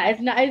 Yeah,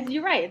 it's not.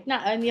 You're right. It's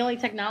not. And the only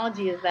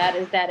technology is that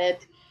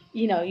it,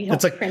 you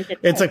don't print it.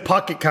 It's like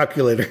pocket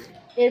calculator.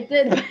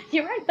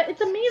 You're right, but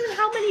it's amazing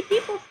how many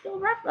people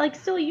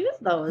still use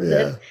those.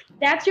 Yeah.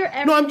 That's your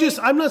everyday. No,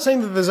 I'm not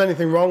saying that there's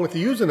anything wrong with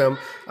using them.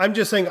 I'm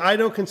just saying I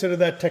don't consider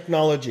that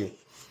technology.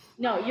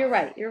 No, you're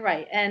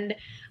right. And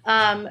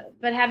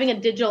but having a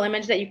digital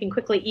image that you can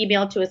quickly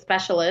email to a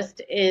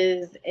specialist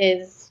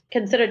is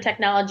considered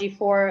technology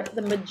for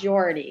the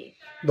majority.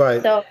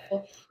 Right. So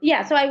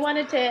so I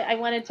wanted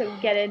to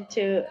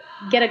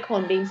get a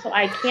cone beam so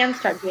I can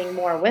start doing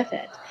more with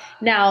it.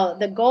 Now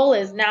the goal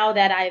is, now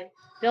that I've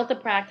built a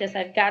practice,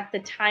 I've got the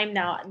time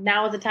now.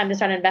 Now is the time to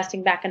start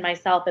investing back in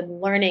myself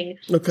and learning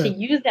to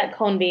use that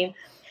cone beam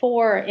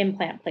for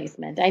implant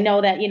placement. I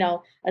know that,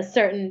 a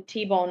certain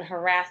T-Bone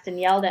harassed and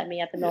yelled at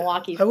me at the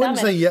Milwaukee Summit. I wouldn't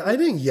say, I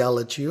didn't yell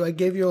at you. I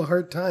gave you a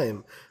hard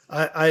time.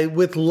 I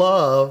with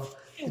love,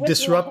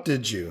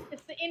 disrupted you.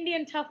 It's the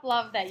Indian tough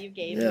love that you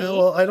gave me. Yeah,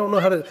 well, I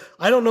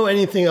don't know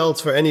anything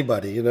else for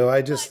anybody.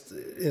 I just,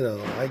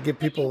 I give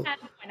people.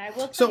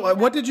 So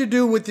what did you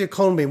do with your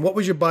cone beam? What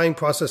was your buying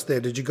process there?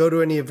 Did you go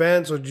to any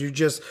events, or did you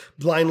just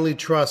blindly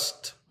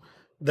trust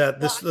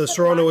that the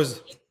Sirona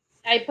was?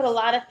 I put a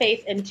lot of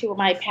faith into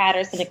my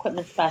Patterson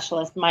equipment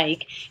specialist,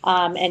 Mike,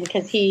 and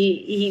because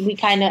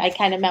I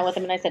kind of met with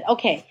him and I said,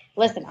 okay,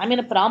 listen, I'm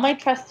going to put all my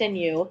trust in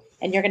you,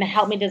 and you're going to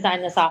help me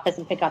design this office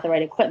and pick out the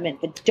right equipment,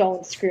 but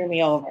don't screw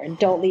me over and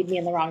don't lead me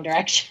in the wrong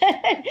direction.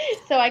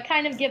 So I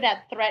kind of give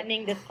that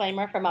threatening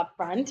disclaimer from up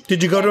front.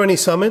 Did you go to any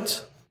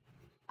summits?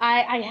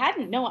 I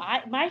hadn't. No,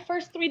 my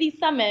first 3D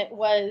summit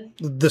was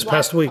this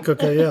past week.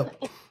 Okay, yeah.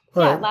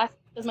 Last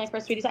was my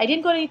first 3D. I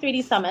didn't go to any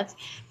 3D summits,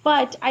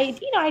 but I'd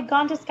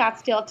gone to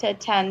Scottsdale to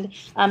attend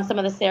some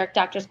of the CEREC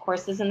doctors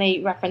courses, and they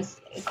referenced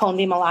cone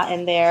beam a lot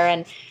in there,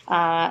 and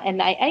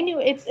I knew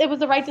it was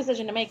the right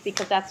decision to make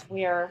because that's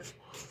where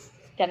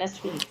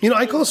dentistry.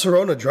 I call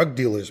Sirona drug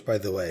dealers, by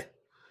the way.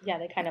 Yeah,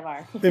 they kind of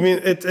are. I mean,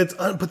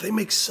 but they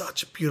make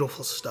such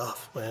beautiful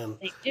stuff, man.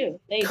 They do.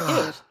 They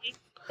do.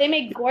 They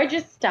make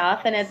gorgeous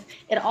stuff, and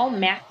it all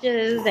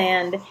matches,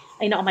 and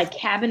my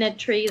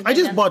cabinetry. I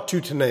just bought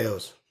 2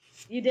 Teneos.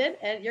 You did?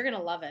 You're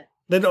gonna love it.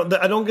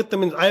 I don't get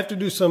them in. I have to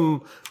do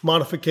some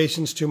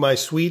modifications to my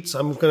suites.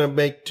 I'm gonna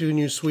make 2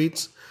 new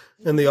suites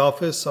in the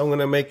office. I'm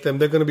gonna make them.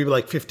 They're gonna be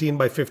like 15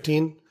 by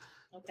 15.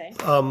 Okay.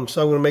 So I'm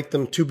gonna make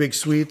them 2 big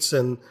suites,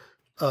 and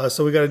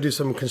so we got to do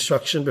some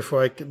construction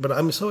before but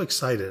I'm so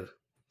excited.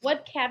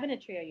 What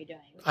cabinetry are you doing?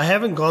 I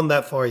haven't gone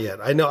that far yet.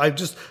 I know.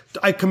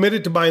 I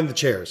committed to buying the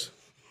chairs.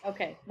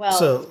 Okay.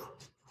 Well,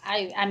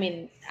 I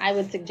mean, I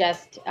would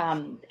suggest,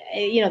 that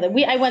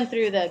I went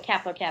through the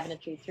Kepler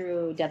cabinetry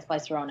through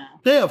Dentsply Sirona.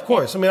 Yeah, of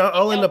course. I mean,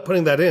 I'll end up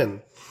putting that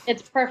in.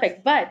 It's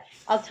perfect. But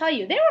I'll tell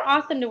you, they were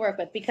awesome to work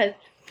with because,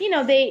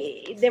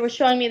 they were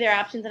showing me their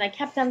options, and I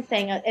kept on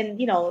saying,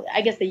 and,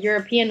 I guess the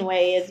European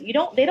way is they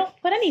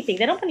don't put anything.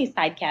 They don't put any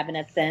side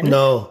cabinets in.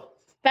 No.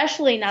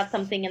 Especially not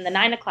something in the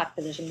 9 o'clock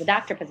position, the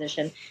doctor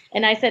position.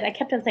 And I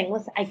kept on saying,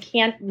 listen, I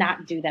can't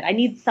not do that. I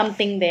need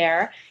something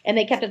there. And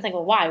they kept on saying,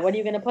 well, why? What are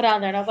you going to put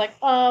on there? And I was like,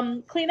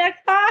 Kleenex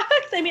box.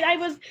 I mean, I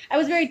was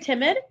very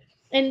timid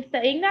in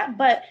saying that.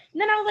 But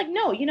then I was like,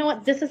 no, you know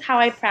what? This is how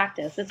I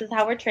practice. This is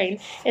how we're trained.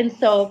 And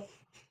so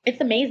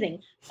it's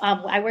amazing.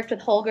 I worked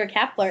with Holger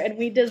Kepler, and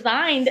we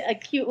designed a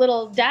cute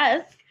little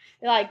desk,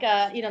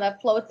 that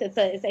floats.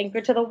 It's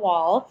anchored to the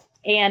wall.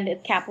 And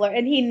it's Kepler,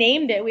 and he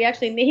named it.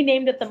 He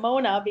named it the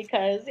Mona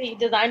because he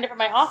designed it for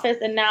my office,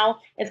 and now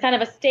it's kind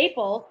of a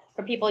staple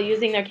for people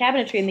using their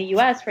cabinetry in the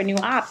U.S. for new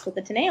ops with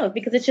the Teneos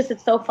because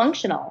it's so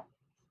functional.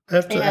 I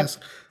have to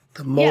ask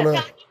the Mona.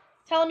 Yeah,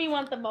 tell him you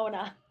want the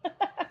Mona.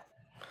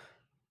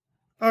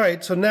 All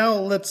right, so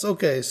now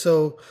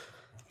So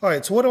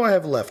what do I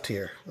have left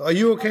here? Are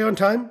you okay on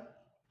time?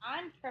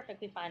 I'm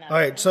perfectly fine. All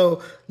right,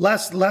 so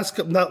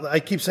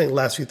I keep saying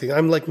last few things.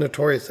 I'm like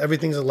notorious.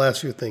 Everything's the last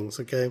few things,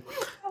 okay?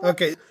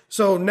 Okay,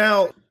 so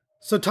now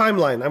So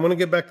timeline. I want to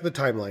get back to the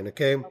timeline,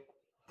 okay?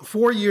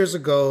 4 years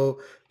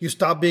ago, you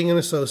stopped being an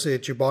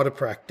associate. You bought a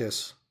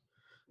practice.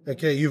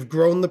 Okay, you've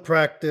grown the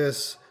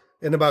practice.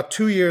 And about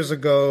 2 years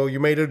ago, you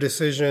made a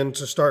decision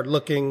to start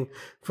looking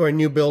for a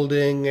new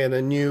building and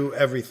a new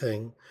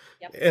everything.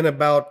 Yep. And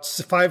about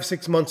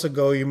 5-6 months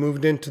ago, you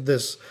moved into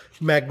this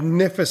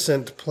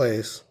magnificent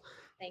place.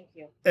 Thank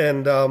you.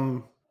 And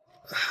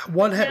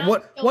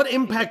what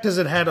impact has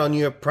it had on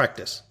your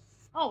practice?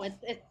 Oh, it's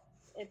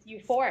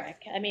euphoric.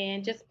 I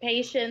mean, just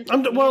patience.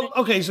 Well,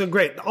 okay, so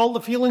great. All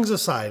the feelings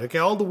aside, okay,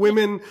 all the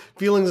women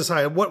feelings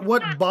aside,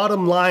 what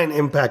bottom line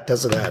impact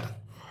has it had?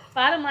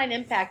 Bottom line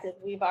impact is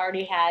we've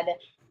already had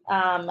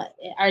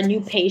our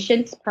new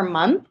patients per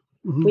month.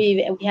 Mm-hmm.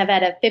 We have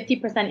had a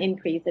 50%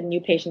 increase in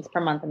new patients per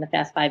month in the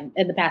past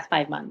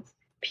 5 months,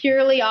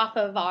 purely off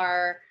of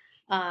our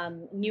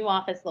new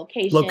office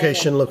location.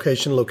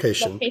 Location.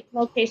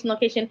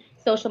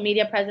 Social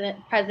media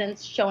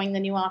presence, showing the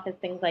new office,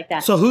 things like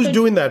that. So who's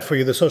doing that for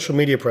you, the social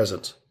media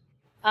presence?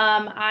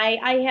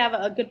 I have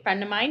a good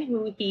friend of mine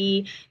who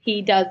he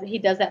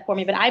does that for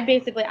me, but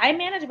I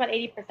manage about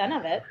 80%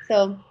 of it.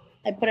 So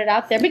I put it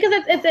out there because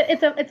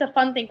it's a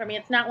fun thing for me.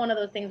 It's not one of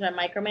those things where I'm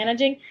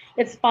micromanaging.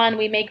 It's fun.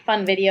 We make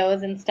fun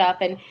videos and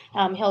stuff, and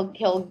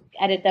he'll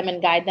edit them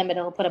and guide them, and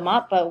he'll put them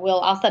up. But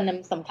I'll send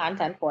him some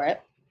content for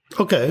it.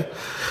 Okay.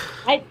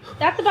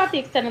 That's about the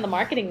extent of the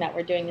marketing that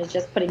we're doing, is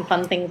just putting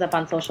fun things up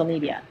on social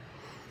media.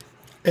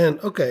 And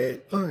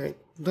okay, all right,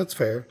 that's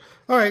fair.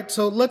 All right,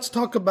 so let's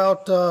talk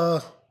about.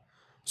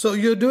 So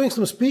you're doing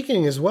some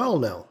speaking as well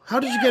now. How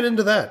did you get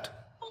into that?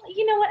 Well,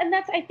 you know what, and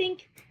I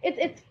think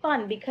it's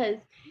fun because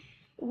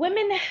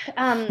women.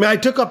 I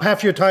took up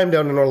half your time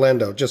down in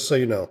Orlando, just so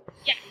you know.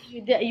 Yeah,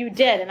 you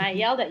did, and I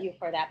yelled at you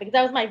for that because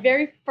that was my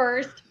very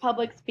first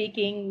public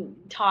speaking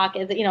talk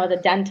as a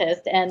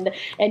dentist, and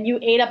you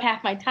ate up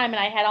half my time, and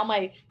I had all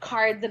my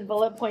cards and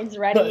bullet points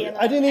ready.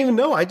 I didn't even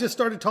know. I just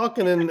started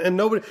talking, and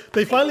nobody.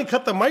 They finally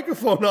cut the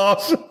microphone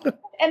off.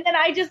 And then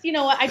I just,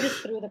 I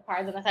just threw the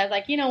cards on this. I was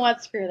like, you know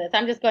what, screw this.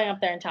 I'm just going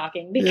up there and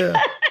talking. Because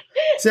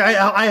See,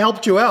 I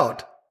helped you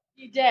out.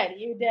 You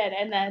did,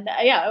 and then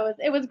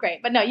it was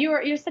great. But no,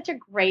 you're such a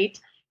great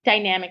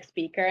dynamic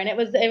speaker, and it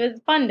was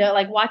fun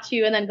to watch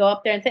you and then go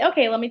up there and say,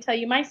 okay, let me tell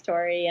you my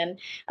story. And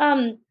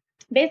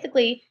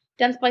basically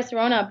Dentsply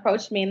Sirona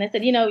approached me and they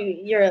said,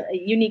 you're a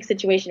unique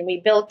situation.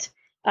 We built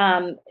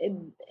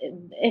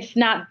if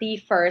not the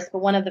first, but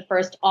one of the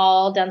first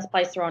all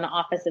Dentsply Sirona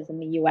offices in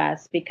the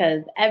US,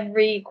 because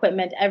every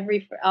equipment,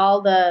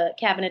 all the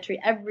cabinetry,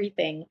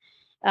 everything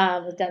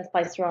was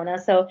Dentsply Sirona.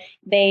 So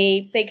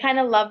they kind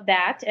of loved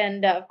that,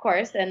 and of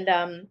course,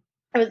 and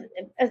I was,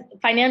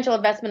 financial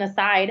investment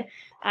aside,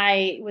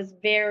 I was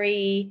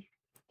very,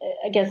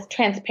 I guess,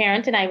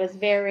 transparent, and I was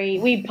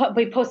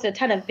we posted a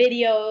ton of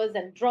videos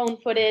and drone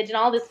footage and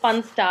all this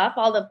fun stuff,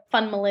 all the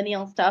fun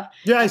millennial stuff.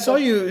 Yeah, I saw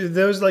you.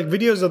 There was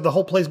videos of the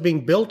whole place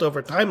being built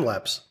over time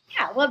lapse.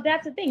 Yeah, well,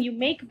 that's the thing. You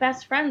make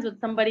best friends with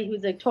somebody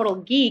who's a total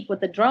geek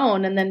with a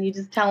drone, and then you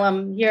just tell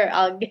them,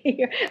 I'll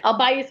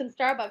buy you some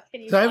Starbucks.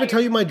 Can you? Did I ever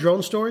tell you my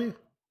drone story?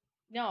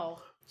 No.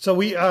 So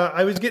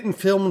I was getting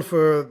filmed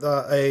for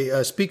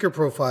a speaker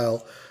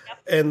profile,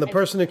 and the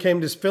person who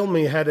came to film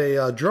me had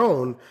a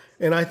drone,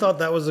 and I thought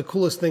that was the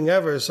coolest thing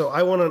ever. So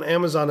I went on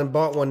Amazon and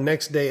bought one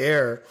next day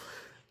air,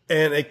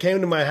 and it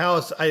came to my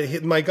house.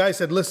 My guy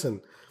said,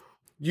 listen,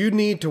 you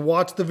need to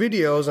watch the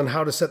videos on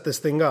how to set this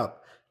thing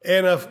up.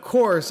 And of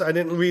course, I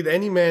didn't read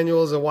any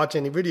manuals or watch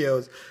any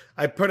videos.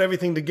 I put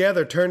everything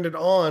together, turned it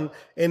on,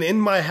 and in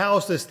my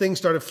house, this thing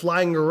started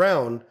flying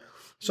around.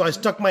 So I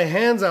stuck my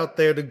hands out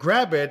there to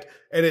grab it,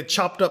 and it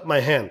chopped up my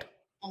hand.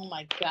 Oh,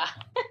 my God.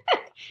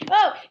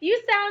 Oh, you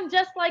sound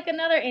just like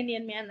another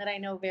Indian man that I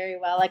know very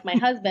well, like my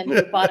husband,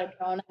 who bought a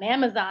drone on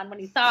Amazon when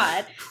he saw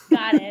it,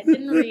 got it,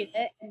 didn't read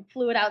it, and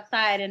flew it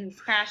outside and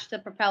crashed the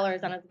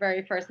propellers on his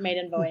very first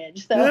maiden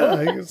voyage. So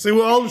yeah, see,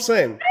 we're all the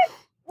same.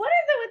 What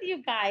is it with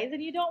you guys?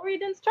 And you don't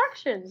read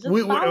instructions.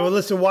 Well,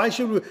 listen, why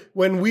should we,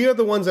 when we are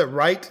the ones that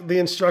write the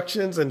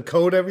instructions and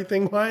code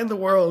everything, why in the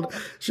world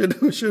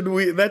should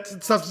we, that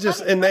stuff's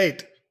just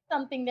innate.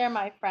 Something there,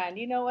 my friend.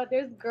 You know what?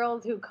 There's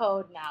girls who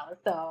code now,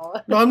 so.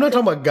 No, I'm not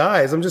talking about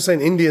guys. I'm just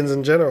saying Indians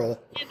in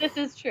general. Yeah, this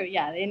is true.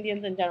 Yeah, the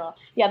Indians in general.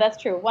 Yeah, that's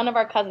true. One of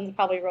our cousins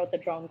probably wrote the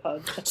drone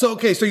code. So,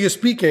 okay, so you're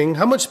speaking.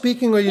 How much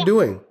speaking are you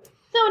doing?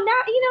 So now,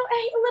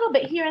 a little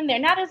bit here and there,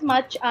 not as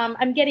much.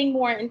 I'm getting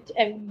more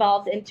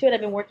involved into it. I've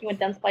been working with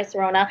Dentsply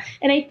Sirona,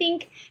 and I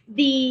think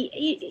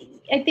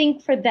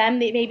for them,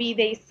 maybe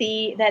they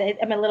see that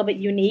I'm a little bit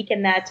unique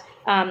in that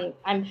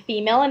I'm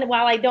female. And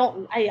while I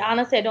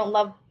honestly don't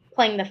love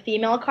playing the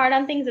female card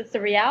on things, it's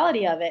the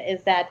reality of it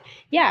is that,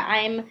 yeah,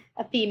 I'm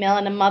a female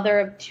and a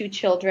mother of 2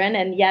 children,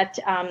 and yet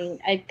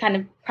I kind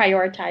of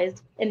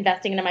prioritized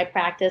investing into my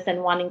practice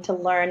and wanting to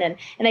learn. And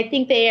I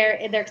think they're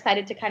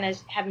excited to kind of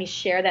have me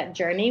share that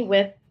journey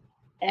with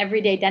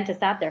everyday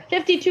dentists out there.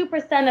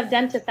 52% of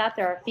dentists out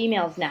there are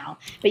females now,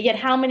 but yet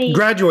how many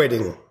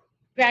graduating?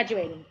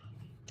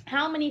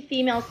 How many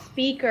female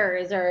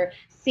speakers or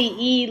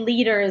CE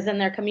leaders in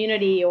their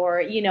community,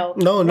 or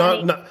No,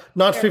 not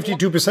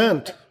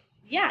 52%.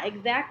 Yeah,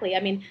 exactly. I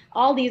mean,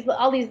 all these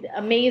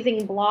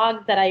amazing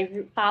blogs that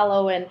I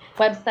follow and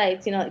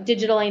websites,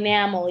 Digital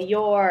Enamel,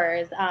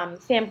 yours,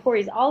 Sam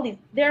Corey's, all these,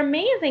 they're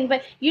amazing,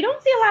 but you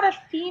don't see a lot of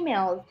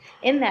females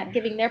in that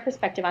giving their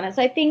perspective on it.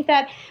 So I think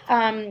that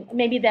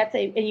maybe that's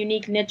a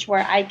unique niche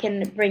where I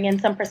can bring in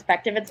some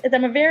perspective.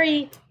 I'm a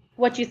very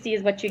what you see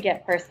is what you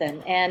get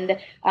person. And,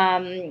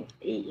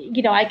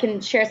 I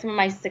can share some of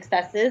my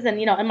successes and,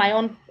 in my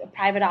own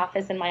private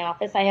office, in my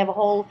office, I have a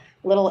whole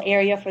little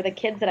area for the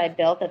kids that I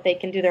built that they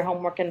can do their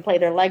homework and play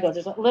their Legos.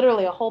 There's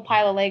literally a whole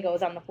pile of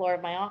Legos on the floor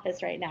of my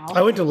office right now.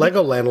 I went to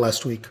Legoland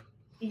last week.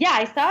 Yeah,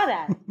 I saw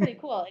that. It's pretty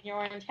cool. In your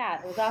orange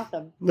hat. It was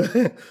awesome.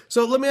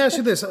 So let me ask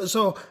you this.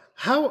 So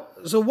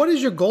what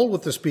is your goal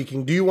with the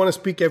speaking? Do you want to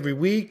speak every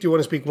week? Do you want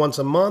to speak once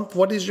a month?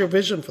 What is your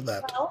vision for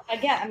that? Well,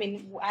 again, I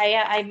mean,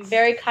 I'm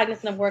very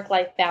cognizant of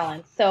work-life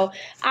balance. So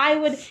I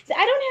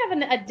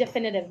don't have a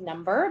definitive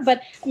number,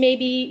 but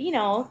maybe,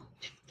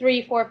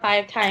 3, 4,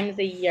 5 times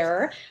a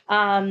year,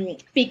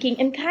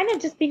 speaking and kind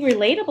of just being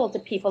relatable to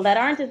people that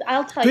aren't as,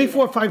 I'll tell 3, you.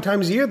 4, 5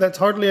 times a year? That's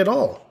hardly at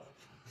all.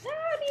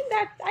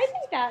 I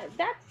think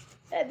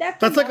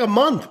that's like a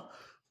month.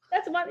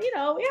 That's a month,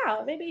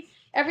 maybe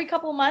every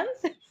couple of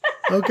months.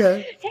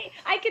 Okay. Hey,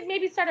 I could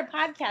maybe start a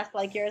podcast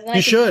like yours. And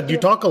you should. You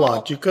talk a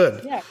lot. You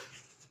could. Yeah.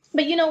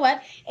 But you know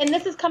what? And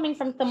this is coming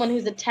from someone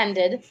who's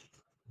attended,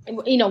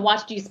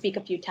 watched you speak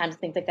a few times,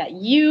 things like that.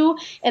 You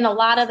and a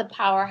lot of the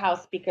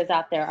powerhouse speakers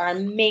out there are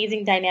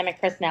amazing, dynamic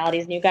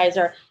personalities. And you guys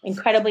are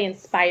incredibly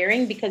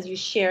inspiring because you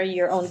share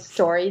your own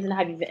stories and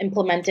how you've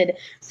implemented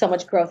so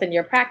much growth in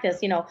your practice,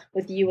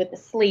 with the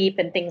sleep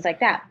and things like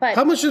that. But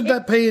how much did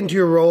that pay into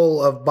your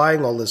role of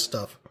buying all this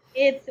stuff?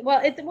 First of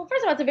all,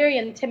 it's very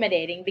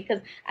intimidating because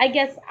I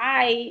guess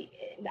I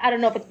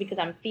don't know if it's because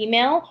I'm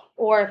female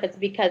or if it's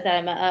because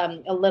I'm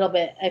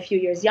a few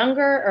years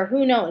younger or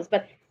who knows,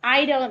 but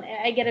I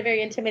get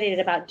very intimidated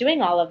about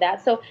doing all of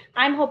that. So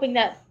I'm hoping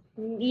that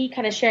me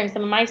kind of sharing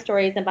some of my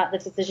stories about the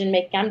decision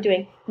making I'm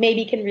doing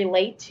maybe can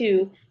relate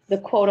to the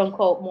quote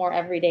unquote more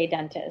everyday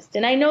dentist.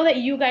 And I know that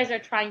you guys are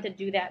trying to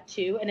do that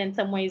too. And in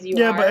some ways you are.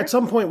 Yeah, but at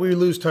some point we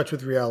lose touch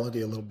with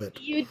reality a little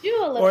bit. You do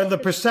a little. Or the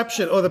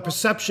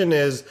perception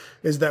is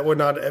that we're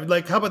not,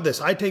 like, how about this?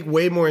 I take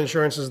way more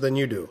insurances than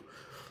you do.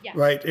 Yeah.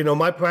 Right.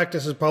 My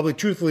practice is probably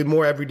truthfully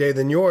more everyday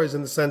than yours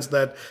in the sense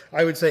that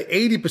I would say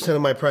 80%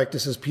 of my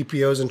practice is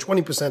PPOs and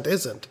 20%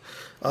 isn't.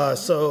 But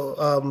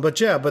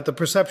the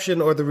perception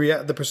or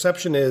the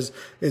perception is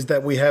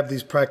that we have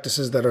these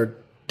practices that are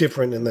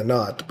different and they're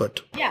not.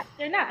 But yeah,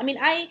 they're not. I mean,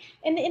 and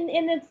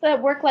it's the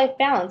work-life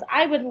balance.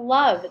 I would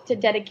love to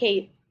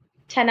dedicate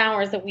 10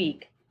 hours a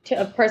week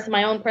to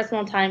my own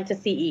personal time to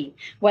CE,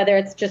 whether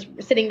it's just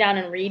sitting down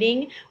and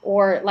reading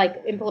or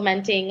like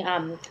implementing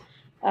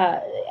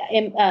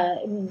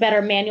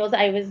better manuals.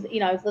 I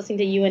was listening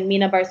to you and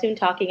Mina Barsoon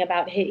talking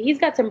about he's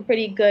got some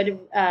pretty good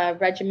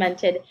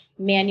regimented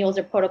manuals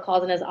or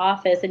protocols in his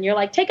office, and you're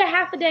like, take a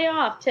half a day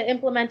off to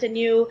implement a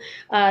new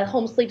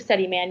home sleep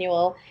study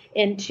manual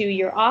into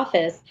your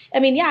office. I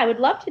mean, yeah, I would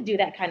love to do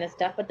that kind of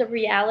stuff, but the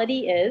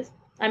reality is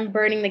I'm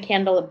burning the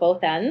candle at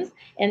both ends,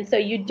 and so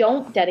you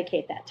don't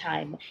dedicate that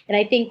time. And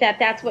I think that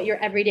that's what your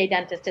everyday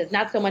dentist is.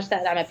 Not so much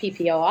that I'm a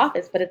PPO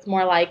office, but it's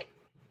more like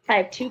I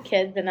have 2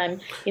 kids and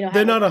I'm,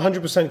 they're not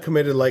 100%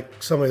 committed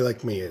like somebody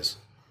like me is.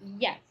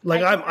 Yes.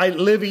 Like I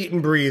live, eat,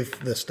 and breathe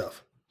this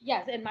stuff.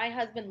 Yes. And my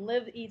husband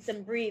lives, eats,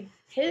 and breathes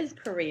his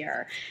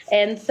career.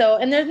 And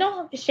there's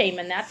no shame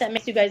in that. That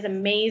makes you guys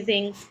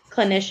amazing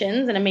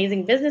clinicians and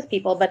amazing business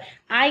people. But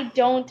I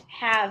don't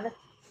have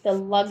the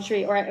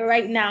luxury, or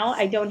right now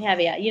I don't have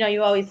it.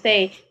 You always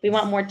say we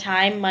want more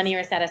time, money,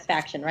 or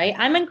satisfaction, right?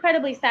 I'm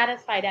incredibly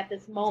satisfied at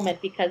this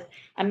moment because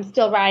I'm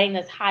still riding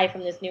this high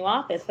from this new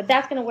office, but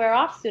that's going to wear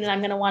off soon, and I'm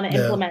going to want to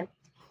implement.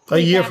 A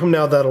year from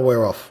now, that'll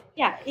wear off.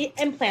 Yeah,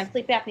 implants,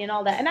 sleep apnea, and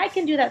all that, and I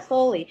can do that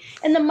slowly.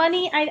 And the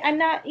money, I'm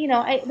not,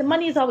 the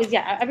money is always,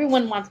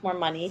 everyone wants more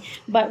money,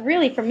 but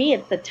really for me,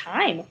 it's the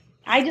time.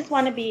 I just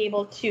want to be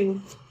able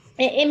to.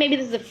 And maybe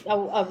this is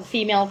a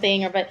female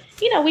thing, but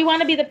we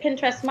want to be the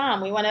Pinterest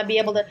mom. We want to be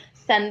able to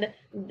send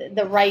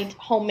the right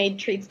homemade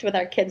treats with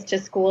our kids to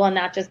school and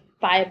not just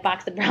buy a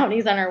box of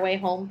brownies on our way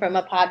home from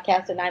a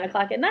podcast at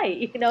 9:00 at night,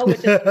 which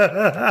is what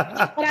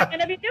I'm going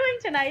to be doing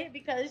tonight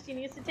because she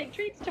needs to take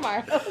treats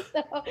tomorrow.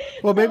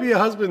 Well, maybe your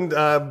husband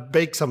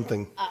bake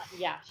something.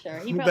 Yeah, sure.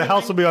 The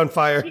house will be on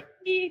fire.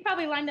 He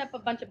probably lined up a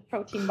bunch of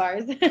protein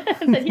bars and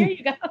said, here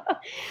you go.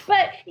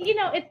 But,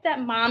 it's that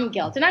mom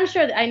guilt. And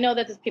I know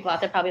that there's people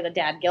out there, probably the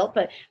dad guilt,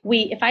 but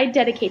if I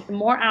dedicate the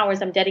more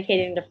hours I'm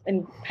dedicating to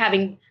and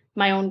having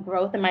my own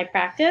growth in my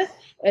practice,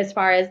 as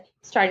far as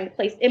starting to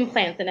place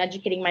implants and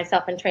educating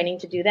myself and training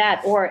to do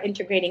that, or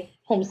integrating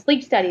home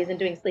sleep studies and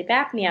doing sleep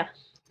apnea,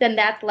 then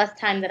that's less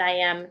time that I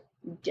am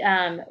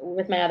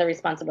with my other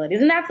responsibilities.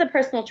 And that's the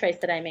personal choice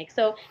that I make.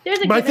 So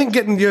But I think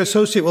getting your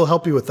associate will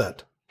help you with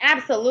that.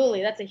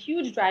 Absolutely. That's a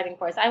huge driving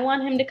force. I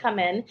want him to come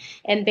in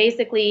and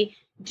basically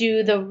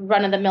do the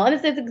run of the mill. And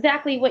it's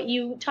exactly what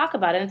you talk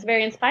about. And it's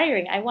very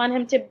inspiring. I want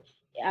him to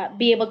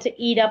be able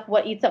to eat up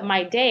what eats up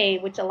my day,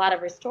 which a lot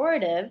of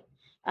restorative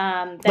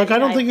Like, I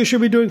don't think you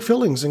should be doing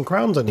fillings and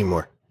crowns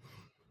anymore.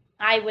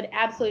 I would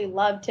absolutely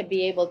love to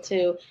be able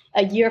to,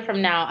 a year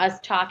from now,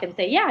 us talk and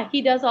say, yeah,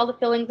 he does all the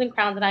fillings and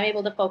crowns, and I'm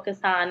able to focus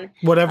on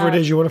whatever it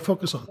is you want to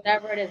focus on.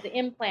 Whatever it is, the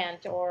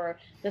implant or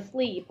the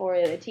sleep or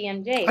the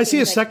TMJ. I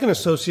see a second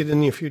associate in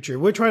the future.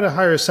 We're trying to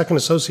hire a second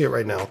associate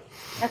right now.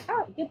 That's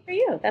good for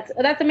you.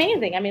 That's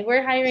amazing. I mean,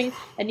 we're hiring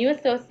a new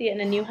associate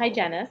and a new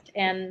hygienist.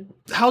 And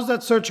how's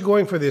that search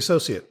going for the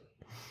associate?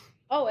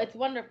 Oh, it's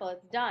wonderful.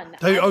 It's done.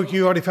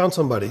 You already found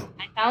somebody.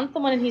 I found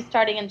someone, and he's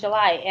starting in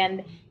July.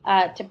 And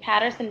to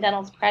Patterson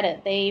Dental's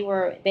credit,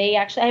 they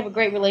actually, I have a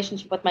great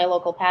relationship with my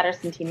local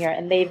Patterson team here,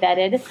 and they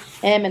vetted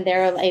him, and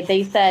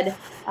they said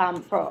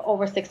for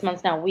over 6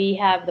 months now, we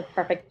have the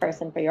perfect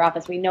person for your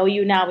office. We know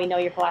you now. We know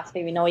your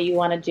philosophy. We know what you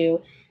want to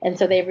do, and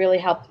so they've really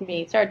helped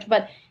me search.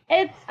 But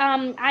it's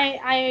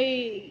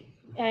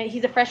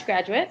he's a fresh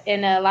graduate,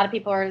 and a lot of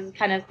people are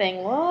kind of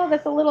saying, well,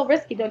 that's a little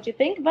risky, don't you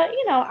think? But,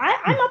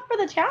 I'm up for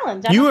the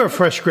challenge. You were a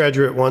fresh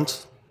graduate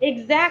once.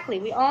 Exactly.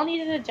 We all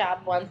needed a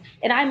job once,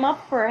 and I'm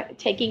up for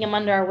taking him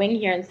under our wing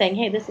here and saying,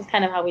 hey, this is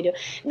kind of how we do.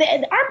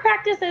 Our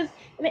practice is,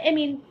 I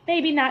mean,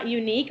 maybe not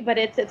unique, but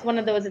it's one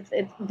of those,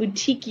 it's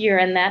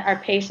boutiquier in that our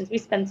patients, we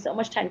spend so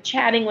much time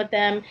chatting with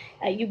them.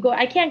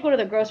 I can't go to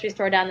the grocery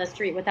store down the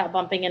street without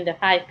bumping into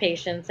 5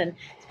 patients and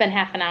spend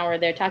half an hour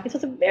there talking. So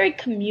it's a very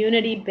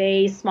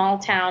community-based, small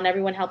town,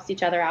 everyone helps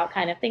each other out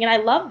kind of thing, and I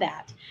love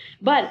that.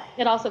 But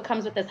it also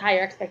comes with this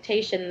higher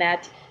expectation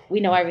that we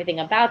know everything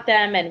about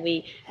them, and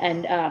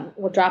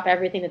we'll drop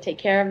everything to take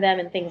care of them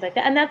and things like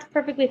that. And that's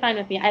perfectly fine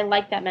with me. I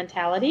like that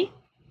mentality.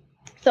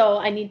 So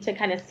I need to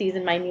kind of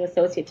season my new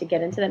associate to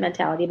get into that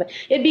mentality. But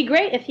it'd be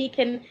great if he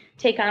can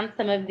take on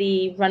some of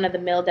the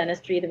run-of-the-mill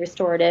dentistry, the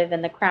restorative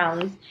and the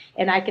crowns,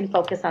 and I can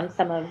focus on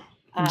some of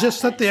just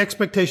set the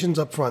expectations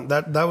up front.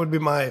 That would be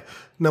my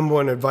number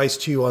one advice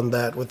to you on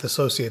that with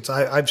associates.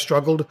 I've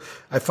struggled.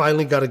 I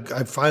finally got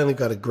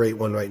a great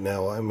one right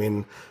now. I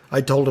mean,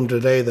 I told him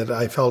today that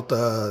I felt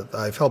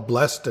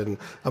blessed, and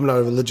I'm not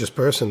a religious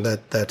person,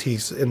 that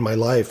he's in my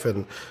life,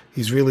 and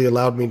he's really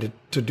allowed me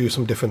to do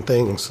some different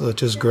things,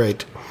 which is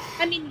great.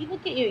 I mean, you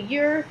look at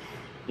you.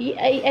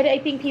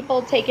 I think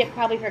people take it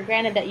probably for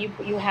granted that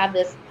you have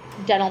this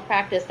dental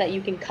practice that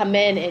you can come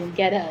in and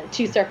get a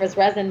 2-surface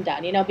resin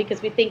done,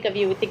 because we think of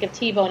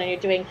T-bone, and you're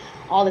doing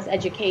all this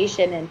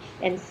education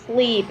and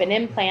sleep and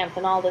implants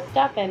and all this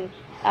stuff, and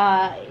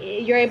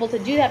you're able to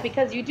do that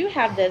because you do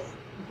have this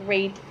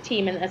great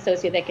team and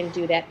associate that can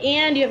do that,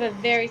 and you have a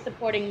very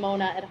supporting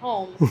Mona at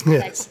home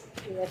yes.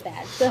 that can do with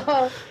that.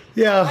 So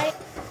yeah,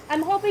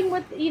 I'm hoping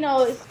with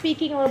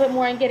speaking a little bit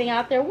more and getting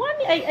out there. One,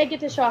 I get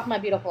to show off my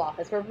beautiful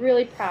office. We're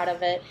really proud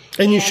of it,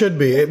 and you should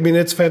be. I mean,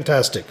 it's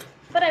fantastic.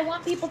 But I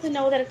want people to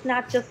know that it's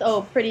not just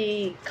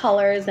pretty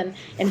colors and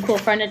cool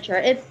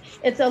furniture.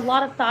 It's a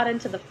lot of thought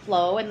into the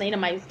flow, and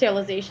my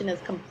sterilization is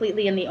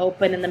completely in the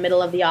open in the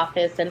middle of the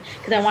office, and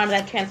because I wanted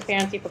that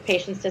transparency for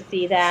patients to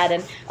see that,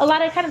 and a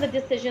lot of kind of the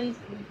decisions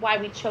why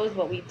we chose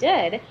what we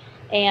did,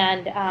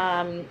 and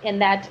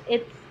that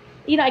it's.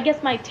 I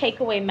guess my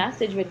takeaway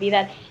message would be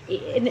that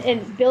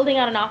in building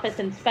out an office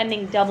and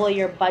spending double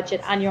your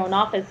budget on your own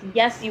office,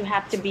 yes, you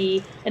have to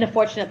be in a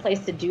fortunate place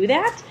to do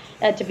that,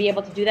 to be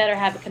able to do that, or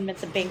have to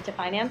convince a bank to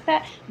finance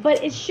that.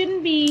 But it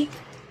shouldn't be,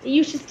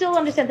 you should still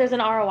understand there's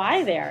an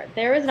ROI there.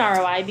 There is an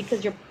ROI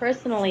because you're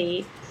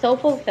personally so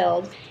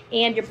fulfilled,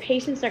 and your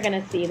patients are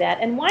going to see that.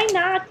 And why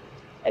not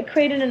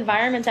create an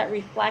environment that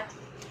reflects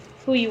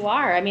who you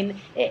are? I mean,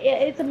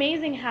 it's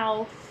amazing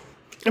how...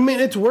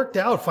 it's worked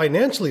out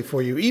financially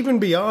for you, even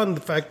beyond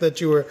the fact that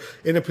you were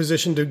in a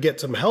position to get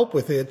some help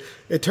with it.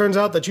 It turns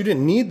out that you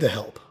didn't need the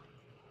help.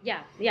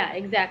 Yeah,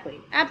 exactly.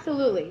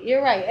 Absolutely.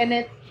 You're right.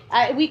 And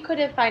we could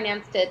have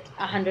financed it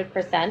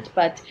 100%,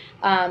 but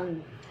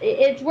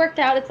it's worked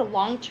out. It's a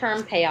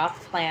long-term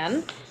payoff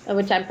plan,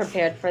 which I'm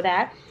prepared for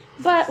that.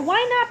 But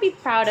why not be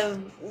proud of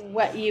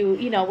what we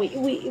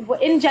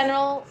in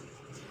general,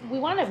 we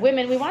want to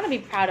be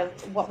proud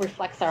of what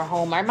reflects our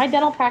home. My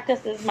dental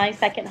practice is my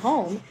second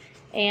home.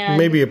 And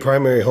maybe a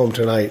primary home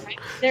tonight. Right?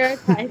 There are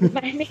times,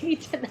 maybe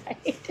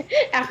tonight.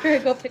 After I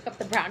go pick up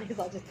the brownies,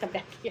 I'll just come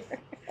back here.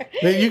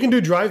 You can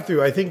do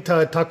drive-through. I think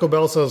Taco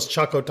Bell sells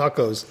Choco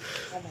Tacos.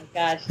 Oh my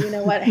gosh! You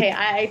know what? Hey,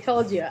 I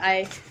told you.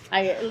 I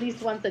at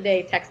least once a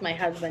day text my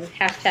husband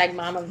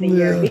 #Mom of the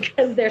Year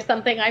because there's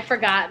something I've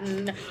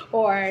forgotten,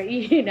 or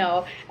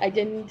I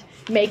didn't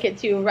make it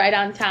to right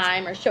on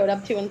time, or showed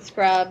up to in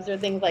scrubs or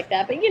things like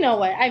that. But you know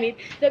what? I mean,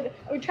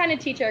 we're trying to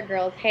teach our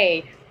girls,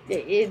 hey.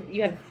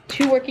 You have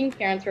 2 working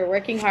parents. We're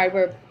working hard.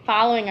 We're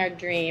following our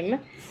dream,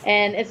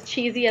 and as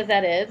cheesy as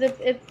that is,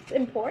 it's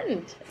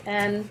important.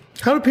 And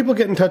how do people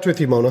get in touch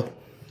with you, Mona?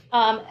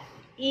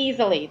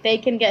 Easily, they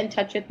can get in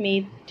touch with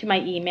me to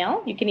my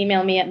email. You can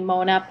email me at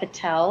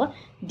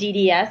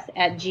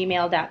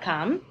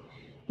monapateldds@gmail.com.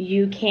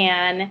 You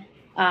can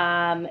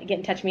Get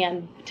in touch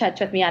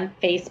with me on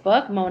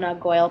Facebook, Mona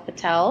Goyal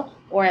Patel,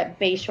 or at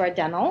Bayshore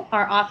Dental.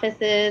 Our office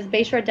is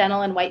Bayshore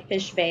Dental in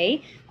Whitefish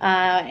Bay,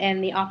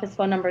 and the office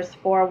phone number is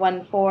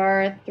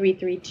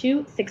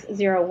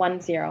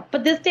 414-332-6010.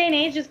 But this day and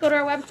age, just go to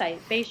our website,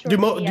 Bayshore. Do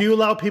you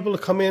allow people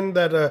to come in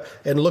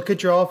and look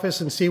at your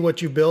office and see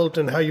what you built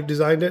and how you've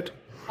designed it?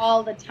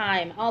 All the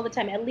time,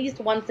 at least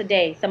once a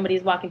day,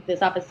 somebody's walking through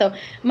this office. So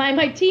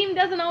my team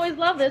doesn't always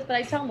love this, but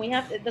I tell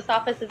them this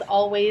office is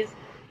always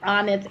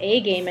on its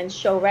A game and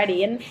show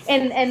ready, and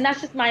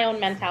that's just my own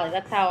mentality.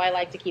 That's how I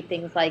like to keep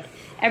things, like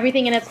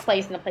everything in its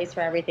place and a place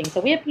for everything.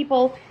 So we have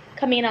people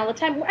coming in all the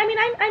time. I mean,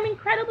 I'm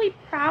incredibly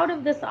proud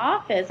of this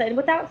office, and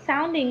without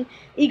sounding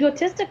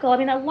egotistical, I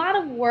mean, a lot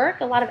of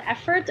work, a lot of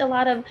effort, a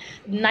lot of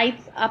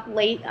nights up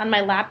late on my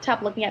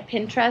laptop looking at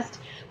Pinterest,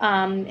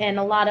 and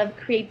a lot of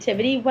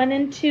creativity went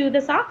into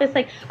this office.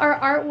 Like our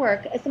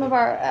artwork, some of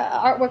our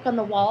artwork on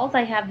the walls,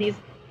 I have these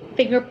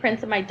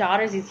fingerprints of my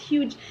daughters, these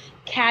huge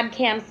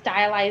CAD/CAM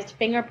stylized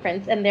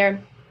fingerprints, and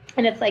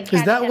it's like CAD-CAM.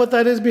 Is that what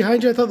that is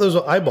behind you? I thought those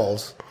were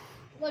eyeballs.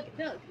 Look,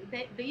 no,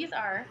 these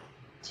are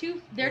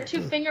two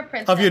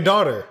fingerprints of your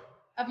daughter.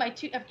 Of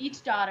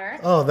each daughter.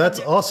 Oh, that's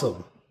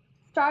awesome.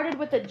 Started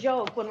with a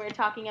joke when we were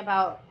talking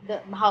about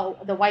how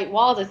the white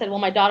walls. I said, well,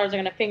 my daughters are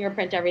going to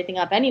fingerprint everything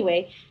up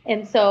anyway,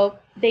 and so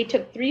they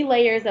took 3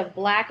 layers of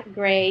black,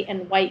 gray,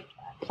 and white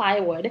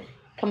plywood,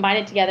 combined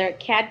it together,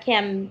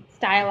 CAD/CAM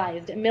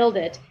stylized, milled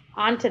it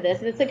onto this,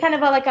 and it's kind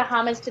of like a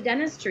homage to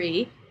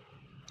dentistry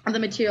of the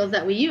materials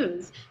that we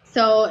use.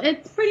 So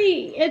it's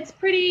pretty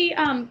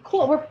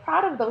cool. We're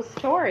proud of those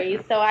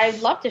stories. So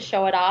I'd love to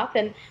show it off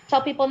and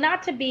tell people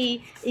not to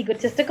be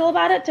egotistical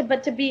about it,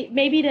 but to be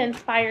maybe to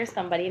inspire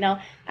somebody.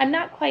 I'm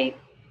not quite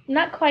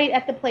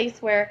at the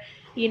place where,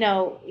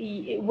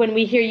 when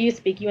we hear you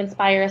speak, you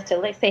inspire us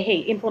to say, hey,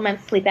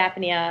 implement sleep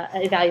apnea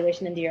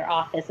evaluation into your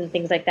office and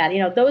things like that.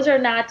 Those are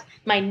not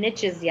my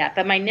niches yet,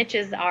 but my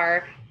niches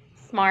are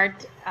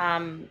smart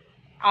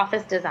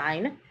office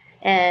design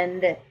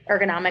and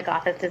ergonomic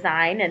office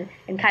design,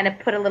 and kind of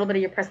put a little bit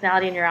of your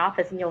personality in your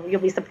office, and you'll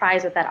be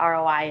surprised what that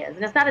ROI is.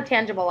 And it's not a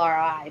tangible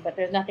ROI, but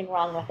there's nothing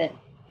wrong with it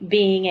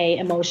being a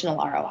emotional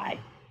ROI.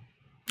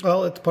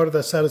 Well, it's part of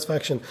that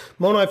satisfaction.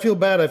 Mona, I feel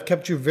bad. I've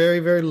kept you very,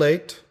 very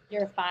late.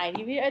 You're fine.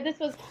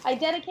 I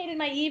dedicated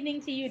my evening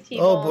to you, T.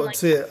 Oh, but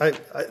see,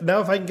 now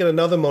if I can get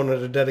another Mona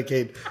to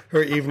dedicate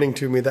her evening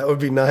to me, that would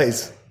be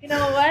nice. You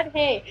know what?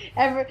 Hey,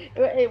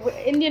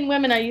 Indian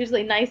women are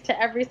usually nice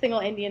to every single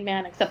Indian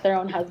man except their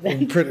own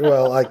husband. Pretty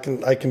well. I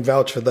can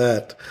vouch for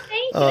that.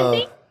 Thank you.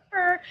 Thank you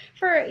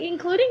for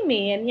including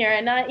me in here.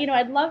 And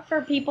I'd love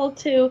for people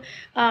to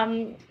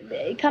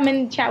come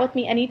and chat with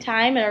me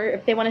anytime, or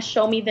if they want to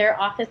show me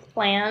their office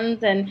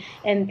plans and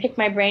pick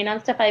my brain on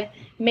stuff. I've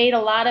made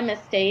a lot of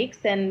mistakes,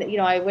 and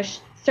I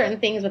wish certain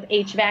things with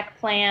HVAC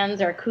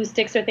plans or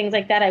acoustics or things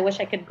like that, I wish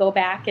I could go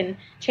back and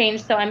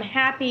change. So I'm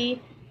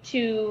happy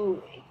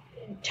to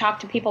talk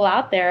to people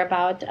out there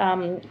about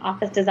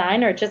office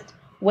design, or just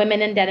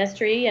women in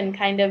dentistry, and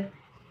kind of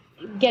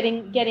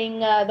getting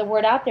the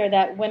word out there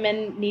that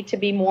women need to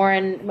be more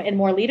in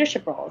more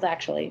leadership roles,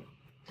 actually.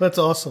 That's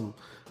awesome.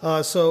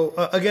 So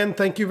again,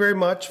 thank you very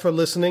much for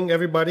listening,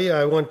 everybody.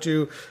 I want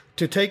to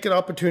take an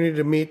opportunity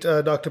to meet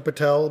Dr.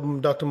 Patel,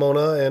 Dr.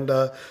 Mona, and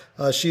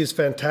she is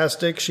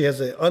fantastic. She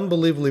has an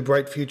unbelievably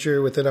bright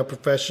future within our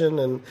profession,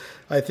 and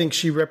I think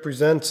she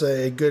represents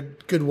a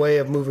good way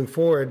of moving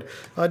forward.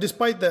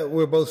 Despite that,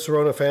 we're both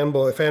Sirona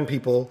fan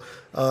people.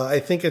 I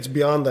think it's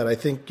beyond that. I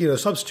think,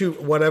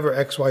 substitute whatever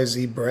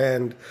XYZ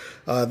brand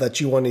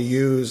that you want to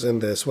use in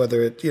this,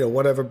 whether it,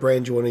 whatever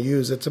brand you want to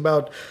use. It's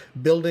about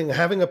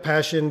having a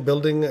passion,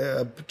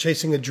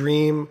 chasing a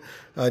dream,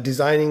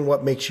 designing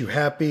what makes you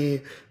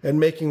happy, and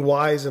making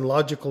wise and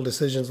logical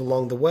decisions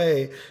along the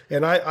way.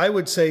 And I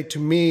would say, to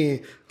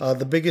me,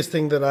 the biggest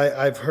thing that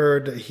I've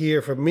heard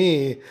here from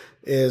me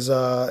is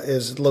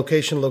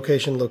location.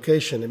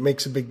 It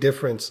makes a big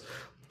difference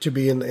to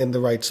be in the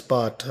right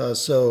spot.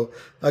 So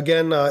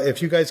again,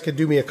 if you guys could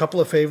do me a couple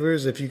of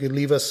favors, if you could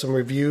leave us some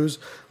reviews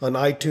on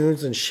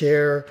iTunes and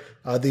share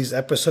these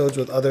episodes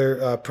with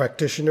other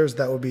practitioners,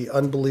 that would be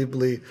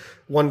unbelievably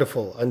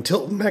wonderful.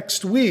 Until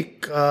next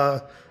week,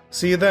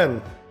 see you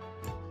then.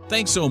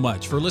 Thanks so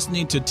much for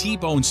listening to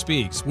T-Bone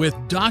Speaks with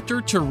Dr.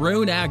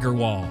 Tarun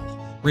Agarwal.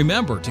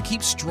 Remember to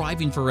keep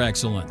striving for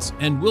excellence,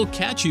 and we'll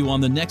catch you on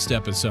the next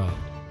episode.